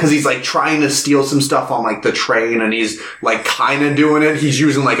ways because he's like trying to steal some stuff on like the train, and he's like kind of doing it. He's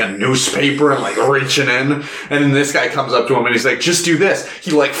using like a newspaper and like reaching in, and then this guy comes up to him and he's like, "Just do this."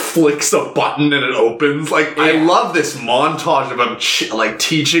 He like flicks a button and it opens. Like I love this montage of him like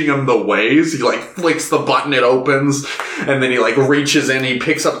teaching him the ways. He like flicks the button, it opens, and then he like reaches in, he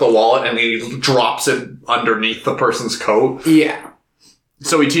picks up the wallet, and he drops it underneath the person's coat. Yeah.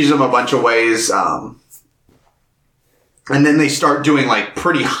 So he teaches them a bunch of ways, and then they start doing like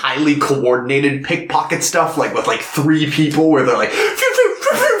pretty highly coordinated pickpocket stuff, like with like 3 people where they're like,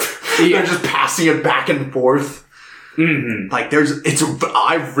 they're just passing it back and forth. Mm-hmm. Like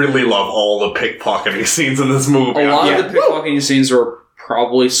I really love all the pickpocketing scenes in this movie. A lot of the pickpocketing scenes were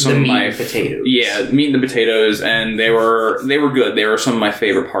probably some the of meat my and potatoes. Yeah, meat and the potatoes, and they were good. They were some of my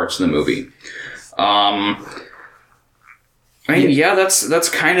favorite parts of the movie. That's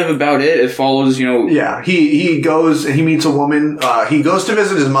kind of about it. It follows, Yeah, he goes and he meets a woman. He goes to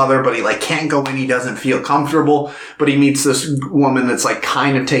visit his mother, but he like can't go in. He doesn't feel comfortable. But he meets this woman that's like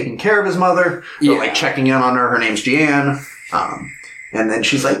kind of taking care of his mother. They're like checking in on her. Her name's Jeanne. And then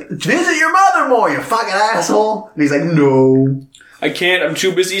she's like, "Visit your mother more, you fucking asshole." And he's like, "No, I can't. I'm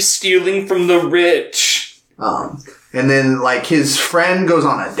too busy stealing from the rich." And then, like, his friend goes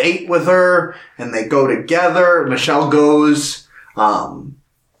on a date with her, and they go together. Michelle goes,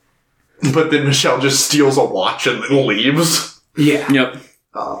 but then Michelle just steals a watch and then leaves. Yeah. Yep.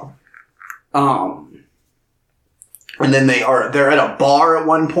 And then they're at a bar at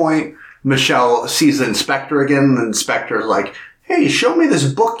one point. Michelle sees the inspector again, and the inspector's like, "Hey, show me this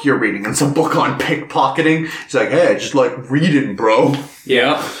book you're reading." And it's a book on pickpocketing. He's like, "Hey, I just like reading, bro."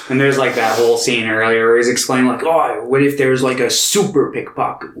 Yeah. And there's like that whole scene earlier where he's explaining like, "Oh, what if there's like a super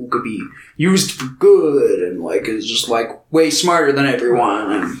pickpocket who could be used for good and like is just like way smarter than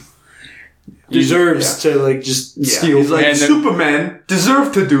everyone and deserves to like just steal." He's like, And then- Superman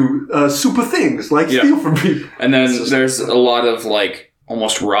deserve to do super things, like steal from people. And then there's a lot of like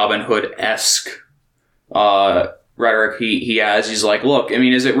almost Robin Hood-esque rhetoric he has. He's like, "Look, I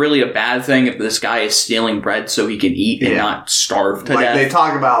mean, is it really a bad thing if this guy is stealing bread so he can eat and not starve to Like death?" they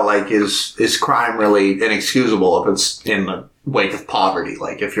talk about like is crime really inexcusable if it's in the wake of poverty?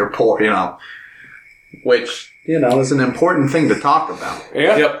 Like if you're poor, which is an important thing to talk about.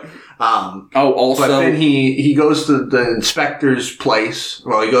 Yeah. Yep. Also, But then he goes to the inspector's place.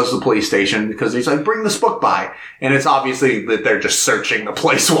 Well, he goes to the police station because he's like, bring this book by. And it's obviously that they're just searching the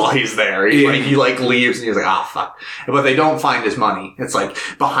place while he's there. He leaves and he's like, fuck. But they don't find his money. It's like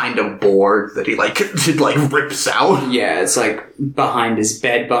behind a board that he rips out. Yeah, it's like behind his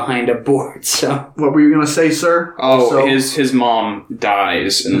bed, behind a board, so. What were you going to say, sir? His mom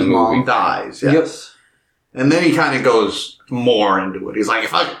dies in the movie. Mom dies, yes. Yep. And then he kind of goes more into it. He's like,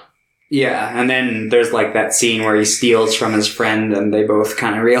 fuck it. Yeah, and then there's like that scene where he steals from his friend and they both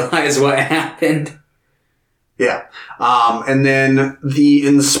kind of realize what happened. Yeah. And then the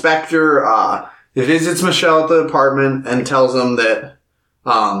inspector visits Michelle at the apartment and tells him that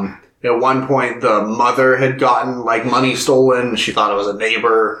at one point the mother had gotten like money stolen. She thought it was a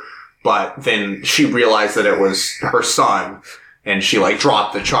neighbor, but then she realized that it was her son and she like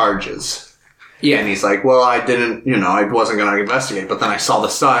dropped the charges. Yeah. And he's like, well, I didn't, I wasn't going to investigate, but then I saw the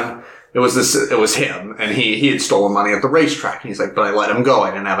son. It was him, and he had stolen money at the racetrack. And he's like, but I let him go. I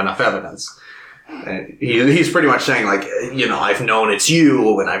didn't have enough evidence. And he's pretty much saying, like, I've known it's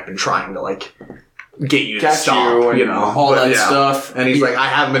you, and I've been trying to, like, get you to stop, all that stuff. And he's like, I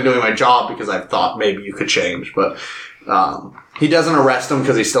haven't been doing my job because I've thought maybe you could change. But he doesn't arrest him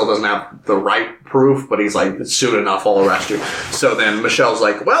because he still doesn't have the right proof, but he's like, soon enough, I'll arrest you. So then Michelle's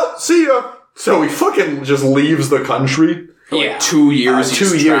like, well, see ya. So he fucking just leaves the country. Yeah. 2 years.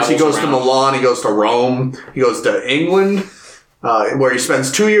 2 years. He goes to Milan. He goes to Rome. He goes to England, where he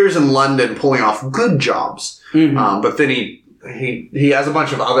spends 2 years in London pulling off good jobs. Mm-hmm. But then he has a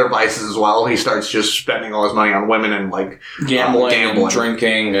bunch of other vices as well. He starts just spending all his money on women and like gambling and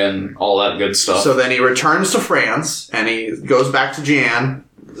drinking and all that good stuff. So then he returns to France and he goes back to Jeanne.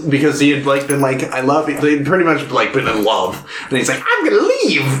 Because he had like been like, I love you. They'd pretty much like been in love. And he's like, I'm gonna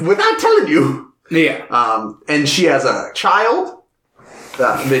leave without telling you. Yeah. And she has a child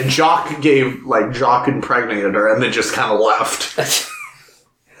that Jock impregnated her and then just kind of left.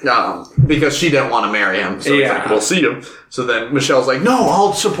 Because she didn't want to marry him. So he's like, we'll see him. So then Michelle's like, no,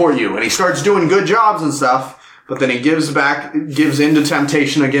 I'll support you. And he starts doing good jobs and stuff. But then he gives into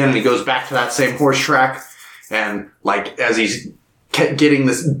temptation again and he goes back to that same horse track. And like, as he's getting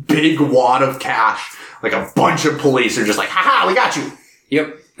this big wad of cash, like a bunch of police are just like, haha, we got you.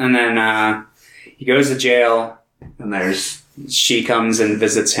 Yep. And then, he goes to jail, and she comes and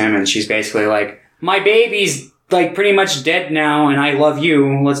visits him, and she's basically like, my baby's, like, pretty much dead now, and I love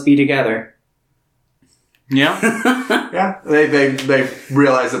you, let's be together. Yeah. Yeah. They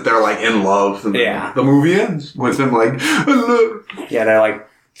realize that they're, like, in love. And the movie ends with them, like, yeah, they're, like,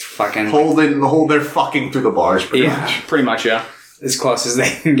 fucking... They're fucking through the bars, pretty much. Pretty much, yeah. As close as they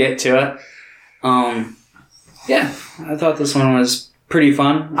can get to it. Yeah, I thought this one was... pretty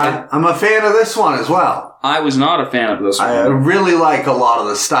fun. I'm a fan of this one as well. I was not a fan of this one. I really like a lot of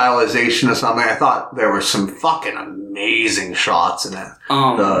the stylization of something. I thought there were some fucking amazing shots in it.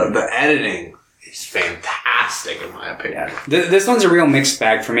 The editing is fantastic, in my opinion. Yeah. This one's a real mixed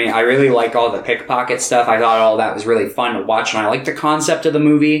bag for me. I really like all the pickpocket stuff. I thought all that was really fun to watch, and I like the concept of the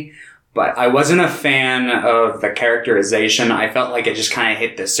movie. But I wasn't a fan of the characterization. I felt like it just kind of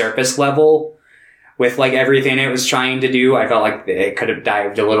hit the surface level. With, like, everything it was trying to do, I felt like it could have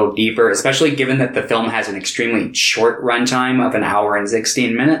dived a little deeper, especially given that the film has an extremely short runtime of 1 hour and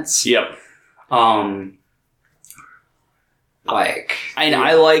 16 minutes. Yep. I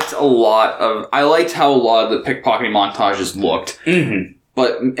liked how a lot of the pickpocketing montages looked. Mm-hmm.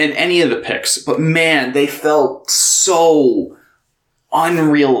 But, in any of the picks. But, man, they felt so...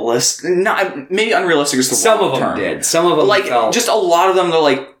 unrealistic. Maybe unrealistic is the wrong term. Some of them did. Some of them felt... just a lot of them, they're,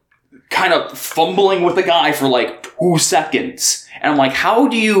 like... kind of fumbling with the guy for like 2 seconds. And I'm like, how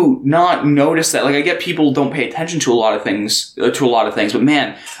do you not notice that? Like, I get people don't pay attention to a lot of things, but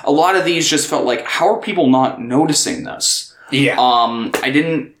man, a lot of these just felt like, how are people not noticing this? Yeah. I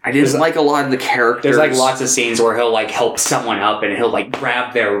didn't like a lot of the characters. There's like lots of scenes where he'll like help someone up and he'll like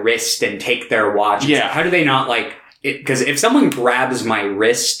grab their wrist and take their watch. Yeah. How do they not like it? Because if someone grabs my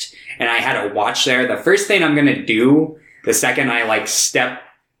wrist and I had a watch there, the first thing I'm going to do the second I like step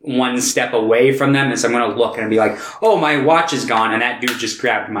one step away from them is I'm going to look and be like, oh, my watch is gone, and that dude just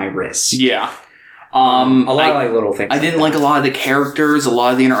grabbed my wrist. Yeah. A lot of like little things. I didn't like a lot of the characters. A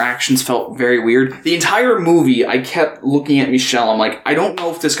lot of the interactions felt very weird. The entire movie, I kept looking at Michelle. I'm like, I don't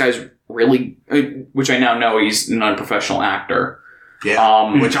know if this guy's really, which I now know he's a non-professional actor.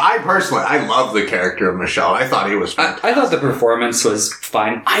 Yeah. Which I love the character of Michelle. I thought he was fantastic. I thought the performance was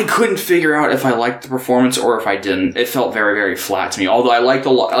fine. I couldn't figure out if I liked the performance or if I didn't. It felt very, very flat to me. Although I liked a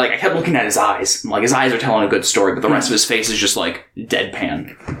lot, like, I kept looking at his eyes. Like, his eyes are telling a good story, but the rest of his face is just, like,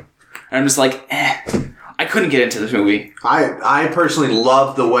 deadpan. And I'm just like, I couldn't get into this movie. I personally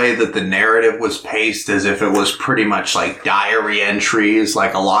love the way that the narrative was paced, as if it was pretty much like diary entries.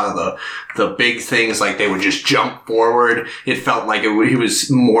 Like a lot of the big things, like they would just jump forward. It felt like he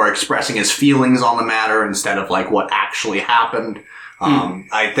was more expressing his feelings on the matter instead of like what actually happened.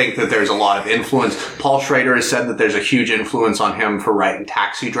 I think that there's a lot of influence. Paul Schrader has said that there's a huge influence on him for writing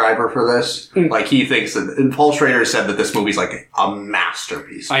Taxi Driver for this. Like, he thinks that, and Paul Schrader has said that this movie's like a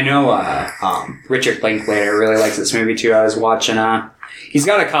masterpiece. I know, Richard Linklater really likes this movie too. I was watching, he's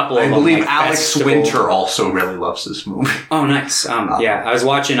got a couple of I them, believe like Alex Winter also really loves this movie. Oh, nice. Yeah, I was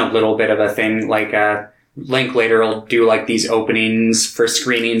watching a little bit of a thing, like, Linklater will do like these openings for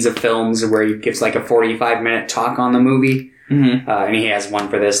screenings of films where he gives like a 45-minute talk on the movie. Mm-hmm. And he has one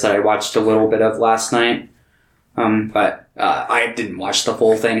for this that I watched a little bit of last night. But I didn't watch the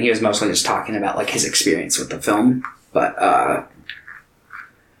full thing. He was mostly just talking about like his experience with the film. But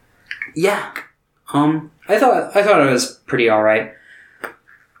yeah. I thought it was pretty alright.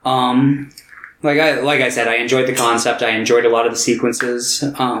 Like I said, I enjoyed the concept. I enjoyed a lot of the sequences.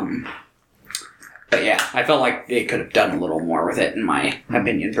 But yeah, I felt like they could have done a little more with it, in my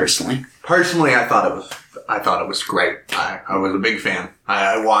opinion, personally. Personally, I thought it was great. I was a big fan.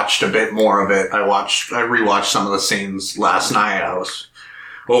 I watched a bit more of it. I rewatched some of the scenes last night. I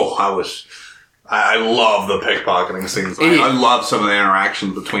love the pickpocketing scenes. I love some of the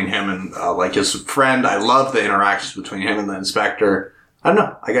interactions between him and like his friend. I love the interactions between him and the inspector. I don't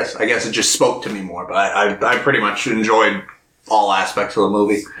know. I guess it just spoke to me more. But I pretty much enjoyed all aspects of the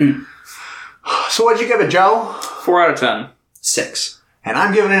movie. So what'd you give it, Joe? 4 out of 10. 6. And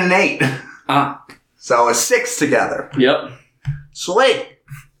I'm giving it an 8. So a 6 together. Yep. Sweet.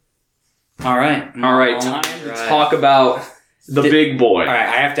 All right. Time to talk about the big boy. All right,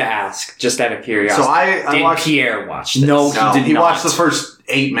 I have to ask, just out of curiosity. So I watched... Pierre watch this? No, he watched the first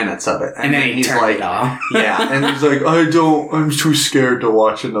 8 minutes of it. And then he's turned like, it off. Yeah, and he's like, I'm too scared to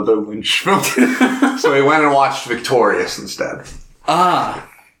watch another Lynch film. So he went and watched Victorious instead.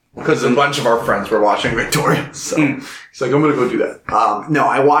 Because a bunch of our friends were watching Victorious. So he's like, I'm going to go do that. No,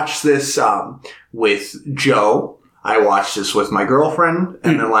 I watched this with Joe. I watched this with my girlfriend.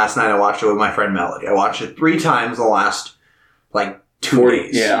 And then last night I watched it with my friend Melody. I watched it 3 times the last, 2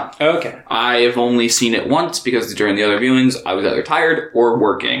 days. Yeah. Okay. I have only seen it once because during the other viewings, I was either tired or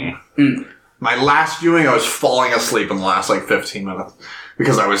working. My last viewing, I was falling asleep in the last, 15 minutes.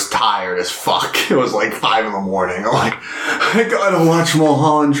 Because I was tired as fuck. It was 5 in the morning. I'm like, I gotta watch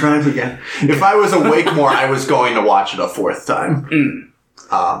Mulholland Drive again. If I was awake more, I was going to watch it a 4th time.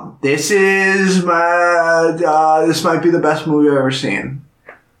 This might be the best movie I've ever seen.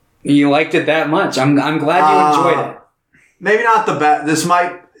 You liked it that much. I'm glad you enjoyed it. Maybe not the best.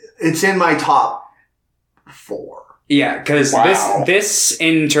 It's in my top 4. Yeah, because this,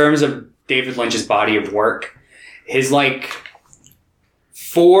 in terms of David Lynch's body of work, his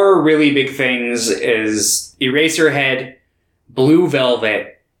 4 really big things is Eraserhead, Blue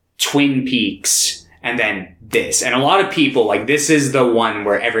Velvet, Twin Peaks, and then this. And a lot of people, this is the one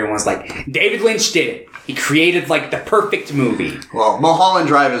where everyone's like, David Lynch did it. He created, the perfect movie. Well, Mulholland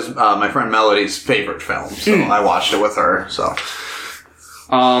Drive is my friend Melody's favorite film, so I watched it with her, so.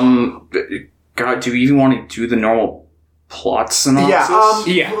 God, do you even want to do the normal plot synopsis?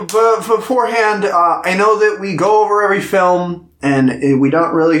 But beforehand, I know that we go over every film, and we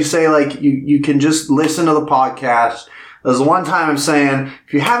don't really say, you can just listen to the podcast. There's the one time I'm saying,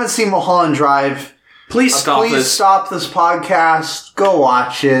 if you haven't seen Mulholland Drive, please stop this podcast. Go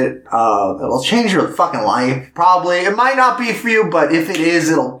watch it. It'll change your fucking life, probably. It might not be for you, but if it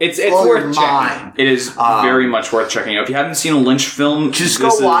is, it's blow worth your checking. mind. It is very much worth checking out. If you haven't seen a Lynch film, just go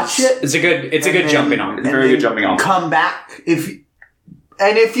watch it. It's a good jumping on. It's very good jumping on. Come back if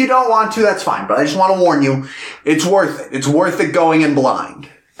you don't want to, that's fine. But I just want to warn you, it's worth it. It's worth it going in blind.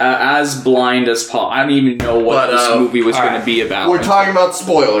 As blind as possible. I don't even know what this movie was going to be about. We're talking about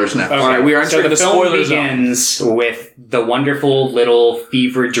spoilers now. Okay. All right, we are entering the spoilers zone. The film begins with the wonderful little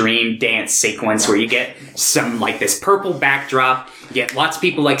fever dream dance sequence where you get some, this purple backdrop, you get lots of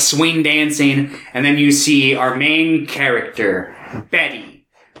people, swing dancing, and then you see our main character, Betty,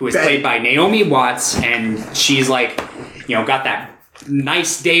 who is played by Naomi Watts, and she's, got that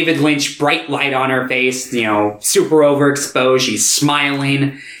nice David Lynch bright light on her face, super overexposed. She's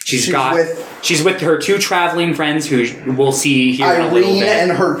smiling. She's with her 2 traveling friends who we'll see here in a little bit. Irene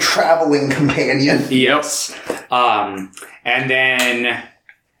and her traveling companion. Yes. And then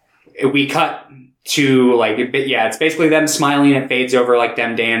we cut to it's basically them smiling. It fades over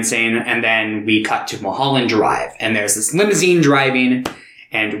them dancing, and then we cut to Mulholland Drive, and there's this limousine driving,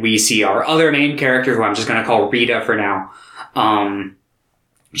 and we see our other main character, who I'm just going to call Rita for now.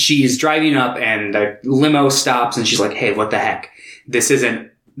 she's driving up and the limo stops and she's like, hey, what the heck? This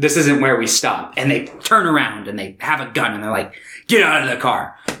isn't where we stop. And they turn around and they have a gun and they're like, get out of the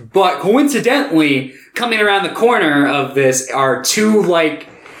car. But coincidentally, coming around the corner of this are two, like,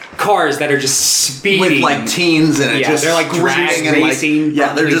 cars that are just speeding. With, like, teens in it. Yeah, just they're, like, drag racing.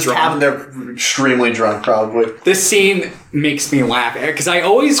 Yeah, they're just drunk. they're extremely drunk, probably. This scene makes me laugh because I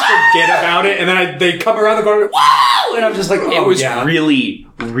always forget about it, and then they come around the corner, wow! And I'm just like, oh, it was yeah. really,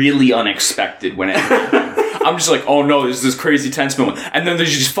 really unexpected when it happened. I'm just like, oh no, there's this crazy tense moment. And then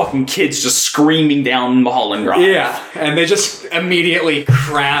there's just fucking kids just screaming down Mulholland Drive. Yeah, and they just immediately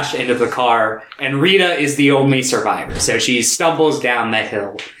crash into the car, and Rita is the only survivor. So she stumbles down the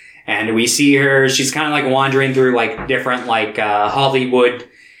hill, and we see her, she's kind of like wandering through like different like Hollywood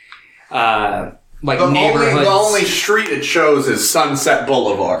like neighborhoods. The only street it shows is Sunset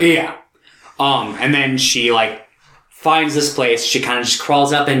Boulevard. Yeah. And then she like finds this place. She kind of just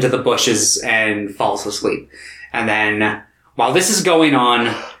crawls up into the bushes and falls asleep. And then while this is going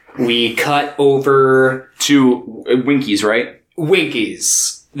on, we cut over to Winkies, right?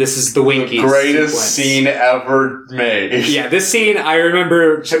 Winkies. This is the Winkies. Greatest sequence. scene ever made. Yeah, this scene I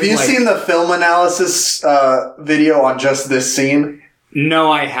remember. Have you seen the film analysis video on just this scene?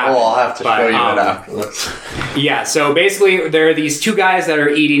 No, I haven't. Oh, I'll have to show you it after this. Yeah, so basically there are these two guys that are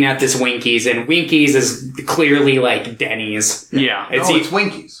eating at this Winkies, and Winkies is clearly like Denny's. Yeah. It's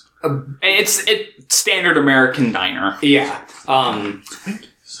Winkies. It's standard American diner. Yeah.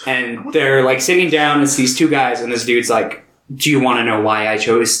 And they're like sitting down, it's these two guys, and this dude's like, do you want to know why I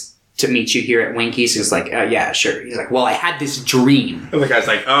chose to meet you here at Winkies? He's like, yeah, sure. He's like, well, I had this dream. And the guy's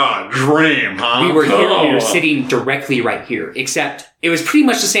like, dream, huh? We were here, we were sitting directly right here, except it was pretty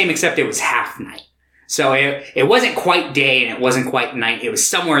much the same, except it was half night. So it wasn't quite day and it wasn't quite night. It was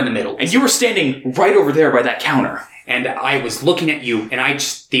somewhere in the middle. And you were standing right over there by that counter. And I was looking at you, and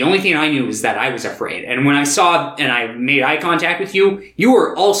the only thing I knew was that I was afraid. And when I saw and I made eye contact with you, you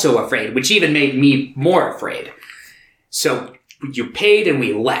were also afraid, which even made me more afraid. So you paid and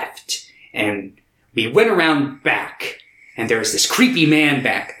we left. And we went around back, and there was this creepy man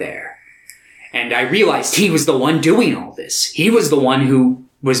back there. And I realized he was the one doing all this. He was the one who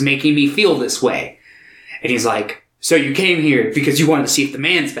was making me feel this way. And he's like, so you came here because you wanted to see if the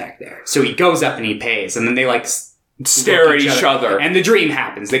man's back there. So he goes up and he pays, and then they like stare at each other. And the dream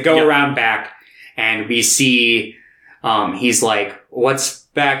happens. They go around back, and we see, he's like, what's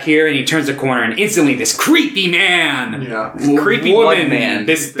back here? And he turns the corner, and instantly this creepy man, creepy woman, man,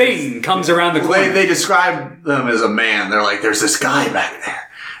 this thing comes around the corner. They describe them as a man. They're like, there's this guy back there.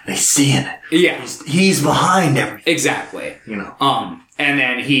 They see it. Yeah. He's behind everything. Exactly. You know. And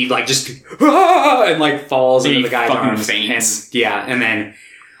then he like just and like falls into the guy's arms. Faints. And then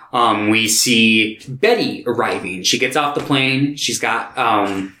we see Betty arriving. She gets off the plane. She's got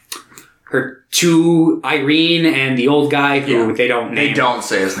her two, Irene and the old guy who they don't name. They don't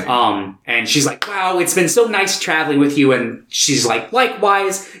say his name. And she's like, wow, it's been so nice traveling with you. And she's like,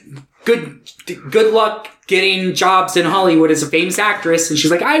 likewise, good luck getting jobs in Hollywood as a famous actress. And she's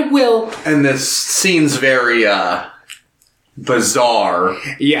like, I will. And this scene's very bizarre.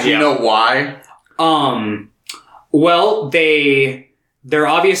 Yeah. Do you know why? Well, they're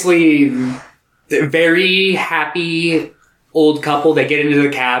obviously very happy old couple. They get into the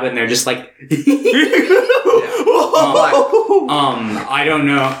cab and they're just like, I don't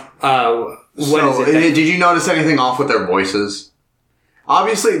know. Did you notice anything off with their voices?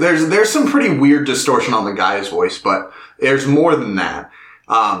 Obviously, there's some pretty weird distortion on the guy's voice, but there's more than that.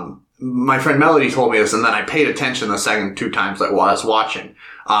 My friend Melody told me this, and then I paid attention the second two times that I was watching.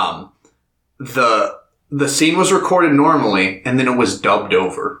 The scene was recorded normally, and then it was dubbed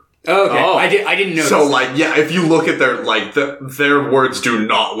over. Okay, I didn't notice. So, if you look at their words do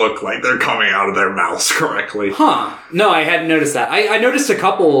not look like they're coming out of their mouths correctly. Huh. No, I hadn't noticed that. I noticed a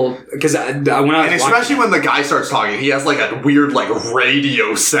couple, because when I was and especially when the guy starts talking, he has a weird,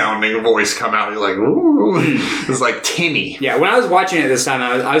 radio sounding voice come out. He's like, ooh. It's like tinny. Yeah, when I was watching it this time,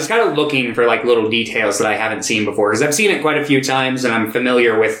 I was kind of looking for, little details that I haven't seen before, because I've seen it quite a few times, and I'm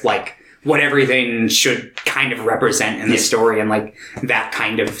familiar with, what everything should kind of represent in the story and that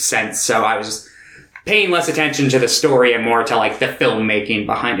kind of sense. So I was paying less attention to the story and more to the filmmaking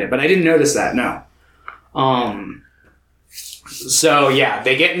behind it. But I didn't notice that, no. So yeah,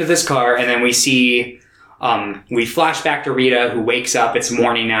 they get into this car and then we see, we flash back to Rita who wakes up. It's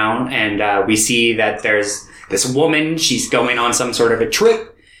morning now. And we see that there's this woman. She's going on some sort of a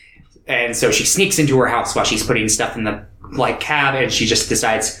trip. And so she sneaks into her house while she's putting stuff in the cab, and she just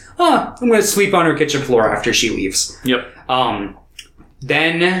decides, I'm going to sleep on her kitchen floor after she leaves. Yep.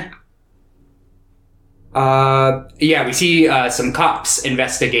 Then we see some cops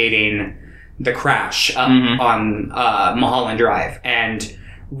investigating the crash on Mulholland Drive. And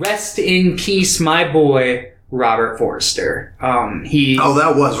rest in peace, my boy, Robert Forster.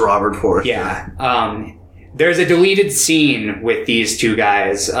 That was Robert Forster. Yeah. There's a deleted scene with these two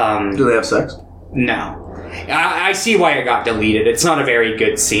guys. Do they have sex? No. I see why it got deleted. It's not a very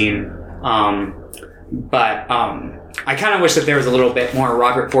good scene. But I kind of wish that there was a little bit more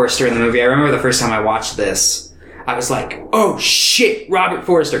Robert Forster in the movie. I remember the first time I watched this, I was like, oh shit, Robert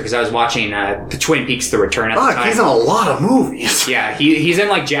Forster, because I was watching the Twin Peaks The Return at the time. He's in a lot of movies. Yeah, he's in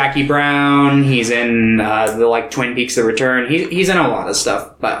like Jackie Brown, he's in the like Twin Peaks The Return, he's in a lot of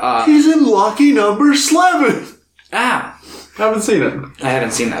stuff, but he's in Lucky Number 11. Haven't seen it. I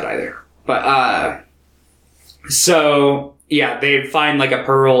haven't seen that either. But so yeah, they find like a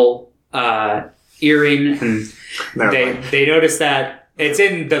pearl earring, and they notice that it's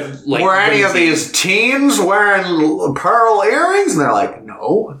in the like. Were any of these teens wearing pearl earrings? And they're like,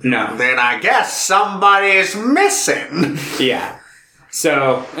 no. Then I guess somebody's missing. Yeah.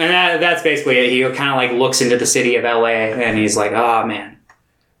 So, and that's basically it. He kind of like looks into the city of LA and he's like, oh man.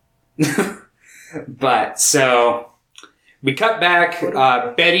 But so we cut back.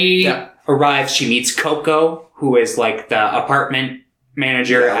 Betty arrives. She meets Coco, who is like the apartment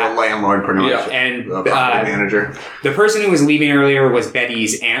manager, the landlord, pretty much, and the manager. The person who was leaving earlier was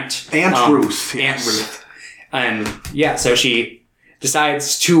Betty's aunt, Ruth. Aunt Ruth, and yeah, so she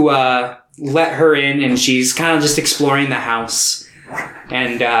decides to let her in, and she's kind of just exploring the house,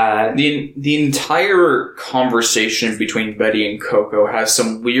 and the entire conversation between Betty and Coco has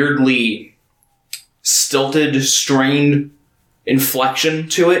some weirdly stilted, strained inflection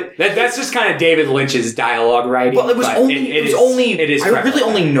to it. That's just kind of David Lynch's dialogue writing. But it was only. I really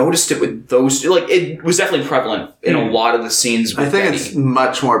only noticed it with those. Like, it was definitely prevalent in a lot of the scenes. With Betty. It's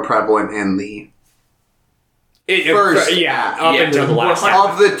much more prevalent in the first. Until the last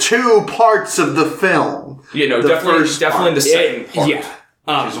of the two parts of the film. Definitely the second part.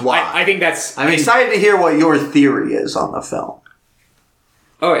 Yeah, which is why I think that's. I'm excited to hear what your theory is on the film.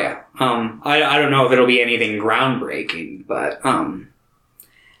 Oh yeah. I don't know if it'll be anything groundbreaking, but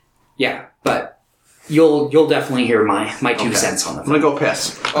yeah, but you'll definitely hear my 2 cents on the film. I'm gonna go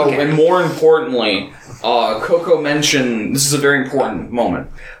piss. Oh, okay. And more importantly, Coco mentioned, this is a very important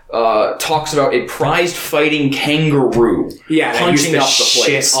moment, talks about a prized fighting kangaroo punching up the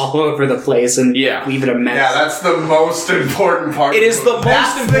place. Shit all over the place and leave it a mess. Yeah, that's the most important part. It is the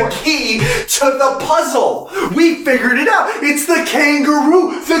most important. That's the key to the puzzle. We figured it out. It's the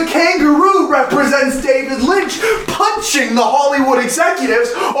kangaroo. The kangaroo represents David Lynch punching the Hollywood executives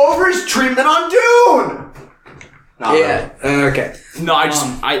over his treatment on Dune. Okay. No,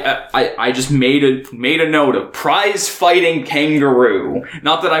 I just made a note of prize fighting kangaroo.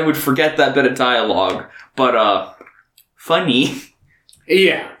 Not that I would forget that bit of dialogue, but funny.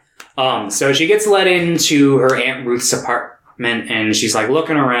 Yeah. So she gets let into her Aunt Ruth's apartment, and she's like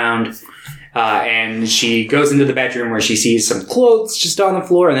looking around, and she goes into the bedroom where she sees some clothes just on the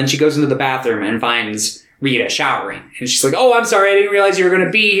floor, and then she goes into the bathroom and finds Rita showering. And she's like, oh, I'm sorry, I didn't realize you were going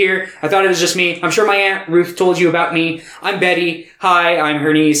to be here. I thought it was just me. I'm sure my Aunt Ruth told you about me. I'm Betty. Hi, I'm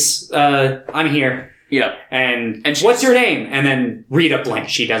her niece. I'm here. Yeah. And what's your name? And then Rita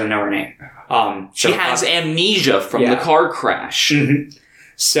blinks. She doesn't know her name. She has amnesia from the car crash. Mm-hmm.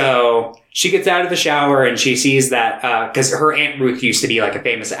 So she gets out of the shower and she sees that, cause her Aunt Ruth used to be like a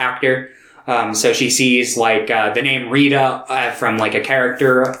famous actor. So she sees like, the name Rita, from like a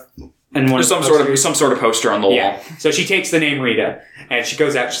character. And there's some sort of poster on the wall. So she takes the name Rita and she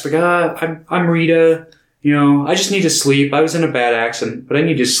goes out. She's like, I'm Rita. You know, I just need to sleep. I was in a bad accident, but I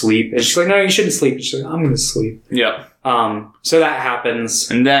need to sleep. And she's like, no, you shouldn't sleep. And she's like, I'm going to sleep. Yeah. So that happens.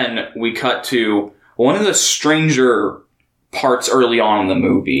 And then we cut to one of the stranger parts early on in the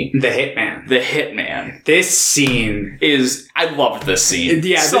movie. The hitman. This scene is... I loved this scene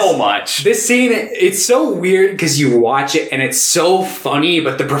much. This scene, it's so weird because you watch it and it's so funny,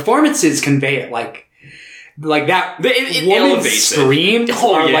 but the performances convey it like that. It woman's screams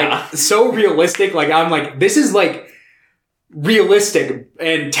are like so realistic. Like I'm like, this is like realistic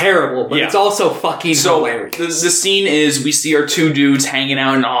and terrible, but it's also fucking hilarious. The scene is we see our two dudes hanging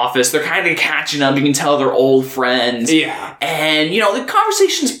out in the office. They're kind of catching up. You can tell they're old friends. Yeah. And, the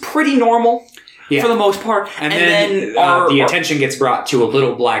conversation's pretty normal for the most part. And then the attention gets brought to a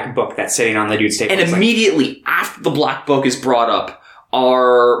little black book that's sitting on the dude's table. And immediately after the black book is brought up,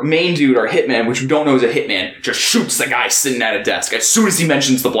 our main dude, our hitman, which we don't know is a hitman, just shoots the guy sitting at a desk as soon as he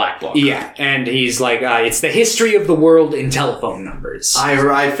mentions the black book. Yeah, and he's like, it's the history of the world in telephone numbers.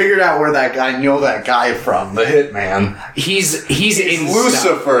 I figured out where I know that guy from, the hitman. He's in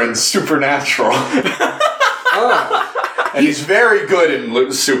Lucifer in Supernatural. And he's very good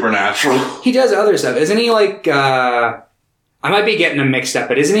in Supernatural. He does other stuff. Isn't he like, I might be getting him mixed up,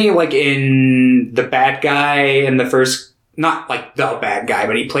 but isn't he like in The Bad Guy in the first, not like the bad guy,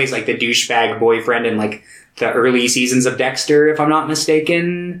 but he plays like the douchebag boyfriend in like the early seasons of Dexter, if I'm not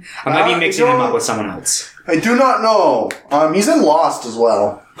mistaken? I might be mixing him up with someone else. I do not know. He's in Lost as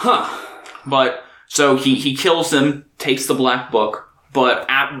well. Huh. But, so he kills him, takes the black book, but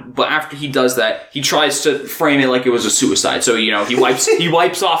after he does that, he tries to frame it like it was a suicide. So, you know, he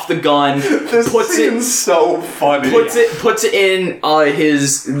wipes off the gun, This scene's so funny. puts it in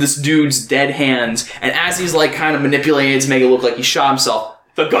this dude's dead hands, and as he's like kind of manipulating it to make it look like he shot himself,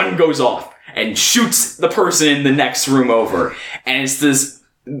 the gun goes off and shoots the person in the next room over. And it's this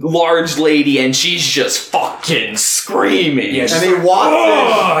large lady, and she's just fucking screaming. Yeah, And he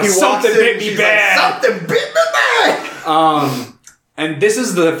walks in. something bit me she's bad. Like, something bit me bad. And this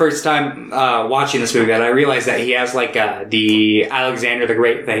is the first time watching this movie that I realized that he has like the Alexander the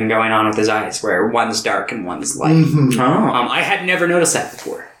Great thing going on with his eyes, where one's dark and one's light. Mm-hmm. I had never noticed that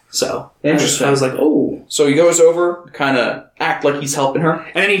before. So Interesting. I was like, oh. So he goes over, kind of act like he's helping her.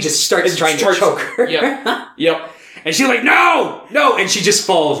 And then he just starts trying to choke her. Yep. And she's like, no! And she just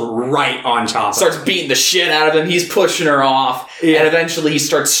falls right on top Starts of him. beating the shit out of him. He's pushing her off. Yeah. And eventually he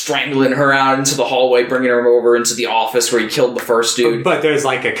starts strangling her out into the hallway, bringing her over into the office where he killed the first dude. But there's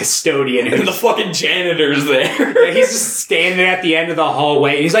like a custodian And the fucking janitor's there. he's just standing at the end of the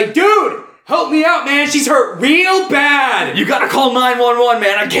hallway. And he's like, dude! Help me out, man. She's hurt real bad. You gotta call 911,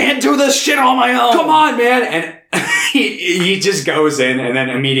 man. I can't do this shit on my own. Come on, man. And he just goes in, and then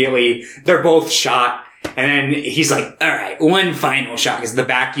immediately they're both shot. And then he's like, all right, one final shot. Because the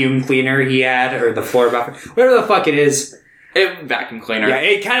vacuum cleaner he had, or the floor buffer, whatever the fuck it is. Vacuum cleaner. Yeah,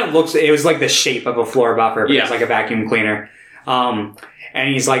 it kind of looks, it was like the shape of a floor buffer, but Yeah. it's like a vacuum cleaner. And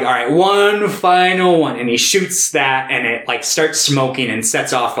he's like, all right, one final one. And he shoots that, and it like starts smoking and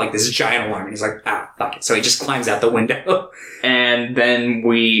sets off like this giant alarm. And he's like, fuck it. So he just climbs out the window. And then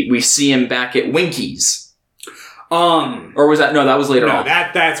we see him back at Winky's. Or Or was that, no, that was later no, on.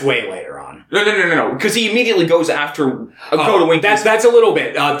 that's way later on. No. Because he immediately goes after, go to Winky's. That's a little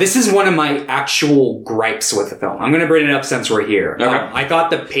bit. This is one of my actual gripes with the film. I'm going to bring it up since we're here. Okay. I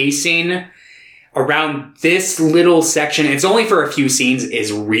thought the pacing around this little section, it's only for a few scenes,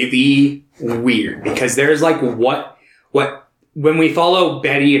 is really weird. Because there's like when we follow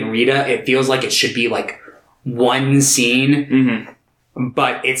Betty and Rita, it feels like it should be like one scene. Mm-hmm.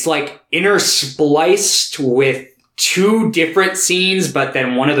 But it's like interspliced with two different scenes, but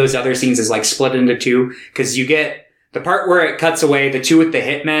then one of those other scenes is like split into two, because you get the part where it cuts away, the two with the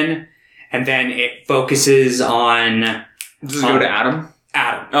hitmen, and then it focuses on Does it go to Adam?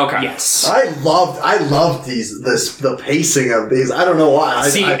 Adam. Okay. Yes. I loved the pacing of these. I don't know why.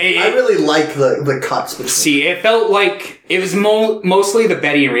 See, I really like the cuts between. See, it felt like it was mostly the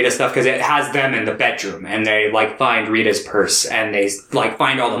Betty and Rita stuff, because it has them in the bedroom, and they like find Rita's purse, and they like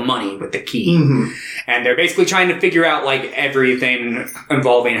find all the money with the key, and they're basically trying to figure out like everything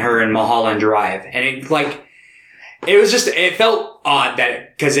involving her in Mulholland Drive, and it felt odd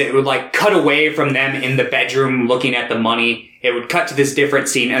that because it would like cut away from them in the bedroom looking at the money, it would cut to this different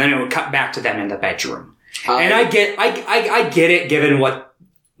scene, and then it would cut back to them in the bedroom. And I get it given what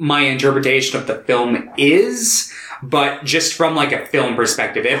my interpretation of the film is, but just from like a film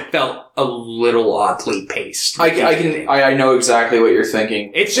perspective, it felt a little oddly paced. I know exactly what you're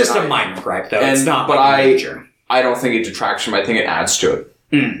thinking. It's just a minor gripe though. It's not but like major. I don't think it detracts from it. I think it adds to it.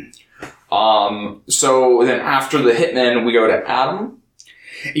 So then after the hitman, we go to Adam.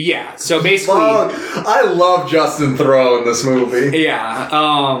 Yeah. So basically, I love Justin Theroux in this movie.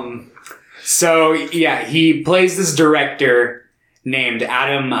 yeah. So yeah, he plays this director named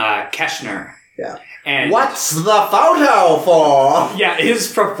Adam Keshner. Yeah. And What's the photo for? yeah,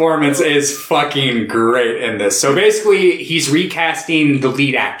 his performance is fucking great in this. So basically, he's recasting the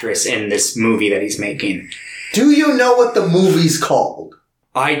lead actress in this movie that he's making. Do you know what the movie's called?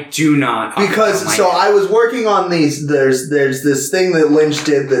 I do not. Because, I was working on these, there's this thing that Lynch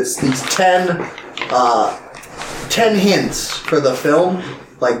did that's these 10 hints for the film,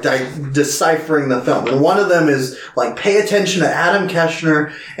 like deciphering the film. And one of them is, like, pay attention to Adam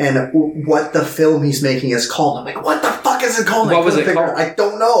Keshner and what the film he's making is called. I'm like, what the fuck is it called? What was it called? I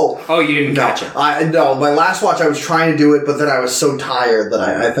don't know. Oh, you didn't catch it. No, my last watch I was trying to do it, but then I was so tired that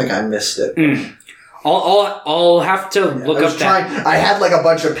I think I missed it. I'll have to look up that. I had like a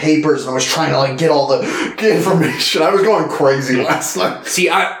bunch of papers and I was trying to like get all the information. I was going crazy last night. See,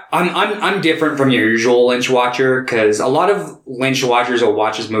 I'm different from your usual Lynch watcher because a lot of Lynch watchers will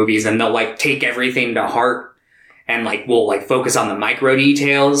watch his movies and they'll like take everything to heart and like will like focus on the micro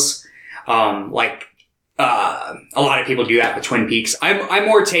details. A lot of people do that with Twin Peaks. I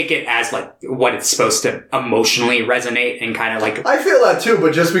more take it as like what it's supposed to emotionally resonate and kind of like. I feel that too,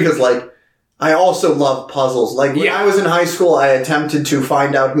 but just because like I also love puzzles. Like when I was in high school, I attempted to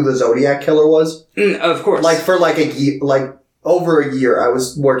find out who the Zodiac Killer was. Of course, like for like a year, like. Over a year, I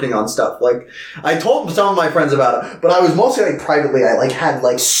was working on stuff. Like, I told some of my friends about it, but I was mostly, like, privately. I, like, had,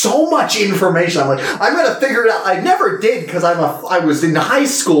 like, so much information. I'm like, I'm gonna figure it out. I never did, because I was in high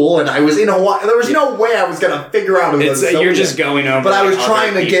school, and I was in Hawaii. There was no way I was gonna figure out who was You're just going over. But I was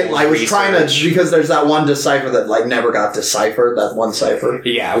trying to because there's that one decipher that, like, never got deciphered, that one cipher.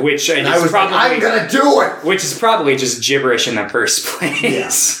 Yeah, which and I was probably, like, I'm gonna do it! Which is probably just gibberish in the first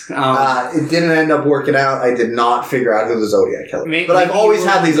place. Yeah. It didn't end up working out. I did not figure out who the Zodiac Killer. But I've always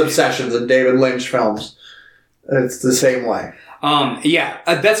had these obsessions in David Lynch films. It's the same way.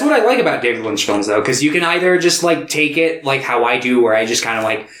 That's what I like about David Lynch films, though, because you can either just, like, take it like how I do, where I just kind of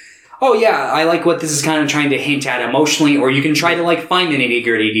like, oh, yeah, I like what this is kind of trying to hint at emotionally, or you can try to, like, find the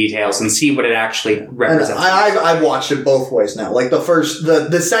nitty-gritty details and see what it actually represents. I've watched it both ways now. Like,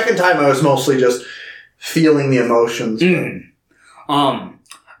 the second time I was mostly just feeling the emotions.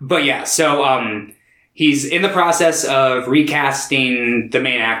 But yeah, so, he's in the process of recasting the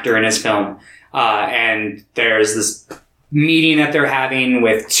main actor in his film, and there's this meeting that they're having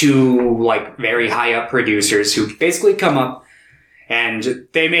with two, like, very high-up producers who basically come up, and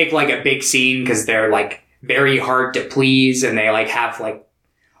they make, like, a big scene because they're, like, very hard to please, and they, like, have, like,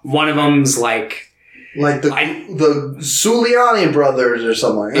 one of them's, like... Like the Giuliani brothers or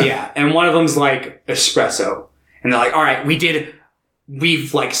something. Yeah, and one of them's, like, espresso. And they're like, all right,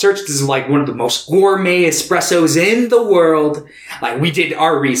 we've, like, searched this is, like, one of the most gourmet espressos in the world. Like, we did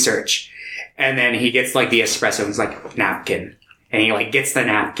our research. And then he gets, like, the espresso and he's like, napkin. And he, like, gets the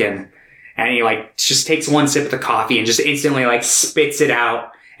napkin. And he, like, just takes one sip of the coffee and just instantly, like, spits it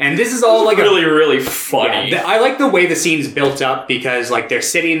out. And this is all, like, really funny. Yeah, I like the way the scene's built up because, like, they're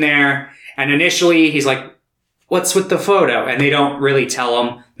sitting there and initially he's like, what's with the photo? And they don't really tell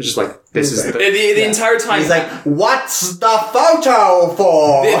him. They're just like, this is the entire time. He's like, what's the photo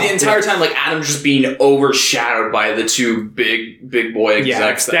for? The entire time, like, Adam's just being overshadowed by the two big boy execs. Yeah,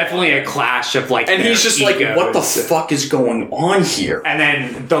 it's definitely a clash of, like, and he's just egos. Like, what the fuck is going on here? And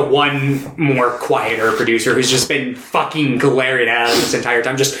then the one more quieter producer who's just been fucking glaring at us this entire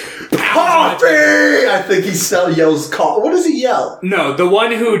time, just coffee! I think he yells coffee. What does he yell? No, the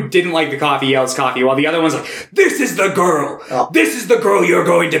one who didn't like the coffee yells coffee, while the other one's like, this is the girl! Oh. This is the girl you're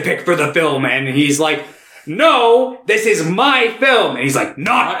going to pick for the film. And he's like, no, this is my film. And he's like,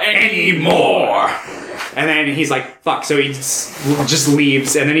 not anymore. And then he's like, fuck. So he just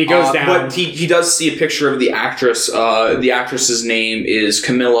leaves and then he goes down. But he does see a picture of the actress. The actress's name is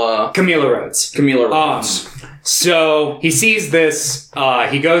Camilla Rhodes. So he sees this,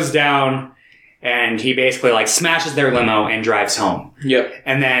 he goes down and he basically, like, smashes their limo and drives home. Yep.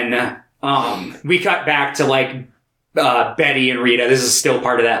 And then, we cut back to, like, Betty and Rita. This is still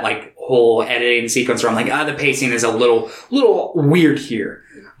part of that, like, whole editing sequence where I'm like, the pacing is a little weird here.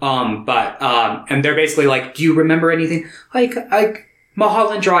 And they're basically like, do you remember anything? Like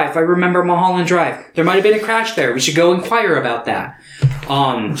Mulholland Drive. I remember Mulholland Drive. There might have been a crash there. We should go inquire about that.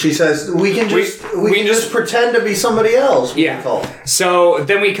 She says, we can just pretend to be somebody else. Yeah. So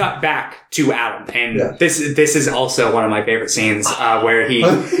then we cut back to Adam. And this is also one of my favorite scenes, where he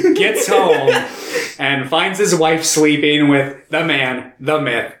gets home and finds his wife sleeping with the man, the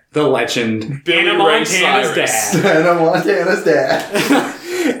myth, the legend, Hannah Montana's dad. Hannah Montana's dad.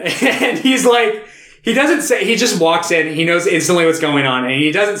 And he's like, he just walks in, he knows instantly what's going on, and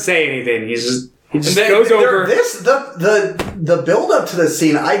he doesn't say anything. He just goes over. The build up to this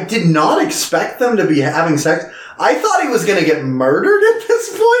scene, I did not expect them to be having sex. I thought he was going to get murdered at this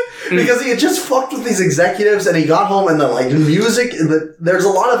point because he had just fucked with these executives and he got home and the, like, music, there's a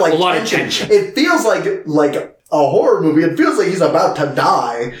lot of, like, tension. It feels like a horror movie. It feels like he's about to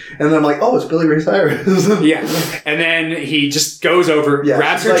die. And then I'm like, oh, it's Billy Ray Cyrus. Yeah. And then he just goes over,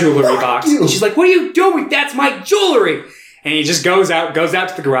 grabs her jewelry box. And she's like, what are you doing? That's my jewelry. And he just goes out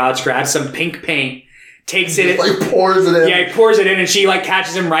to the garage, grabs some pink paint, takes it. Like pours it in. Yeah, he pours it in, and she like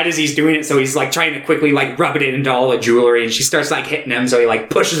catches him right as he's doing it. So he's like trying to quickly like rub it into all the jewelry, and she starts like hitting him. So he like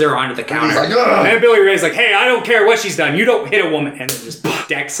pushes her onto the counter. He's like, "Ugh." And then Billy Ray's like, "Hey, I don't care what she's done. You don't hit a woman," and then just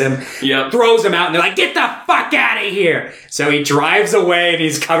decks him. Yep. Throws him out, and they're like, "Get the fuck out of here!" So he drives away, and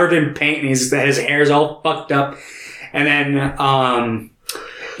he's covered in paint, and his hair's all fucked up. And then,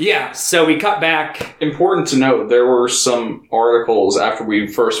 yeah. So we cut back. Important to note, there were some articles after we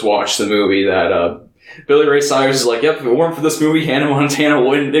first watched the movie that Billy Ray Cyrus is like, "Yep, if it weren't for this movie, Hannah Montana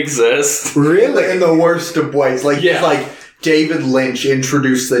wouldn't exist." Really? In the worst of ways. Like, Yeah. he's like, David Lynch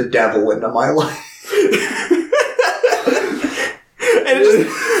introduced the devil into my life. And it's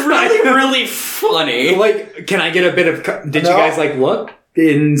just really funny. Like, can I get a bit of? Did No. you guys like look? I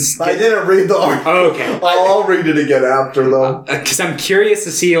didn't read the article. Oh, okay. I'll read it again after, though. Because I'm curious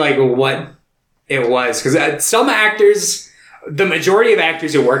to see like what it was. Because some actors, the majority of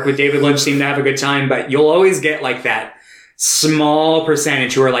actors who work with David Lynch seem to have a good time, but you'll always get like that small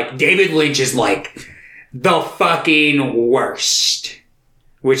percentage who are like, David Lynch is like the fucking worst,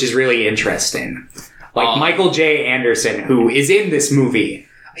 which is really interesting. Like Michael J. Anderson, who is in this movie,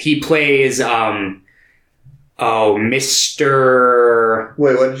 he plays Mr.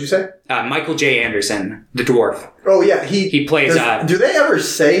 Wait, what did you say? Michael J. Anderson, the dwarf. Oh, yeah, He plays. do they ever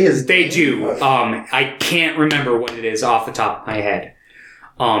say his They name? do. I can't remember what it is off the top of my head.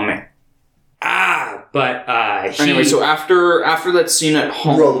 Anyway, so after that scene at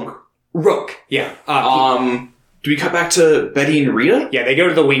home, Rogue. Yeah. do we cut back to Betty and Rita? Yeah, they go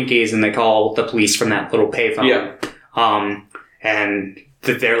to the Winkies and they call the police from that little payphone. Yeah. And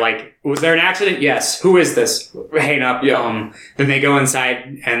they're like, was there an accident? Yes. Who is this? Hang up. Yeah. Then they go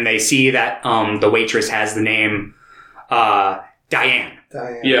inside and they see that the waitress has the name Diane. Diane.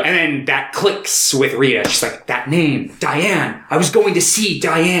 Yeah. And then that clicks with Rita. She's like, that name, Diane. I was going to see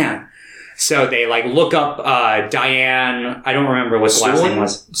Diane. So they like look up Diane. I don't remember what the last name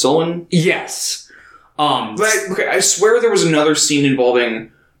was. Solon? Yes. Okay, I swear there was another scene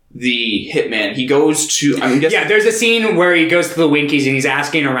involving the hitman. He goes to... I'm guessing... Yeah, there's a scene where he goes to the Winkies and he's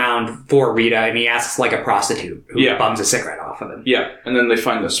asking around for Rita, and he asks like a prostitute who bums a cigarette off of him. Yeah, and then they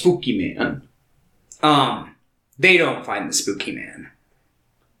find the spooky man. They don't find the spooky man.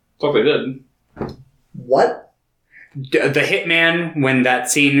 Thought they did. What? The hitman, when that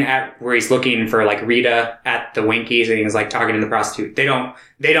scene where he's looking for like Rita at the Winkies and he's like talking to the prostitute, they don't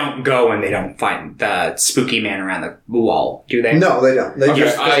go and they don't find the spooky man around the wall, do they? No, they don't. They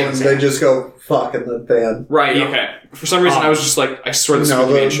Okay, just go fuck in the van. Right, Yeah. okay. For some reason, I was just like, I swear the No,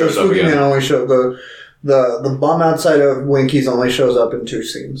 spooky the man shows up spooky again. man only shows the bum outside of Winkies only shows up in 2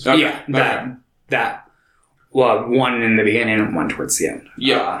 scenes. Okay, Yeah, that. Well, one in the beginning and one towards the end.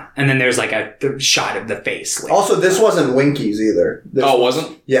 Yeah. And then there's like the shot of the face. Like, Also, this wasn't Winkies either. This Oh, it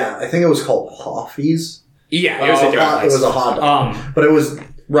wasn't? Yeah, I think it was called Hoffy's. yeah, it was a different It place. was a hot dog. But it was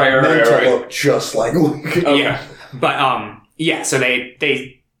Right. meant to look just like Winkies. Okay. Yeah. But, yeah, so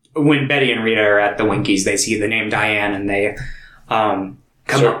they, when Betty and Rita are at the Winkies, they see the name Diane and they, come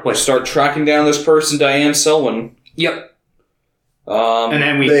up with... Start tracking down this person, Diane Selwyn. Yep. And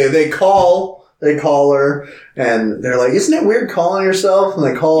then we... They call her, and they're like, "Isn't it weird calling yourself?" And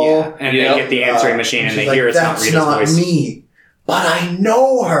they call, Yeah, and they get the answering machine and she's they like, hear it's not "That's Rita's not voice. me, but I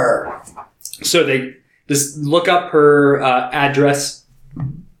know her." So they just look up her address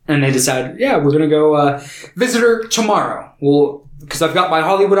and they decide, yeah, we're going to go visit her tomorrow. Because I've got my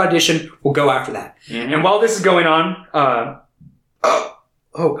Hollywood audition, we'll go after that. Mhm. And while this is going on, oh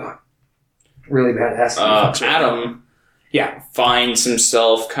God. Really bad acid. Adam Yeah. finds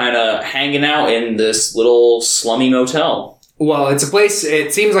himself kind of hanging out in this little slummy motel. Well, it's a place,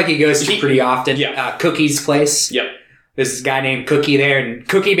 it seems like he goes to pretty often. Yeah. Cookie's place. Yep. There's this guy named Cookie there, and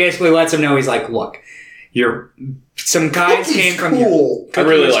Cookie basically lets him know, he's like, look, some guys Cookie's came from cool. I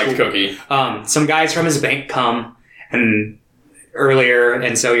really was like cool. Cookie. Some guys from his bank come and earlier,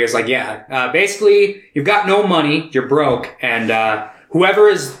 and so he was like, yeah, basically, you've got no money, you're broke, and whoever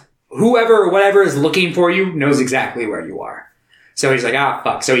or whatever is looking for you knows exactly where you are. So he's like,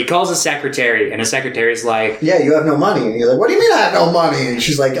 fuck. So he calls his secretary, and his secretary's like, Yeah, you have no money. And he's like, "What do you mean I have no money?" And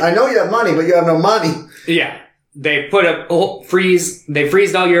she's like, "I know you have money, but you have no money." yeah, they put a freeze, they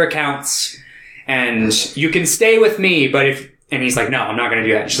freezed all your accounts, and you can stay with me, but and he's like, no, I'm not going to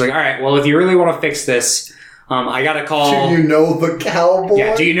do that. She's like, all right, well, if you really want to fix this, I got to call. Do you know the cowboy?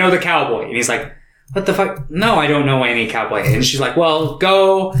 Yeah, do you know the cowboy? And he's like, what the fuck? No, I don't know any cowboy. And she's like, well,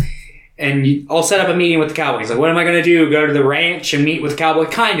 go and I'll set up a meeting with the cowboy. He's like, what am I going to do? Go to the ranch and meet with the cowboy?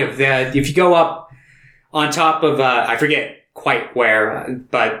 Kind of. If you go up on top of, I forget quite where,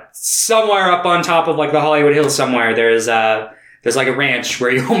 but somewhere up on top of like the Hollywood Hills somewhere, there's there's like a ranch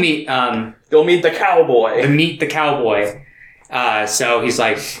where you'll meet You'll meet the cowboy. the cowboy. So she's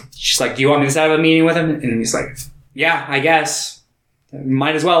like, do you want me to set up a meeting with him? And he's like, yeah, I guess.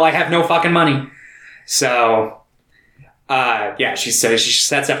 Might as well. I have no fucking money. So, she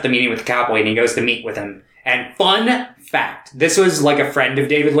sets up the meeting with the cowboy and he goes to meet with him. And fun fact, this was like a friend of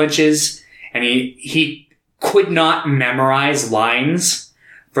David Lynch's and he could not memorize lines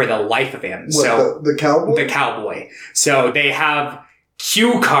for the life of him. What, the cowboy? The cowboy. So they have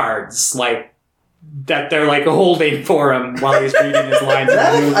cue cards, like, that they're like holding for him while he's reading his lines.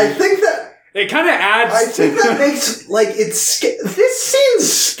 I think that it kind of adds. I think that makes this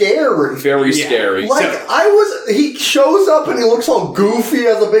scene's scary. Very scary. He shows up and he looks all goofy,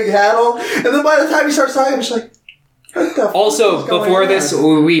 has a big hat on, and then by the time he starts talking, I'm just like, what the also, fuck is going before on? this,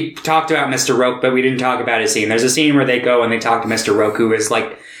 we talked about Mr. Roke, but we didn't talk about his scene. There's a scene where they go and they talk to Mr. Roke, who is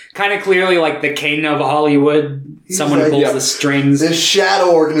like kind of clearly like the king of Hollywood. Someone who pulls the strings. This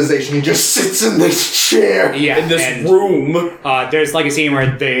shadow organization, he just sits in this chair. Yeah, in this room. There's like a scene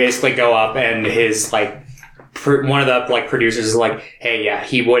where they basically go up and his like one of the like producers is like, hey, yeah,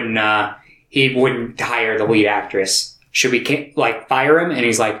 he wouldn't hire the lead actress. Should we fire him? And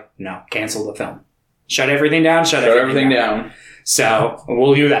he's like, no, cancel the film. Shut everything down. Shut everything down. So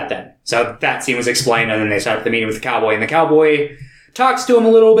we'll do that then. So that scene was explained, and then they set up the meeting with the cowboy, and the cowboy talks to him a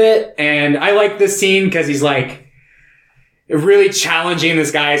little bit. And I like this scene because he's like really challenging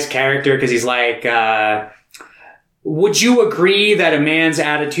this guy's character because he's like, would you agree that a man's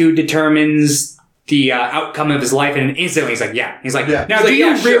attitude determines the outcome of his life? And instantly he's like, yeah. He's like, now do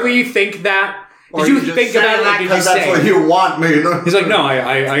you really think that? Did you think about it? Like, did you that's say? what you want me to. He's like, no,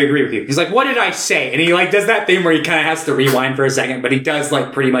 I agree with you. He's like, what did I say? And he like does that thing where he kind of has to rewind for a second, but he does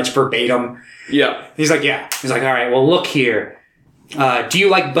like pretty much verbatim. Yeah. He's like, yeah. He's like, all right, well, look here. Do you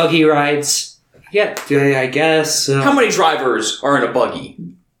like buggy rides? Yeah, I guess. How many drivers are in a buggy?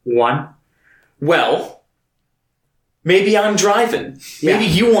 One. Well, maybe I'm driving. Yeah.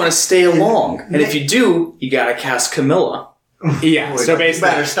 Maybe you want to stay along. And if you do, you gotta cast Camilla. Yeah, so basically...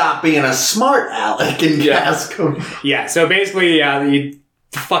 You better stop being a smart aleck and cast him. Yeah, so basically, he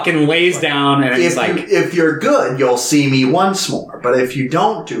fucking lays down and he's like... If you're good, you'll see me once more. But if you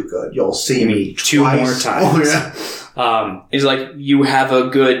don't do good, you'll see me two twice. more times. Oh, yeah. He's like, you have a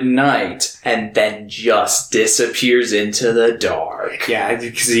good night, and then just disappears into the dark. Yeah,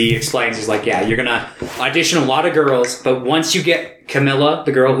 because he explains, he's like, yeah, you're gonna audition a lot of girls, but once you get Camilla,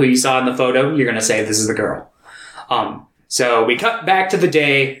 the girl who you saw in the photo, you're gonna say this is the girl. So we cut back to the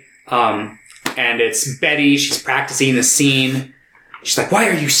day, and it's Betty, she's practicing the scene. She's like, why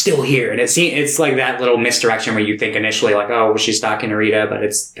are you still here? And it's like that little misdirection where you think initially like, oh, she's talking to Rita, but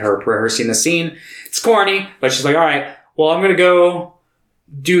it's her rehearsing the scene. It's corny, but she's like, all right, well, I'm going to go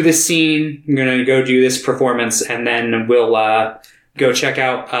do this scene. I'm going to go do this performance, and then we'll go check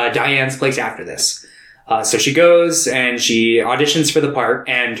out Diane's place after this. So she goes and she auditions for the part,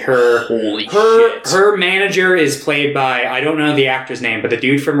 and her manager is played by, I don't know the actor's name, but the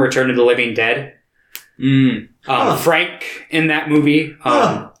dude from Return of the Living Dead. Frank in that movie.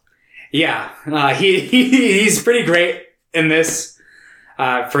 He's pretty great in this.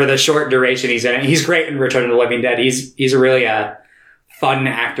 For the short duration he's in it. He's great in Return of the Living Dead. He's a really fun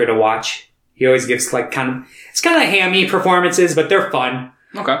actor to watch. He always gives like kind of hammy performances, but they're fun.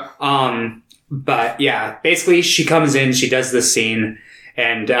 Okay. But yeah, basically she comes in, she does this scene,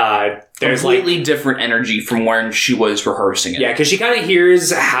 and there's completely different energy from when she was rehearsing it. Yeah, because she kind of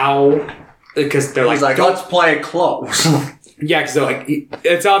hears how, because they're He's like, let's play it close. Yeah, because they're like,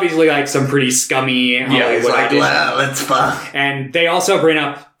 it's obviously like some pretty scummy Hollywood audition. Let's fun. And they also bring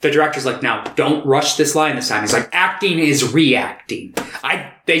up, the director's like, now, don't rush this line this time. He's like, acting is reacting.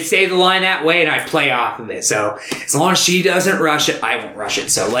 They say the line that way, and I play off of it. So as long as she doesn't rush it, I won't rush it.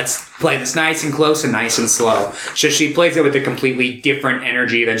 So let's play this nice and close and nice and slow. So she plays it with a completely different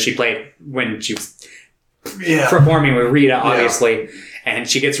energy than she played when she was performing with Rita, obviously. Yeah. And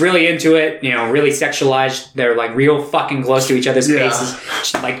she gets really into it, really sexualized. They're like real fucking close to each other's faces.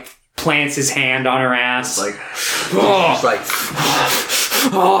 She like plants his hand on her ass. Like,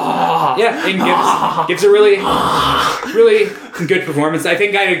 and gives a really, really good performance. I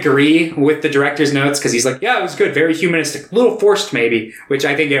think I agree with the director's notes because he's like, yeah, it was good, very humanistic, a little forced maybe, which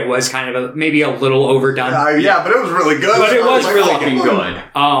I think it was kind of maybe a little overdone. But it was really good. But it was really good.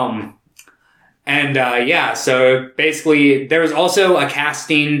 So basically there was also a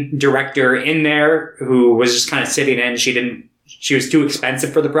casting director in there who was just kind of sitting in. She was too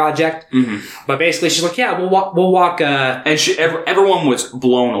expensive for the project. Mm-hmm. But basically she's like, yeah, we'll walk, and everyone was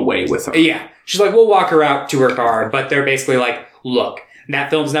blown away with her. Yeah. She's like, we'll walk her out to her car, but they're basically like, look, that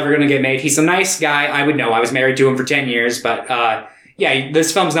film's never going to get made. He's a nice guy. I would know. I was married to him for 10 years, but yeah,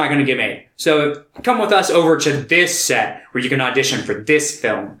 this film's not going to get made. So come with us over to this set where you can audition for this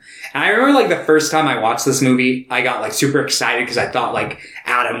film. And I remember like the first time I watched this movie, I got like super excited because I thought like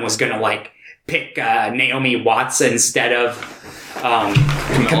Adam was going to like pick Naomi Watts instead of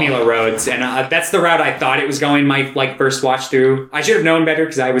Camila Rhodes. And that's the route I thought it was going my like first watch through. I should have known better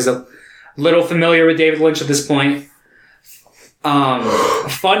because I was a little familiar with David Lynch at this point.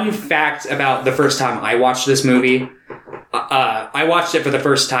 Fun fact about the first time I watched this movie. I watched it for the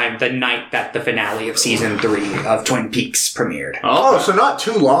first time the night that the finale of season 3 of Twin Peaks premiered. Oh, so not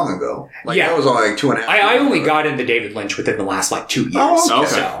too long ago. Like, Yeah. that was only like 2.5 I years only ago. got into David Lynch within the last like 2 years. Oh, okay.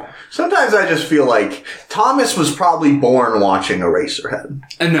 So, Sometimes I just feel like Thomas was probably born watching Eraserhead.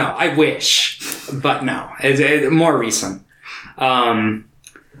 no, I wish, but no, it's more recent.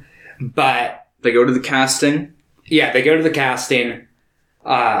 But They go to the casting. yeah, they go to the casting,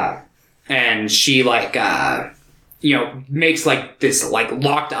 and she like, makes like this like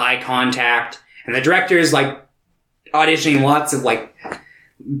locked eye contact, and the director is like auditioning lots of like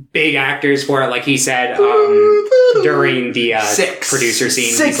big actors for it, like he said during the producer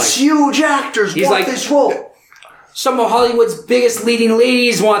scene. Six He's like, huge actors he's want like- this role. some of Hollywood's biggest leading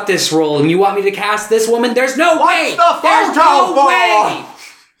ladies want this role, and you want me to cast this woman? There's no way! the There's photo no for? way!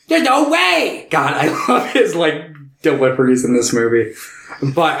 There's no way! God, I love his, like, deliveries in this movie.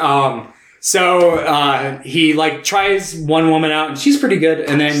 But, so he, like, tries one woman out, and she's pretty good,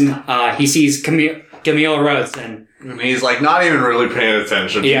 and then he sees Camila Rhodes, and And he's like not even really paying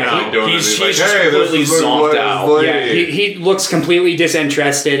attention. Yeah, He's not doing it. he's He's just like, hey, this completely is a zonked good out. lady. yeah, he looks completely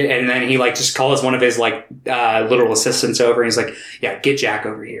disinterested, and then he, like, just calls one of his, like, little assistants over, and he's like, yeah, get Jack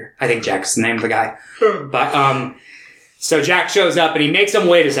over here. I think Jack's the name of the guy. But, so Jack shows up, and he makes him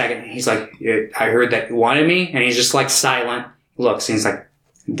wait a second. He's like, I heard that you wanted me, and he's just, like, silent. Looks, and he's like,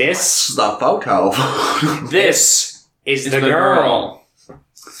 this The photo. This is is the girl.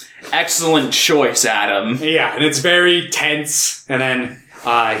 Excellent choice, Adam. Yeah, and it's very tense, and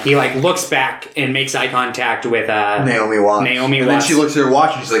then he, like, looks back and makes eye contact with Naomi Watts. Naomi and Watts. then she looks at her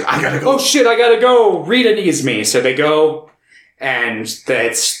watch and she's like, I gotta go. oh shit, I gotta go. Rita needs me. So they go, and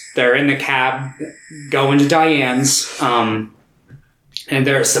they're in the cab going to Diane's. And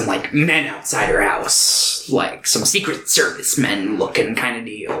there are some like men outside her house, like some Secret Service men looking kind of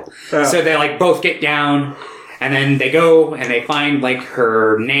deal. So they like both get down, and then they go and they find like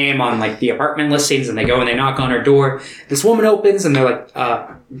her name on like the apartment listings, and they go and they knock on her door. This woman opens, and they're like,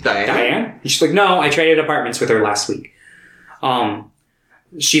 Diane? And she's like, no, I traded apartments with her last week.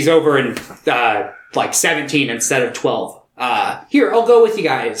 She's over in, like 17 instead of 12. Here, I'll go with you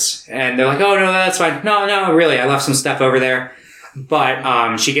guys. And they're like, oh, no, that's fine. No, really, I left some stuff over there.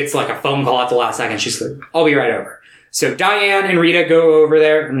 But, she gets like a phone call at the last second. She's like, I'll be right over. So Diane and Rita go over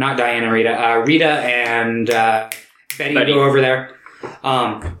there. Not Diane and Rita. Rita and, Betty go over there.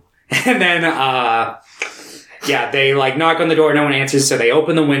 And then, yeah, they like knock on the door. No one answers. So they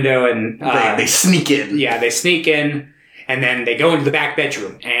open the window and, They sneak in. yeah, they sneak in, and then they go into the back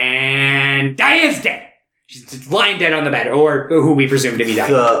bedroom, and Diane's dead. She's lying dead on the bed, or who we presume to be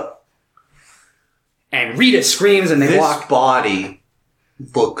Diane. And Rita screams, and they This walk. body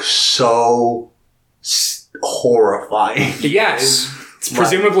looks so horrifying. Yeah, it's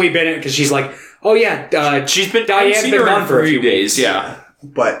presumably been because she's like, oh yeah, She's been Diane's seen been her gone in for a 3 few days. Yeah.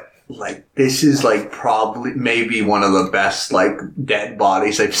 But like this is like probably maybe one of the best like dead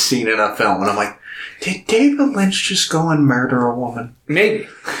bodies I've seen in a film, and I'm like, did David Lynch just go and murder a woman? maybe.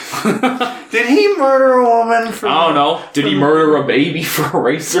 Did he murder a woman for? I don't know. Did he murder a baby for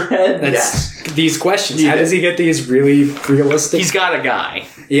Eraserhead? That's these questions. How does he get these really realistic? He's got a guy.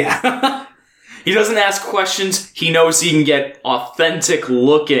 Yeah. He doesn't ask questions. He knows he can get authentic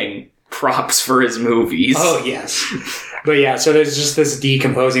looking props for his movies. Oh yes. But yeah, so there's just this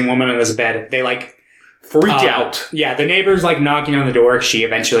decomposing woman in this bed. They like Freak out. Yeah, the neighbor's like knocking on the door. She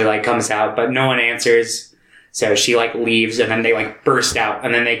eventually like comes out, but no one answers. So she like leaves, and then they like burst out,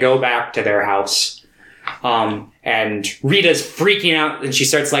 and then they go back to their house. And Rita's freaking out, and she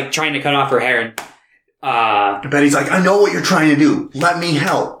starts like trying to cut off her hair. And Betty's like, I know what you're trying to do. Let me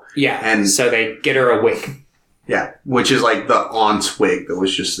help. yeah, And- so they get her a wig. Yeah, which is like the aunt's wig that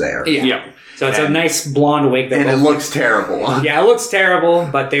was just there. Yeah, Yeah. so it's a And- nice blonde wig that And it both- looks terrible. yeah, it looks terrible,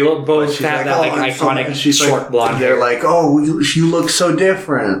 but they look both She's have like, that like "Oh, I'm so-" iconic and she's short like, blonde They're hair. like, oh, you look so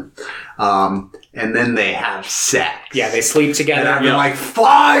different. And then they have sex. Yeah, they sleep together. And I'm like,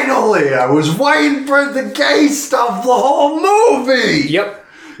 finally! I was waiting for the gay stuff the whole movie! Yep.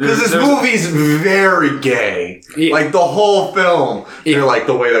 Because this movie's very gay. Yeah. Like, the whole film, Yeah. they're like,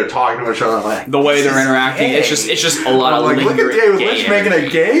 the way they're talking to each other, like, The way they're this is interacting, gay. it's just a lot I'm of like, look at lingering David gay Lynch making energy. a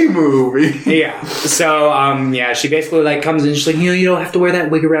gay movie. Yeah. So, she basically like comes in. She's like, you don't have to wear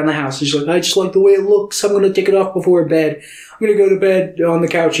that wig around the house. And she's like, I just like the way it looks. I'm gonna take it off before bed. I'm gonna go to bed on the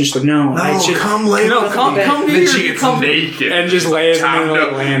couch. And she's like, no, I should come later. No, come Then here. she gets naked. and just lays and Time then,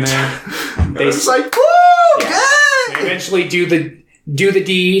 to- laying there. They It's like, woo, They gay! eventually do the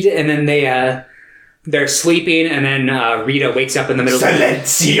deed, and then they're sleeping, and then Rita wakes up in the middle of the night.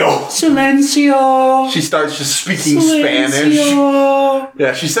 Silencio. Silencio. She starts just speaking Spanish. Silencio.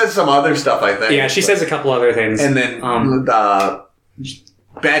 Yeah, she says some other stuff, I think. Yeah, she says a couple other things. And then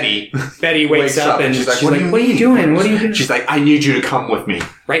Betty Betty wakes up and she's like, "What what are you doing? What are you doing? She's like, I need you to come with me.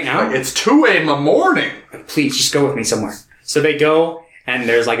 Right now? Like, it's 2 a.m. Please, just go with me somewhere. So they go, and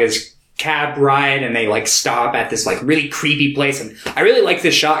there's like this cab ride, and they like stop at this like really creepy place. And I really like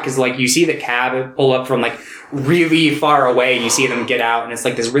this shot because like you see the cab pull up from like really far away, and you see them get out, and it's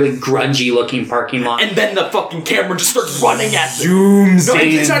like this really grungy looking parking lot. And then the fucking camera just starts running at them. zooms No, in.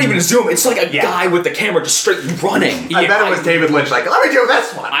 it's not even a zoom. It's like a guy with the camera just straight running. I bet it was David Lynch, like, let me do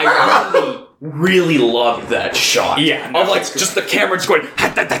this one. I really loved that shot. Yeah, no, of like it's just the camera just going.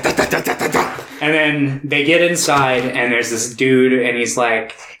 And then they get inside, and there's this dude, and he's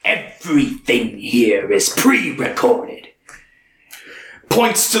like, everything here is pre-recorded.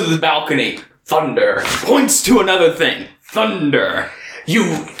 Points to the balcony. Thunder. Points to another thing. Thunder.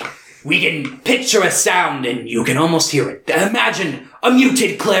 We can picture a sound, and you can almost hear it. Imagine a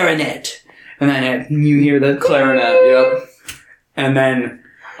muted clarinet. And then you hear the Clarinet. Yep. and then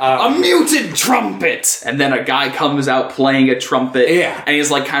A muted trumpet! And then a guy comes out playing a trumpet. Yeah. And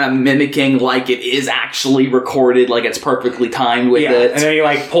he's like kind of mimicking like it is actually recorded, like it's perfectly timed with it. and then he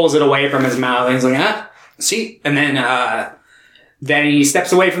like pulls it away from his mouth, and he's like, see? And then he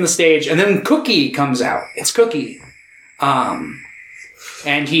steps away from the stage, and then Cookie comes out. It's Cookie.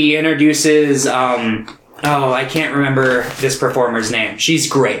 And he introduces, I can't remember this performer's name. She's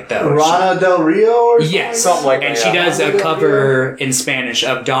great, though. Rana Del Rio or something? Yes. Something like and that, she yeah. does a cover in Spanish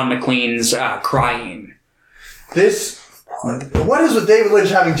of Don McLean's Crying. What is with David Lynch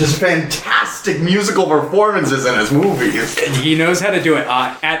having just fantastic musical performances in his movies? He knows how to do it.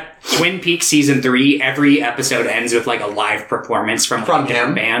 At Twin Peaks Season 3, every episode ends with like a live performance from a different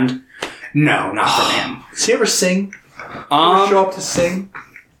him? band. No, not from him. Does he ever sing? Ever show up to sing?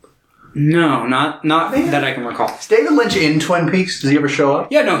 No, not that I can recall. Is David Lynch in Twin Peaks? Does he ever show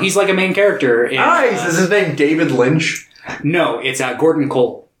up? Yeah, no, he's like a main character. In, Nice. Is his name David Lynch? No, it's Gordon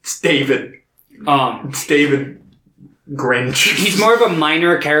Cole. It's David. It's David Grinch. He's more of a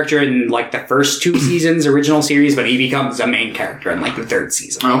minor character in like the first 2 seasons, original series, but he becomes a main character in like the 3rd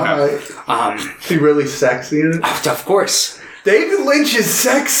season. Alright. Is he really sexy in it? Of course. David Lynch is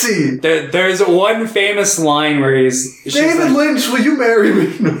sexy. There's one famous line where she's David Lynch, will you marry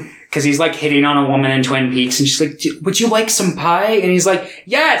me? because he's like hitting on a woman in Twin Peaks, and she's like, would you like some pie? And he's like,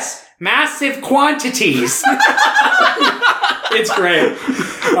 yes, massive quantities. It's great.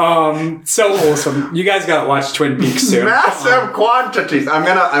 So wholesome. You guys gotta watch Twin Peaks soon. Massive quantities.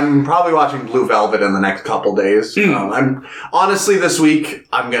 I'm probably watching Blue Velvet in the next couple days. I'm honestly this week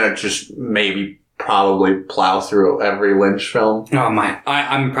I'm gonna just probably plow through every Lynch film. Oh my!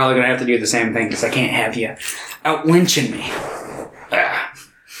 I'm probably gonna have to do the same thing because I can't have you out lynching me.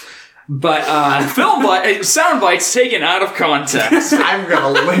 But sound bites taken out of context. I'm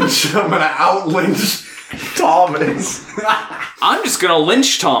gonna out lynch Thomas. I'm just gonna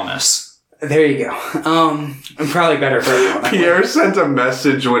lynch Thomas. there you go. I'm probably better for everyone. Pierre sent a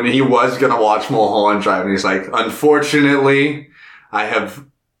message when he was gonna watch Mulholland Drive, and he's like, "Unfortunately, I have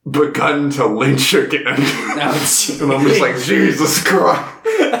begun to lynch again." And I'm just like, Jesus Christ.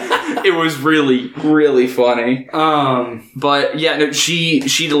 It was really, really funny. But yeah, no, she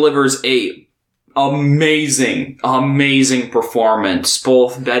delivers a amazing performance.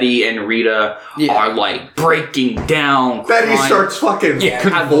 Both Betty and Rita are like breaking down. Betty crying. starts fucking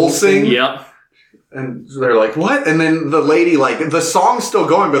convulsing. Yep. And they're like, what? And then the lady, like, the song's still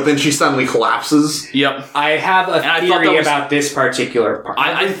going, but then she suddenly collapses. Yep. I have a I thought theory that was- about this particular part.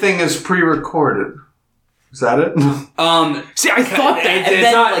 Everything is pre-recorded. Is that it? See, I thought that.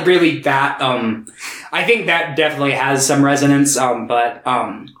 It's not really that. I think that definitely has some resonance. But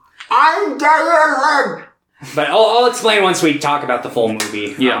I'm David. But I'll explain once we talk about the full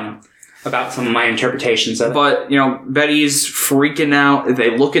movie. Yeah. About some of my interpretations of it. But, Betty's freaking out.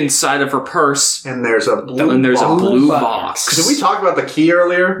 They look inside of her purse, And there's a blue and there's a box. blue box. Did we talk about the key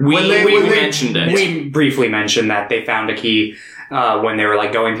earlier? We When they- mentioned it. We briefly mentioned that they found a key when they were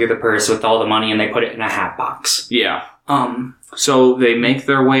like going through the purse with all the money and they put it in a hat box. Yeah. So they make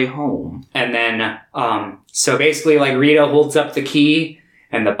their way home. And then, so basically like Rita holds up the key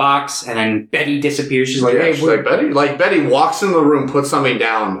and the box and then Betty disappears. She's like, hey, she's like Betty. Like Betty walks in the room, puts something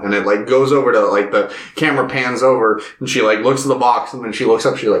down, and it like goes over to like the camera pans over, and she like looks at the box, and then she looks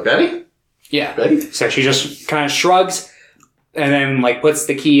up. She's like, Betty. Yeah. Betty. So she just kind of shrugs and then like puts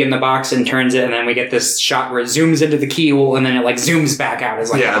the key in the box and turns it, and then we get this shot where it zooms into the keyhole and then it like zooms back out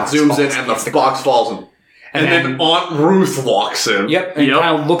as like Yeah, it zooms in and the box falls in. And then Aunt Ruth walks in. Yep. And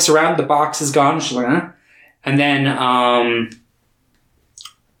kind of looks around. The box is gone. She's like, huh? And then,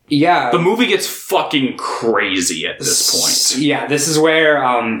 yeah. The movie gets fucking crazy at this point. Yeah, this is where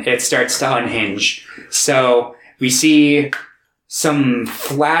it starts to unhinge. So we see some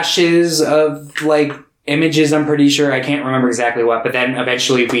flashes of like images, I'm pretty sure. I can't remember exactly what, but then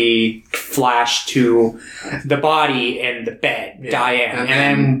eventually we flash to the body in the bed, Diane. And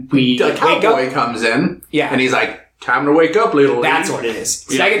then we the wake cowboy up. comes in. Yeah. And he's like, time to wake up, little lady. That's what it is.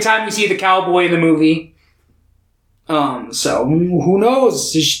 Second time we see the cowboy in the movie. So who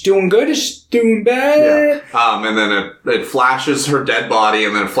knows? Is she doing good? Is she doing bad? Yeah. And then it flashes her dead body,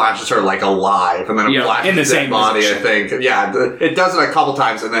 and then it flashes her like alive, and then it flashes in the dead same body. position. I think. Yeah, it does it a couple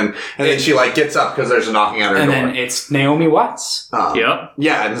times, and then she like gets up because there's a knocking at her And door. then it's Naomi Watts. Yep.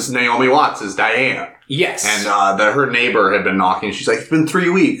 Yeah, and this Naomi Watts is Diane. Yes. And her neighbor had been knocking. She's like, it's been 3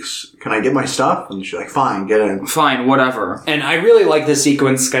 weeks. Can I get my stuff? And she's like, fine, get in. Fine, whatever. And I really like this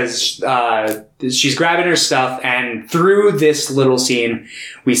sequence because she's grabbing her stuff, and through this little scene,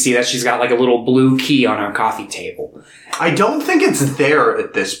 we see that she's got like a little blue key on her coffee table. I don't think it's there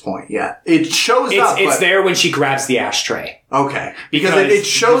at this point yet. It shows up. It's there when she grabs the ashtray. Okay, because it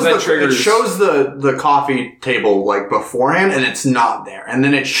shows the coffee table like beforehand, and it's not there, and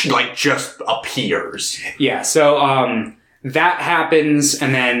then it like just appears. Yeah. So that happens,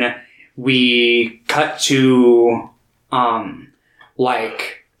 and then we cut to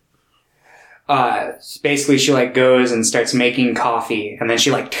basically she like goes and starts making coffee, and then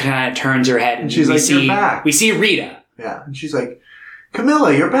she like kind of turns her head, and she's like, "You're back." We see Rita. Yeah, and she's like,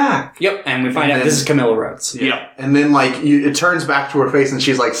 Camilla, you're back. Yep, and we find out this is Camilla Rhodes. Yep. And then like it turns back to her face, and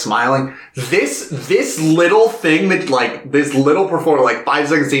she's like smiling. This little thing that like this little performance, like 5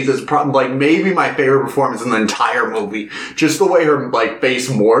 seconds scenes, is probably like maybe my favorite performance in the entire movie. Just the way her like face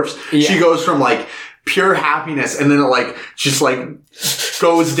morphs. Yeah. She goes from like pure happiness, and then it like just like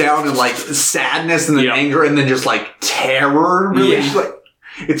goes down in like sadness and then anger and then just like terror. Really, she's like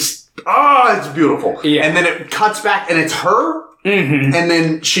it's beautiful. Yeah. And then it cuts back, and it's her. Mm-hmm. And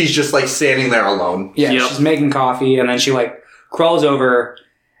then she's just like standing there alone. Yeah, she's making coffee, and then she like crawls over.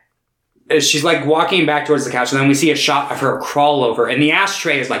 She's like walking back towards the couch, and then we see a shot of her crawl over, and the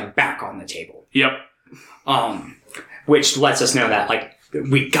ashtray is like back on the table. Yep. Which lets us know that like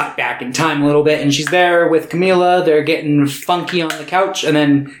we got back in time a little bit, and she's there with Camila. They're getting funky on the couch, and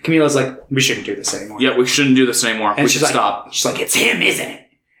then Camila's like, "We shouldn't do this anymore." Yeah, we shouldn't do this anymore. And we should like, stop. She's like, "It's him, isn't it?"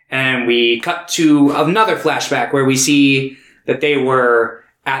 And we cut to another flashback where we see that they were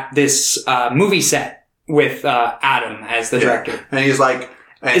at this movie set with Adam as the director. And he's like...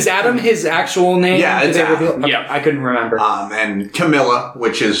 Is Adam his actual name? Yeah, it's Adam. Okay, I couldn't remember. And Camilla,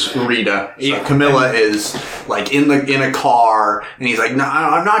 which is Rita. So Camilla is like in a car, and he's like, "No,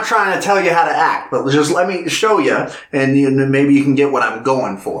 I'm not trying to tell you how to act, but just let me show you, and maybe you can get what I'm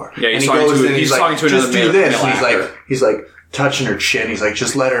going for." Yeah, and he's talking to another just do this. male And he's like touching her chin. He's like,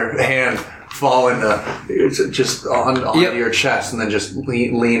 just let her hand fall just onto your chest, and then just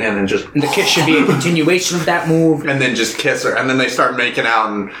lean in and just. And the kiss should be a continuation of that move. And then just kiss her, and then they start making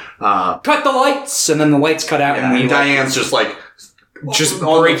out, and cut the lights, and then the lights cut out, and Diane's just like just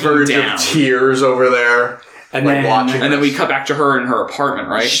on the breaking verge down. of tears over there, and like watching. And then we cut back to her in her apartment,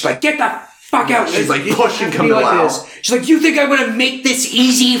 right? She's like, "Get the fuck out!" She's like pushing Camilla out. She's like, "You think I'm gonna make this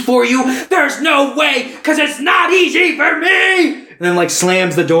easy for you? There's no way, because it's not easy for me!" And then like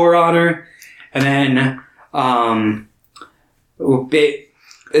slams the door on her. And then,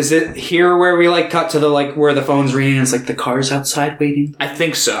 is it here where we like cut to the like where the phone's ringing and it's like the car's outside waiting? I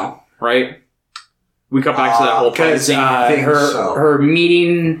think so, right? We cut back to that whole because her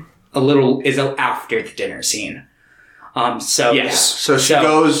meeting is after the dinner scene. So she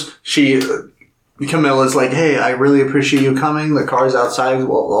goes. Camilla's like, "Hey, I really appreciate you coming. The car's outside.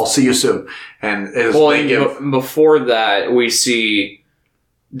 Well, I'll see you soon." And before that, we see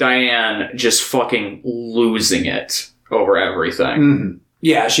Diane just fucking losing it over everything. Mm-hmm.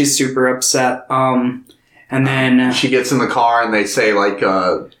 Yeah, she's super upset. And then she gets in the car, and they say like,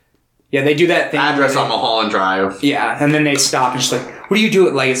 they do that thing. Address on Mulholland Drive. Yeah, and then they stop, and she's like, What do you do?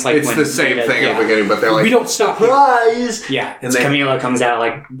 Like it's like It's when the same Rita- thing yeah. at the beginning, but they're like, We don't stop here. surprise! Yeah, And and they- Camila comes out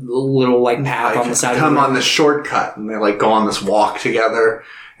like a little like path on the side. come of the road. on this shortcut, and they like go on this walk together,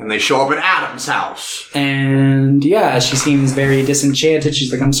 and they show up at Adam's house. And yeah, she seems very disenchanted. She's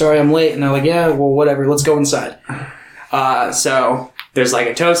like, "I'm sorry, I'm late," and they're like, "Yeah, well, whatever. Let's go inside." So there's like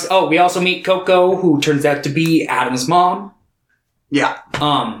a toast. Oh, we also meet Coco, who turns out to be Adam's mom. Yeah.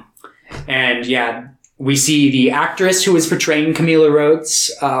 And yeah, we see the actress who is portraying Camila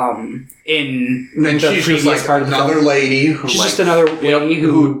Rhodes in And then the she's previous just like part of the another film. lady who She's like, just another lady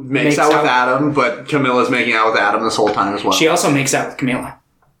who makes out with Adam, but Camilla's making out with Adam this whole time as well. She also makes out with Camila.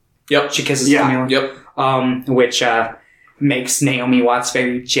 Yep. She kisses Yeah. Camila. Yep. Which makes Naomi Watts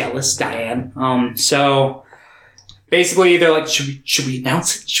very jealous, Diane. So basically, they're like, should we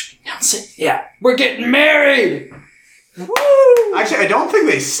announce it? Should we announce it? Yeah, we're getting married. Woo! Actually, I don't think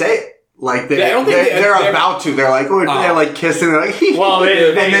they say it. Like I don't think they're about to. They're like, they're like kissing. They're like, Well,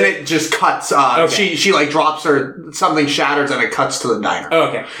 and then it just cuts. Okay. She like drops her, something shatters, and it cuts to the diner.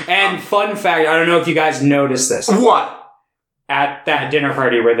 Okay. And fun fact, I don't know if you guys noticed this. What? At that dinner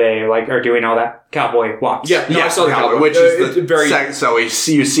party where they like are doing all that cowboy walks. Yeah. No, I saw the cowboy, which is the very. second. So you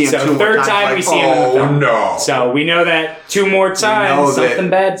see him So two more third times. time like, we see him in the oh film. no! So we know that 2 more know times that- something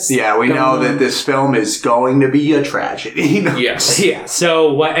bad's Yeah, we going know on. that this film is going to be a tragedy. Yes. Yeah.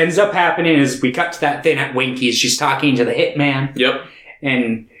 So what ends up happening is we cut to that thing at Winky's. She's talking to the hitman. Yep.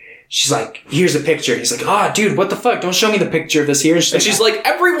 And she's like, "Here's a picture." He's like, "Ah, dude, what the fuck? Don't show me the picture of this here." And she's like,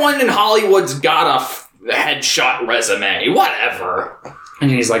 everyone in Hollywood's got a headshot resume. Whatever. and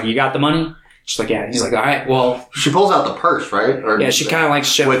he's like, "You got the money?" She's like, "Yeah." And he's like, "All right, well." She pulls out the purse, right? Or Yeah, she kind of like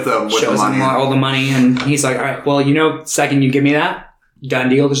shows with the money. him all the money. And he's like, "All right, well, second you give me that, done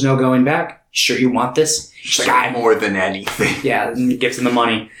deal. There's no going back. Sure you want this?" She's like, "I more than anything. Yeah, and he gives him the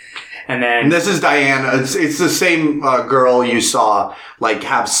money. And then... And this is Diana. It's the same girl you saw like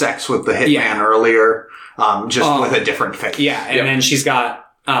have sex with the hitman earlier, just with a different face. Yeah, and then she's got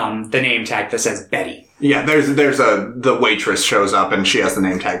the name tag that says Betty. Yeah, the waitress shows up and she has the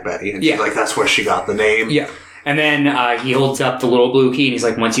name tag Betty, and she's like, that's where she got the name. Yeah. And then he holds up the little blue key and he's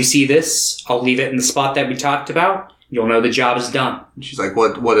like, "Once you see this, I'll leave it in the spot that we talked about. You'll know the job is done." And she's like,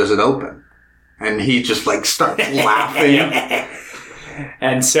 what does it open? And he just like starts laughing.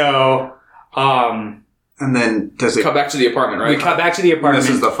 And so, And then does it Cut back to the apartment, right? we cut back to the apartment. This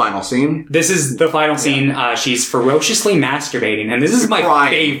is the final scene. This is the final scene. She's ferociously masturbating, and this is my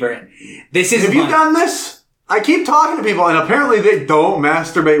Crying. favorite. This is Have you done this? I keep talking to people, and apparently they don't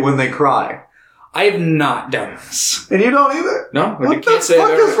masturbate when they cry. I have not done this. And you don't either? No, What you the can't say fuck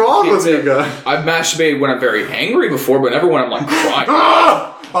that. is wrong Can't with say you guys? I've masturbated when I'm very angry before, but never when I'm like crying.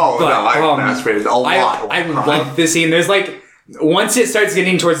 Oh, But, no, I've masturbated a lot. I love this scene. There's like, once it starts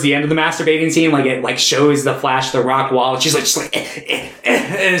getting towards the end of the masturbating scene, like it like shows the flash, the rock wall. She's like, and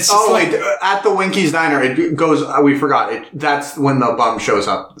it's just like, wait, at the Winky's Diner, it goes, we forgot, that's when the bum shows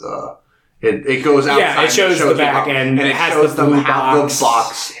up. It goes outside. yeah, it shows the back bum, and it has shows the blue them have box. the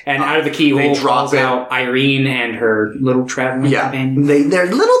box. And out of the keyhole they drop falls it. out Irene and her little traveling companion. They're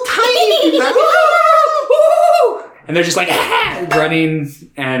little tiny. And they're just like running,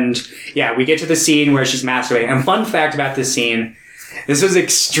 and yeah, we get to the scene where she's masturbating. And fun fact about this scene, this was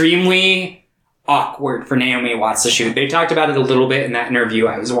extremely awkward for Naomi Watts to shoot. They talked about it a little bit in that interview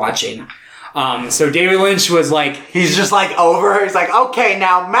I was watching. So David Lynch was like, He's just like over her. He's like, okay,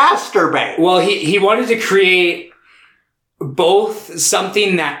 now masturbate. well, he wanted to create both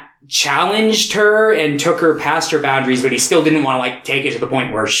something that challenged her and took her past her boundaries, but he still didn't want to like take it to the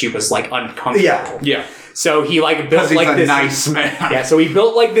point where she was like uncomfortable. Yeah. So he like built He's like a this nice man. Yeah, so he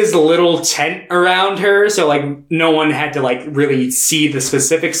built like this little tent around her, so like no one had to like really see the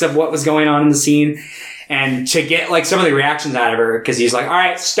specifics of what was going on in the scene. And to get like some of the reactions out of her, because he's like, "All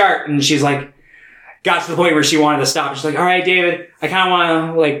right, start," and she's like, got to the point where she wanted to stop. She's like, "All right, David, I kind of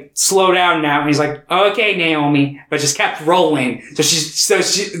want to like slow down now." And he's like, "Okay, Naomi," but just kept rolling. So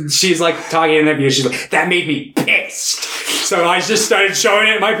she's like talking in the interview. She's like, "That made me pissed." So I just started showing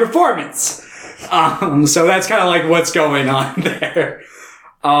it in my performance. So that's kind of like what's going on there.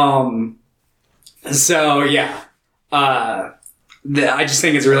 So yeah, I just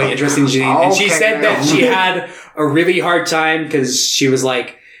think it's really interesting. And she said that she had a really hard time because she was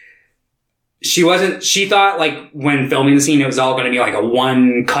like, she thought like when filming the scene, it was all going to be like a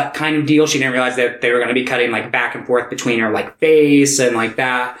one cut kind of deal. She didn't realize that they were going to be cutting like back and forth between her like face and like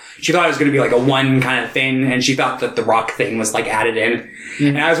that. She thought it was going to be like a one kind of thing. And she thought that the rock thing was like added in. Mm-hmm.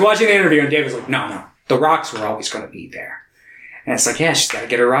 And I was watching the interview and Dave was like, no, the rocks were always going to be there. And it's like, yeah, she's got to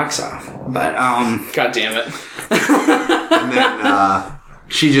get her rocks off. But, God damn it. And then,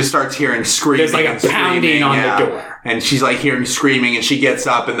 she just starts hearing screaming. there's like a pounding on the door. And she's like hearing screaming, and she gets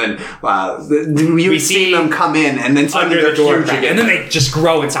up, and then you see them come in, and then suddenly under they're the door, huge again. and then they just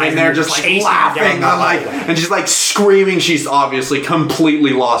grow inside, And they're just like chasing laughing, down the hallway. and she's like screaming. She's obviously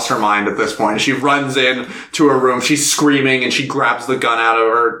completely lost her mind at this point. She runs in to her room. She's screaming, and she grabs the gun out of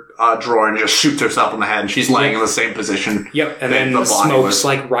her drawer and just shoots herself in the head. She's laying in the same position. Yep, and that then the the body smoke's was.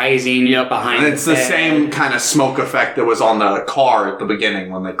 like rising behind. And it's the same kind of smoke effect that was on the car at the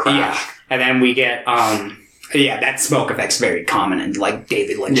beginning when they crashed. Yeah, and then we get that smoke effect's very common in like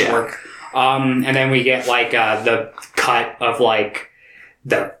David Lynch work. And then we get like the cut of like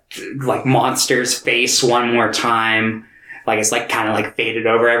the like monster's face one more time. Like it's like kind of like faded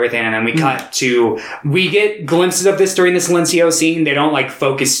over everything, and then we get glimpses of this during the Silencio scene. They don't like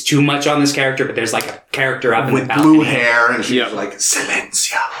focus too much on this character, but there's like a character up in with the balcony. blue hair, and she's like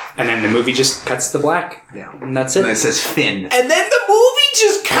Silencio. And then the movie just cuts to black. Yeah, and that's it. And it says Finn. And then the movie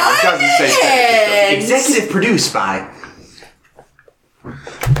just kind It doesn't say Finn. ends. Executive produced by.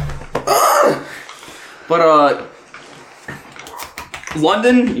 But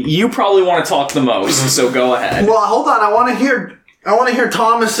London, you probably want to talk the most, so go ahead. Well, hold on. I want to hear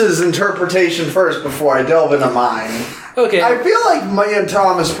Thomas's interpretation first before I delve into mine. Okay. I feel like me and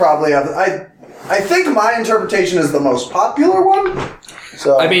Thomas probably have. I think my interpretation is the most popular one.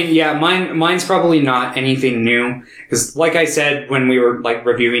 So I mean, yeah, mine's probably not anything new. Because, like I said, when we were like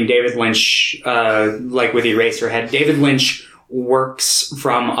reviewing David Lynch, like with Eraserhead, David Lynch works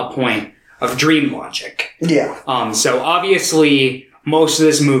from a point of dream logic. yeah. So obviously, most of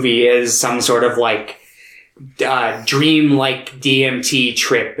this movie is some sort of like dream-like DMT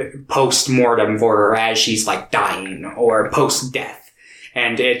trip post-mortem for her as she's like dying or post-death.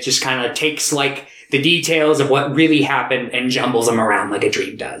 And it just kind of takes like the details of what really happened and jumbles them around like a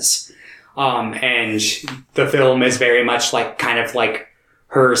dream does. And the film is very much like kind of like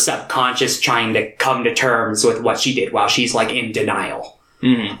her subconscious trying to come to terms with what she did while she's like in denial.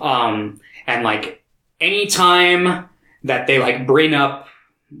 Mm-hmm. And like any time that they like bring up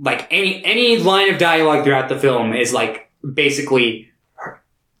like any line of dialogue throughout the film is like basically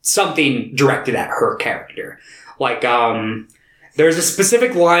something directed at her character. Like, there's a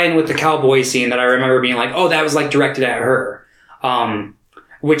specific line with the cowboy scene that I remember being like, oh, that was like directed at her.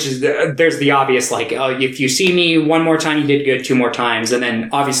 Which is, there's the obvious, like, if you see me one more time, you did good 2 more times. And then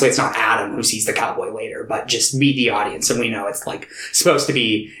obviously it's not Adam who sees the cowboy later, but just me, the audience. And we know it's like supposed to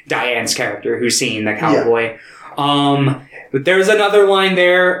be Diane's character who's seeing the cowboy. Yeah. But there's another line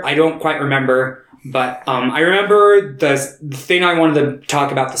there. I don't quite remember, but, I remember the thing I wanted to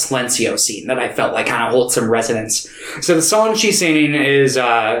talk about, the Silencio scene that I felt like kind of holds some resonance. So the song she's singing is,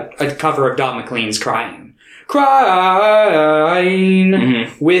 a cover of Don McLean's Crying.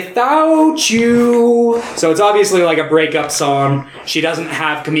 Without you. So it's obviously like a breakup song. She doesn't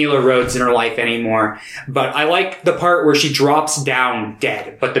have Camila Rhodes in her life anymore. But I like the part where she drops down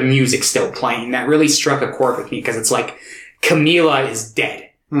dead, but the music's still playing. That really struck a chord with me because it's like Camila is dead.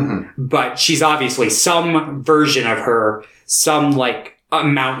 Mm-hmm. But she's obviously some version of her, some like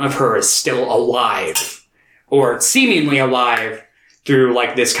amount of her is still alive. Or seemingly alive. Through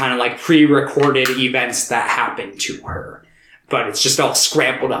like this kind of like pre-recorded events that happened to her. But it's just all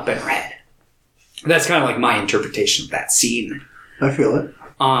scrambled up in her head. That's kind of like my interpretation of that scene. I feel it.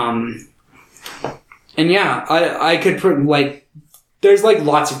 And yeah, I could put like, there's like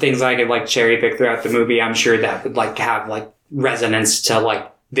lots of things I could like cherry pick throughout the movie. I'm sure that would like have like resonance to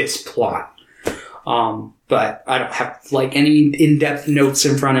like this plot. But I don't have like any in-depth notes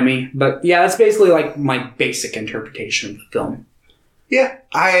in front of me. But yeah, that's basically like my basic interpretation of the film. Yeah,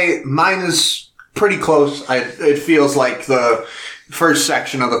 mine is pretty close. It feels like the first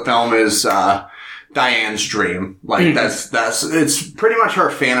section of the film is Diane's dream. Like that's it's pretty much her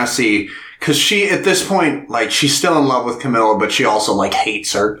fantasy because she at this point like she's still in love with Camilla, but she also like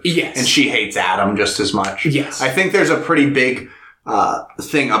hates her. Yes, and she hates Adam just as much. Yes, I think there's a pretty big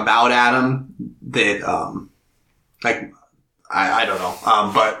thing about Adam that like I don't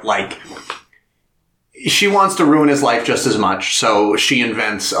know, but like. She wants to ruin his life just as much, so she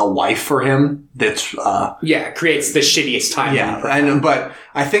invents a wife for him that's... creates the shittiest timeline. Yeah, but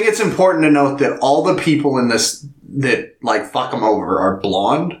I think it's important to note that all the people in this that, like, fuck him over are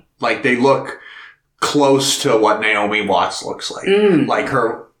blonde. Like, they look close to what Naomi Watts looks like. Like,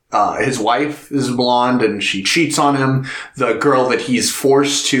 his wife is blonde, and she cheats on him. The girl that he's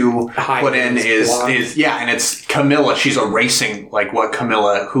forced to put in is and it's Camilla. She's erasing like what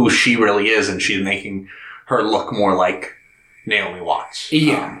Camilla, who she really is, and she's making her look more like Naomi Watts.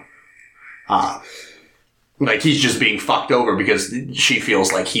 Yeah. Like he's just being fucked over because she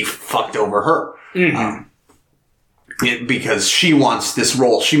feels like he fucked over her. because she wants this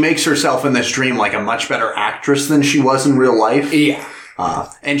role. She makes herself in this dream like a much better actress than she was in real life. Yeah.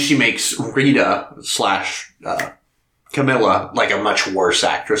 And she makes Rita / Camilla like a much worse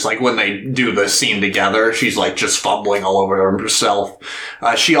actress. Like when they do the scene together, she's like just fumbling all over herself.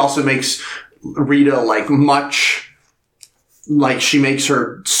 She also makes Rita like she makes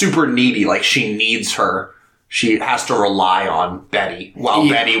her super needy. Like she needs her. She has to rely on Betty. While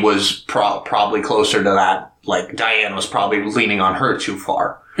Betty was probably closer to that, like Diane was probably leaning on her too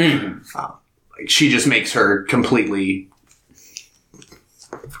far. Like she just makes her completely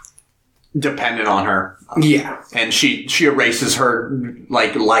dependent on her. Yeah. And she erases her,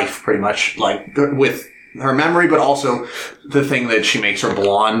 like, life pretty much, like, with her memory, but also the thing that she makes her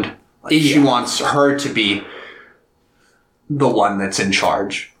blonde. Like, she wants her to be the one that's in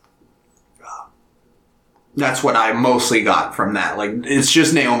charge. That's what I mostly got from that. Like, it's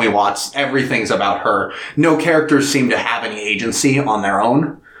just Naomi Watts. Everything's about her. No characters seem to have any agency on their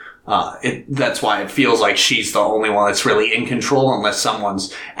own. That's why it feels like she's the only one that's really in control, unless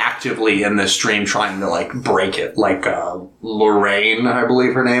someone's actively in this dream trying to like break it, like Lorraine, I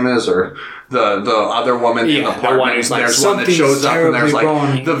believe her name is, or the other woman in the apartment. The one who's like, there's one that shows up, and there's like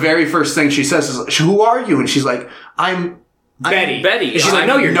wrong. The very first thing she says is, "Who are you?" And she's like, "I'm Betty." Betty. She's like,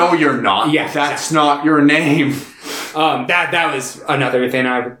 "No, you're no, not." you're not. Yeah, that's not your name." That was another thing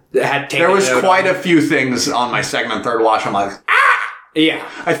I had taken. There was quite a few things on my second and third watch. I'm like, yeah.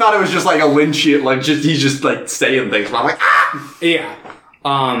 I thought it was just like a Lynchian, like he's just like saying things, but I'm like, ah! Yeah.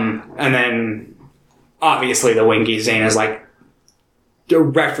 And then obviously the Winky scene is like the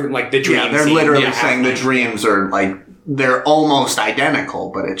reference, like the dream. Yeah, they're scene literally saying the dreams are like they're almost identical,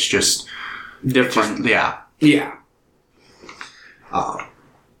 but it's just different. Yeah.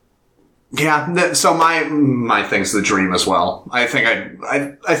 Yeah, so my thing's the dream as well. I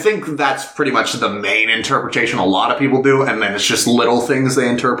think that's pretty much the main interpretation a lot of people do, and then it's just little things they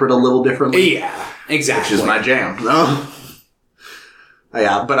interpret a little differently. Yeah, exactly. Which is my jam. No.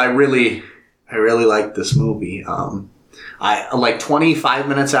 Yeah, but I really liked this movie. I like 25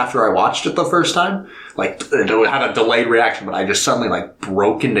 minutes after I watched it the first time, like it had a delayed reaction, but I just suddenly like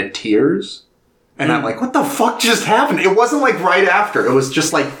broke into tears. And I'm like, what the fuck just happened? It wasn't like right after. It was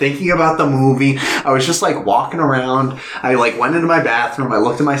just like thinking about the movie. I was just like walking around. I like went into my bathroom. I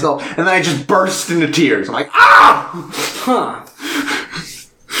looked at myself and then I just burst into tears. I'm like, ah! Huh.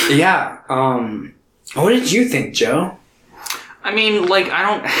 Yeah. What did you think, Joe? I mean, like, I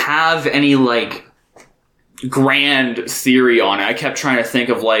don't have any, like, grand theory on it. I kept trying to think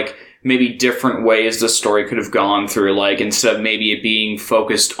of, like, maybe different ways the story could have gone through. Like, instead of maybe it being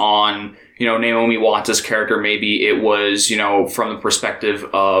focused on, you know, Naomi Watts' character, maybe it was, you know, from the perspective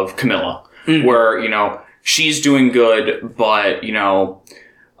of Camilla, where, you know, she's doing good, but, you know,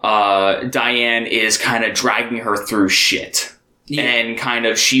 Diane is kind of dragging her through shit. Yeah. And kind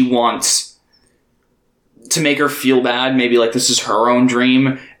of she wants to make her feel bad, maybe like this is her own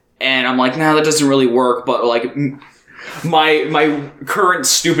dream. And I'm like, nah, that doesn't really work. But like, my current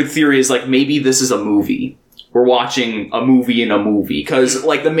stupid theory is like, maybe this is a movie. We're watching a movie in a movie. Because,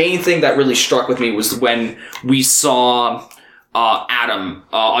 like, the main thing that really struck with me was when we saw Adam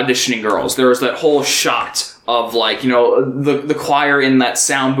auditioning girls. There was that whole shot of, like, you know, the choir in that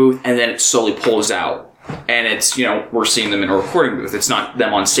sound booth, and then it slowly pulls out. And it's, you know, we're seeing them in a recording booth. It's not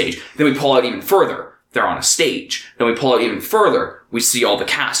them on stage. Then we pull out even further. They're on a stage. Then we pull out even further. We see all the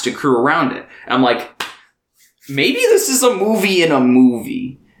cast and crew around it. And I'm like, maybe this is a movie in a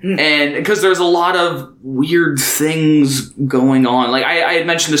movie. And because there's a lot of weird things going on. Like I had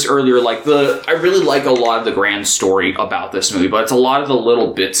mentioned this earlier, like I really like a lot of the grand story about this movie, but it's a lot of the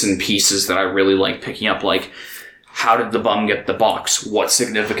little bits and pieces that I really like picking up. Like, how did the bum get the box? What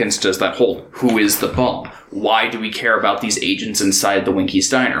significance does that hold? Who is the bum? Why do we care about these agents inside the Winky's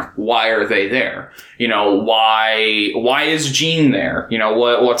Diner? Why are they there? You know, why is Jean there? You know,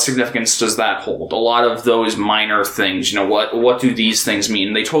 what significance does that hold? A lot of those minor things, you know, what do these things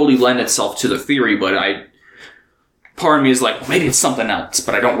mean? They totally lend itself to the theory, but part of me is like, well, maybe it's something else,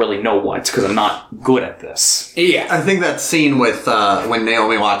 but I don't really know what, because I'm not good at this. Yeah. I think that scene with when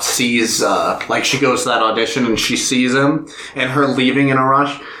Naomi Watts sees, like, she goes to that audition and she sees him, and her leaving in a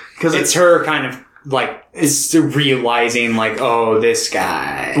rush. Because it's her kind of, like, is realizing, like, oh, this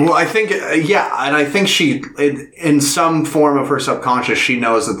guy. Well, I think, yeah, and I think she, in some form of her subconscious, she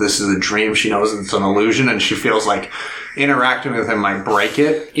knows that this is a dream. She knows that it's an illusion, and she feels like interacting with him might break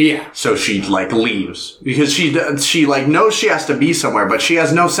it. Yeah. So she, like, leaves. Because she like, knows she has to be somewhere, but she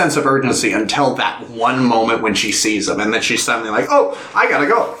has no sense of urgency until that one moment when she sees him. And then she's suddenly like, oh, I gotta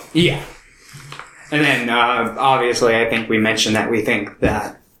go. Yeah. And then, obviously, I think we mentioned that we think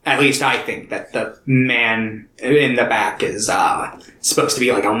that at least I think that the man in the back is supposed to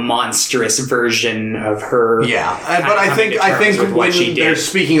be like a monstrous version of her. Yeah, but I think when they're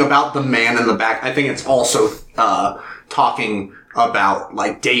speaking about the man in the back, I think it's also talking about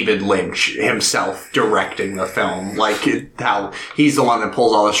like David Lynch himself directing the film, like how he's the one that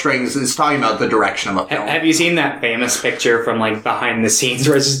pulls all the strings. It's talking about the direction of a film. Have you seen that famous picture from like behind the scenes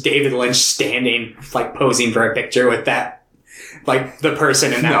where it's just David Lynch standing like posing for a picture with that, like the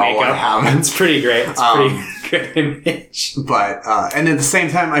person in that makeup? I haven't. It's pretty great. It's a pretty good image. But and at the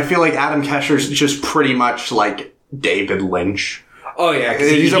same time, I feel like Adam Kesher's just pretty much like David Lynch. Oh yeah,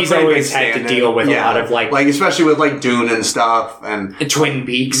 he's always had to deal with a lot of like especially with like Dune and stuff and Twin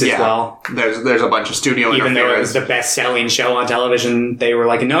Peaks as well. There's a bunch of studio even though it was the best selling show on television, they were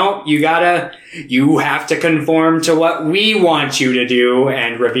like, no, you have to conform to what we want you to do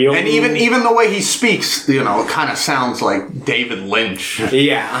and reveal. And even the way he speaks, kind of sounds like David Lynch.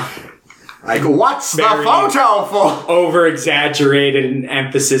 Yeah. Like, what's the photo for? Over exaggerated and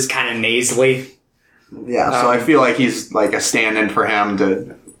emphasis kind of nasally. Yeah, so I feel like he's like a stand-in for him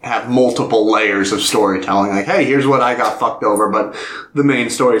to have multiple layers of storytelling. Like, hey, here's what I got fucked over, but the main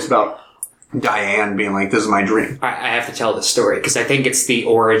story is about Diane being like, this is my dream. I have to tell the story because I think it's the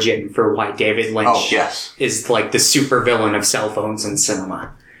origin for why David Lynch is like the supervillain of cell phones in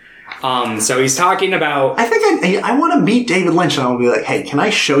cinema. So he's talking about... I think I want to meet David Lynch and I'll be like, hey, can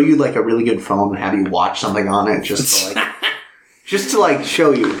I show you like a really good film and have you watch something on it just to like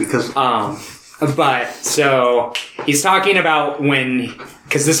show you because... But, so, he's talking about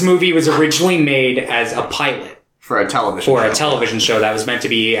because this movie was originally made as a pilot. For a television show that was meant to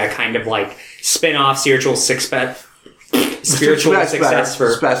be a kind of like spin-off spiritual success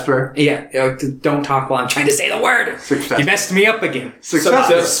for... Yeah, don't talk while I'm trying to say the word. Success. You messed me up again.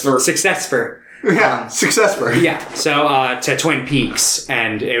 Success for. Yeah, success for. Yeah, so, to Twin Peaks,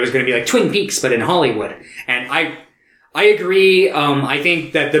 and it was going to be like Twin Peaks, but in Hollywood. And I agree, I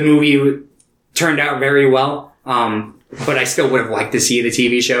think that the movie... turned out very well, but I still would have liked to see the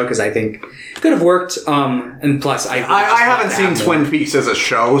TV show because I think it could have worked. And plus, I haven't seen Twin Peaks as a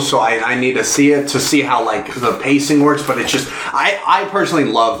show, so I need to see it to see how like the pacing works. But it's just I personally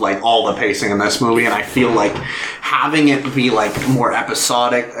love like all the pacing in this movie, and I feel like having it be like more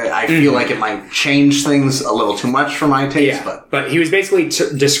episodic, I feel like it might change things a little too much for my taste. Yeah, but he was basically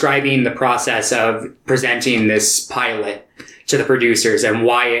describing the process of presenting this pilot to the producers and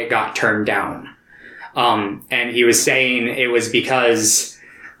why it got turned down. And he was saying it was because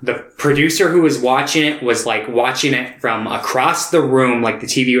the producer who was watching it was like watching it from across the room, like the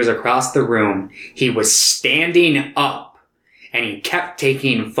TV was across the room. He was standing up and he kept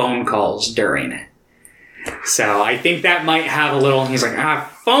taking phone calls during it. So I think that might have a little, he's like,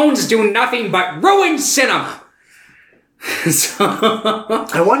 phones do nothing but ruin cinema. So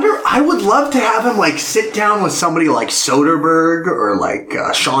I would love to have him like sit down with somebody like Soderbergh or like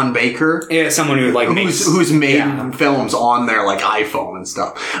Sean Baker. Yeah, someone who like who's made films on their like iPhone and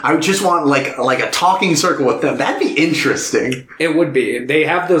stuff. I would just want like a talking circle with them. That'd be interesting. It would be. They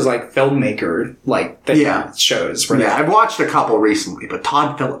have those like filmmaker like shows. Where I've watched a couple recently, but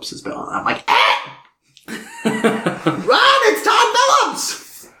Todd Phillips has been on. I'm like, Ron, it's Todd Phillips.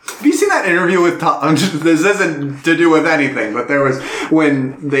 Have you seen that interview with Todd? This isn't to do with anything, but there was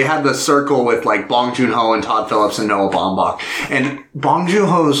when they had the circle with like Bong Joon-ho and Todd Phillips and Noah Baumbach, and Bong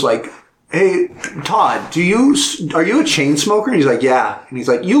Joon-ho's like, "Hey, Todd, are you a chain smoker?" And he's like, "Yeah," and he's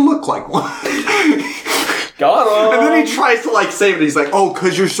like, "You look like one." Got him. And then he tries to like save it. He's like, "Oh,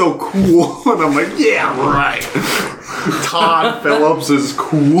 'cause you're so cool," and I'm like, "Yeah, right." Todd Phillips is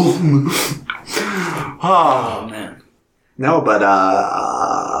cool. Oh man. No, but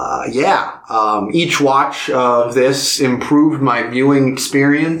each watch of this improved my viewing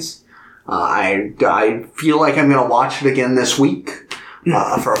experience. I feel like I'm going to watch it again this week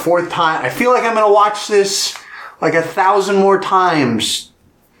for a fourth time. I feel like I'm going to watch this like 1,000 more times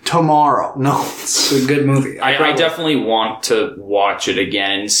tomorrow. No, it's a good movie. I definitely want to watch it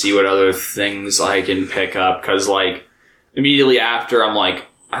again, see what other things I can pick up, because like immediately after I'm like,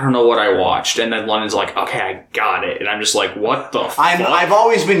 I don't know what I watched. And then London's like, okay, I got it. And I'm just like, what the fuck? I've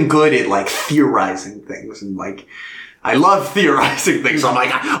always been good at like theorizing things, and like I love theorizing things. So I'm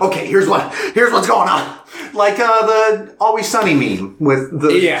like, okay, here's what's going on. Like the Always Sunny meme with the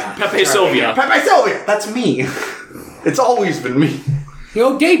Pepe Sylvia. Pepe Sylvia. That's me. It's always been me.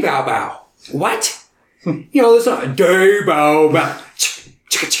 Yo, Day Bow Bow. What? There's a Day Bow Bow.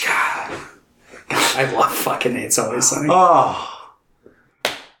 Chicka chicka. God, I love fucking It's Always Sunny. Oh.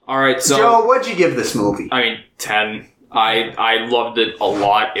 All right, so Joe, what'd you give this movie? I mean, 10. I loved it a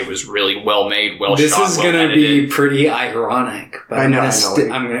lot. It was really well made, well This shot. is well gonna edited. be pretty ironic, but I know,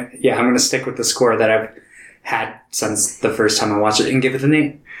 I'm gonna stick with the score that I've had since the first time I watched it and give it the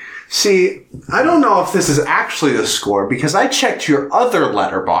name. See, I don't know if this is actually the score because I checked your other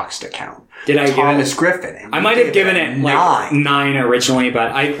Letterboxd account. Did I Thomas Griffin? and I you might have gave given it like 9. 9 originally,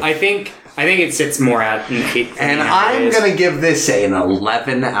 but I think it sits more at an 8. for And me I'm nowadays. going to give this an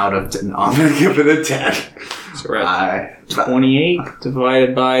 11 out of 10. I'm going to give it a 10. So we're at 28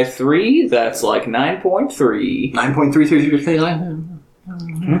 divided by 3. That's like 9.3. 9.33.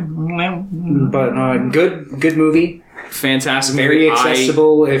 But good movie, Fantastic. very movie.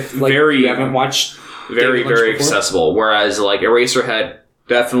 accessible. If like very- you haven't watched, Very, David Lynch very before? accessible. Whereas like Eraserhead,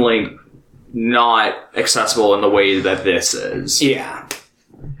 definitely not accessible in the way that this is. yeah,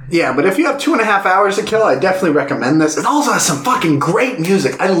 Yeah, but if you have 2.5 hours to kill, I definitely recommend this. It also has some fucking great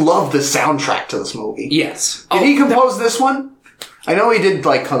music. I love the soundtrack to this movie. yes. Did he compose this one? I know he did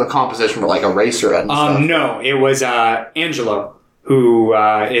like the composition for like Eraserhead and stuff. No, it was Angelo, who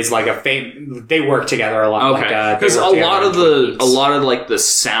is like they work together a lot. Okay, because a lot of like the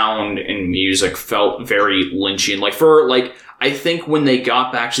sound and music felt very Lynchian. Like for like, I think when they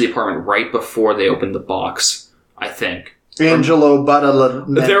got back to the apartment right before they opened the box, I think Angelo Buttala.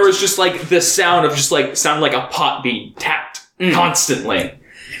 there was just like the sound of just like sound like a pot being tapped constantly.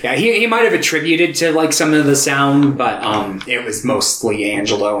 Yeah, he might have attributed to like some of the sound, but it was mostly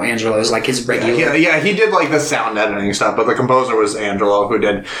Angelo. Angelo's like his regular. Yeah, he did like the sound editing stuff, but the composer was Angelo, who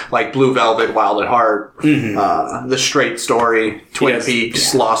did like Blue Velvet, Wild at Heart, The Straight Story, Twin Yes.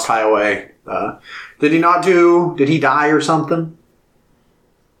 Peaks, Lost Highway. Did he die or something?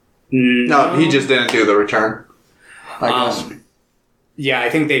 No, he just didn't do The Return. I guess. Yeah, I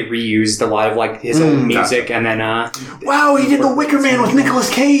think they reused a lot of like his old music, and then Wow, he did The Wicker Man with Nicolas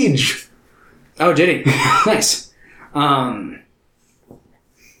Cage. oh, did he? Nice.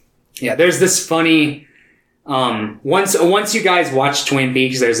 Yeah, there's this funny. Once you guys watch Twin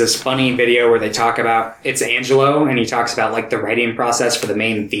Peaks, there's this funny video where they talk about it's Angelo, and he talks about like the writing process for the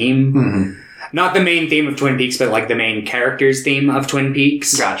main theme. Not the main theme of Twin Peaks, but like the main character's theme of Twin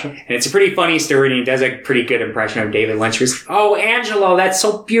Peaks. Gotcha. And it's a pretty funny story, and he does a pretty good impression of David Lynch. He's, oh, Angelo, that's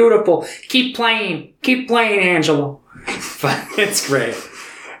so beautiful. Keep playing, Angelo. But it's great.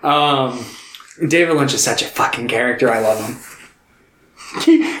 David Lynch is such a fucking character. I love him.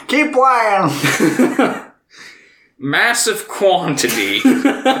 Keep playing. Massive quantity.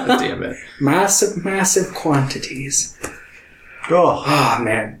 God damn it. Massive quantities. Oh. Oh,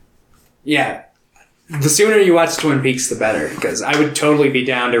 man. Yeah. The sooner you watch Twin Peaks, the better, because I would totally be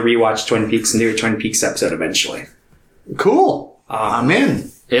down to rewatch Twin Peaks and do a Twin Peaks episode eventually. Cool. I'm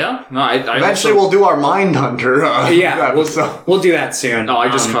in. Yeah? No, I Eventually, also, we'll do our Mindhunter. Yeah, episode. we'll do that soon. No, I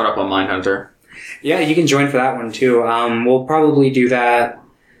just caught up on Mindhunter. Yeah, you can join for that one too. We'll probably do that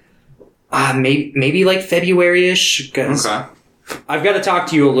maybe like February-ish, because Okay. I've got to talk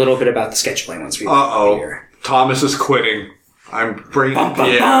to you a little bit about the scheduling once we get here. Thomas is quitting. I'm bringing.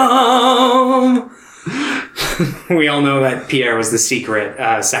 We all know that Pierre was the secret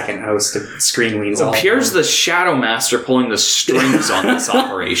second host of Screen Weens. All Pierre's the shadow master pulling the strings on this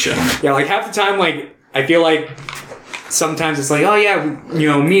operation. Yeah, like half the time, like I feel like sometimes it's like, oh yeah, you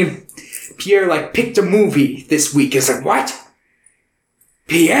know, me and Pierre like picked a movie this week. It's like, what?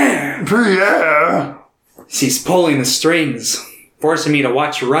 Pierre? He's pulling the strings, forcing me to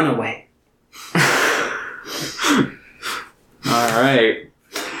watch Runaway. All right.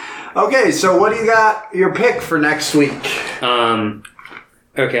 Okay, so what do you got your pick for next week?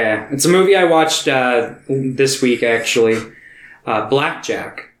 Okay, it's a movie I watched this week actually.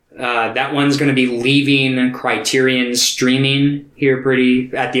 Blackjack. That one's going to be leaving Criterion streaming here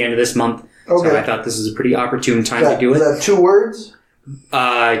at the end of this month. Okay. So I thought this is a pretty opportune time to do it. Is that 2 words?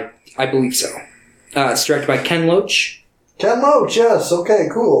 I believe so. It's directed by Ken Loach. Ken Loach, yes. Okay,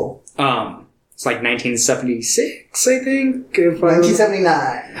 cool. It's like 1976, I think.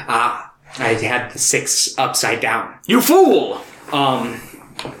 1979. I had the 6 upside down. You fool!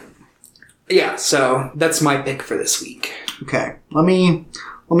 Yeah, so that's my pick for this week. Okay, let me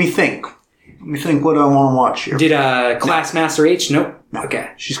think. Let me think what I want to watch here. Did Class Master H? Nope. No.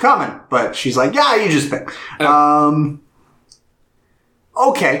 Okay. She's coming, but she's like, yeah, you just pick. Oh.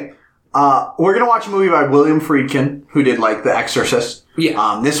 Okay. We're going to watch a movie by William Friedkin, who did, like, The Exorcist.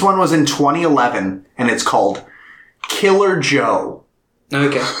 Yeah. This one was in 2011, and it's called Killer Joe.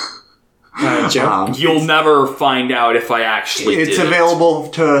 Okay. Joe? You'll never find out if I actually It's did available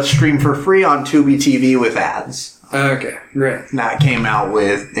to stream for free on Tubi TV with ads. Okay, great. And that came out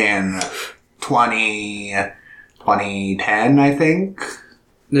in 2010, I think.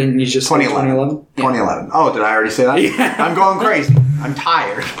 Then you just 2011. 2011. Oh, did I already say that? Yeah. I'm going crazy. I'm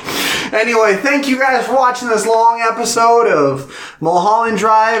tired. Anyway, thank you guys for watching this long episode of Mulholland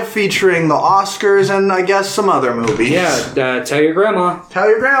Drive featuring the Oscars and I guess some other movies. Yeah, tell your grandma. Tell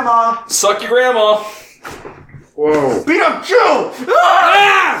your grandma. Suck your grandma. Whoa. Beat up Joe!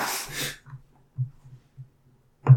 Ah!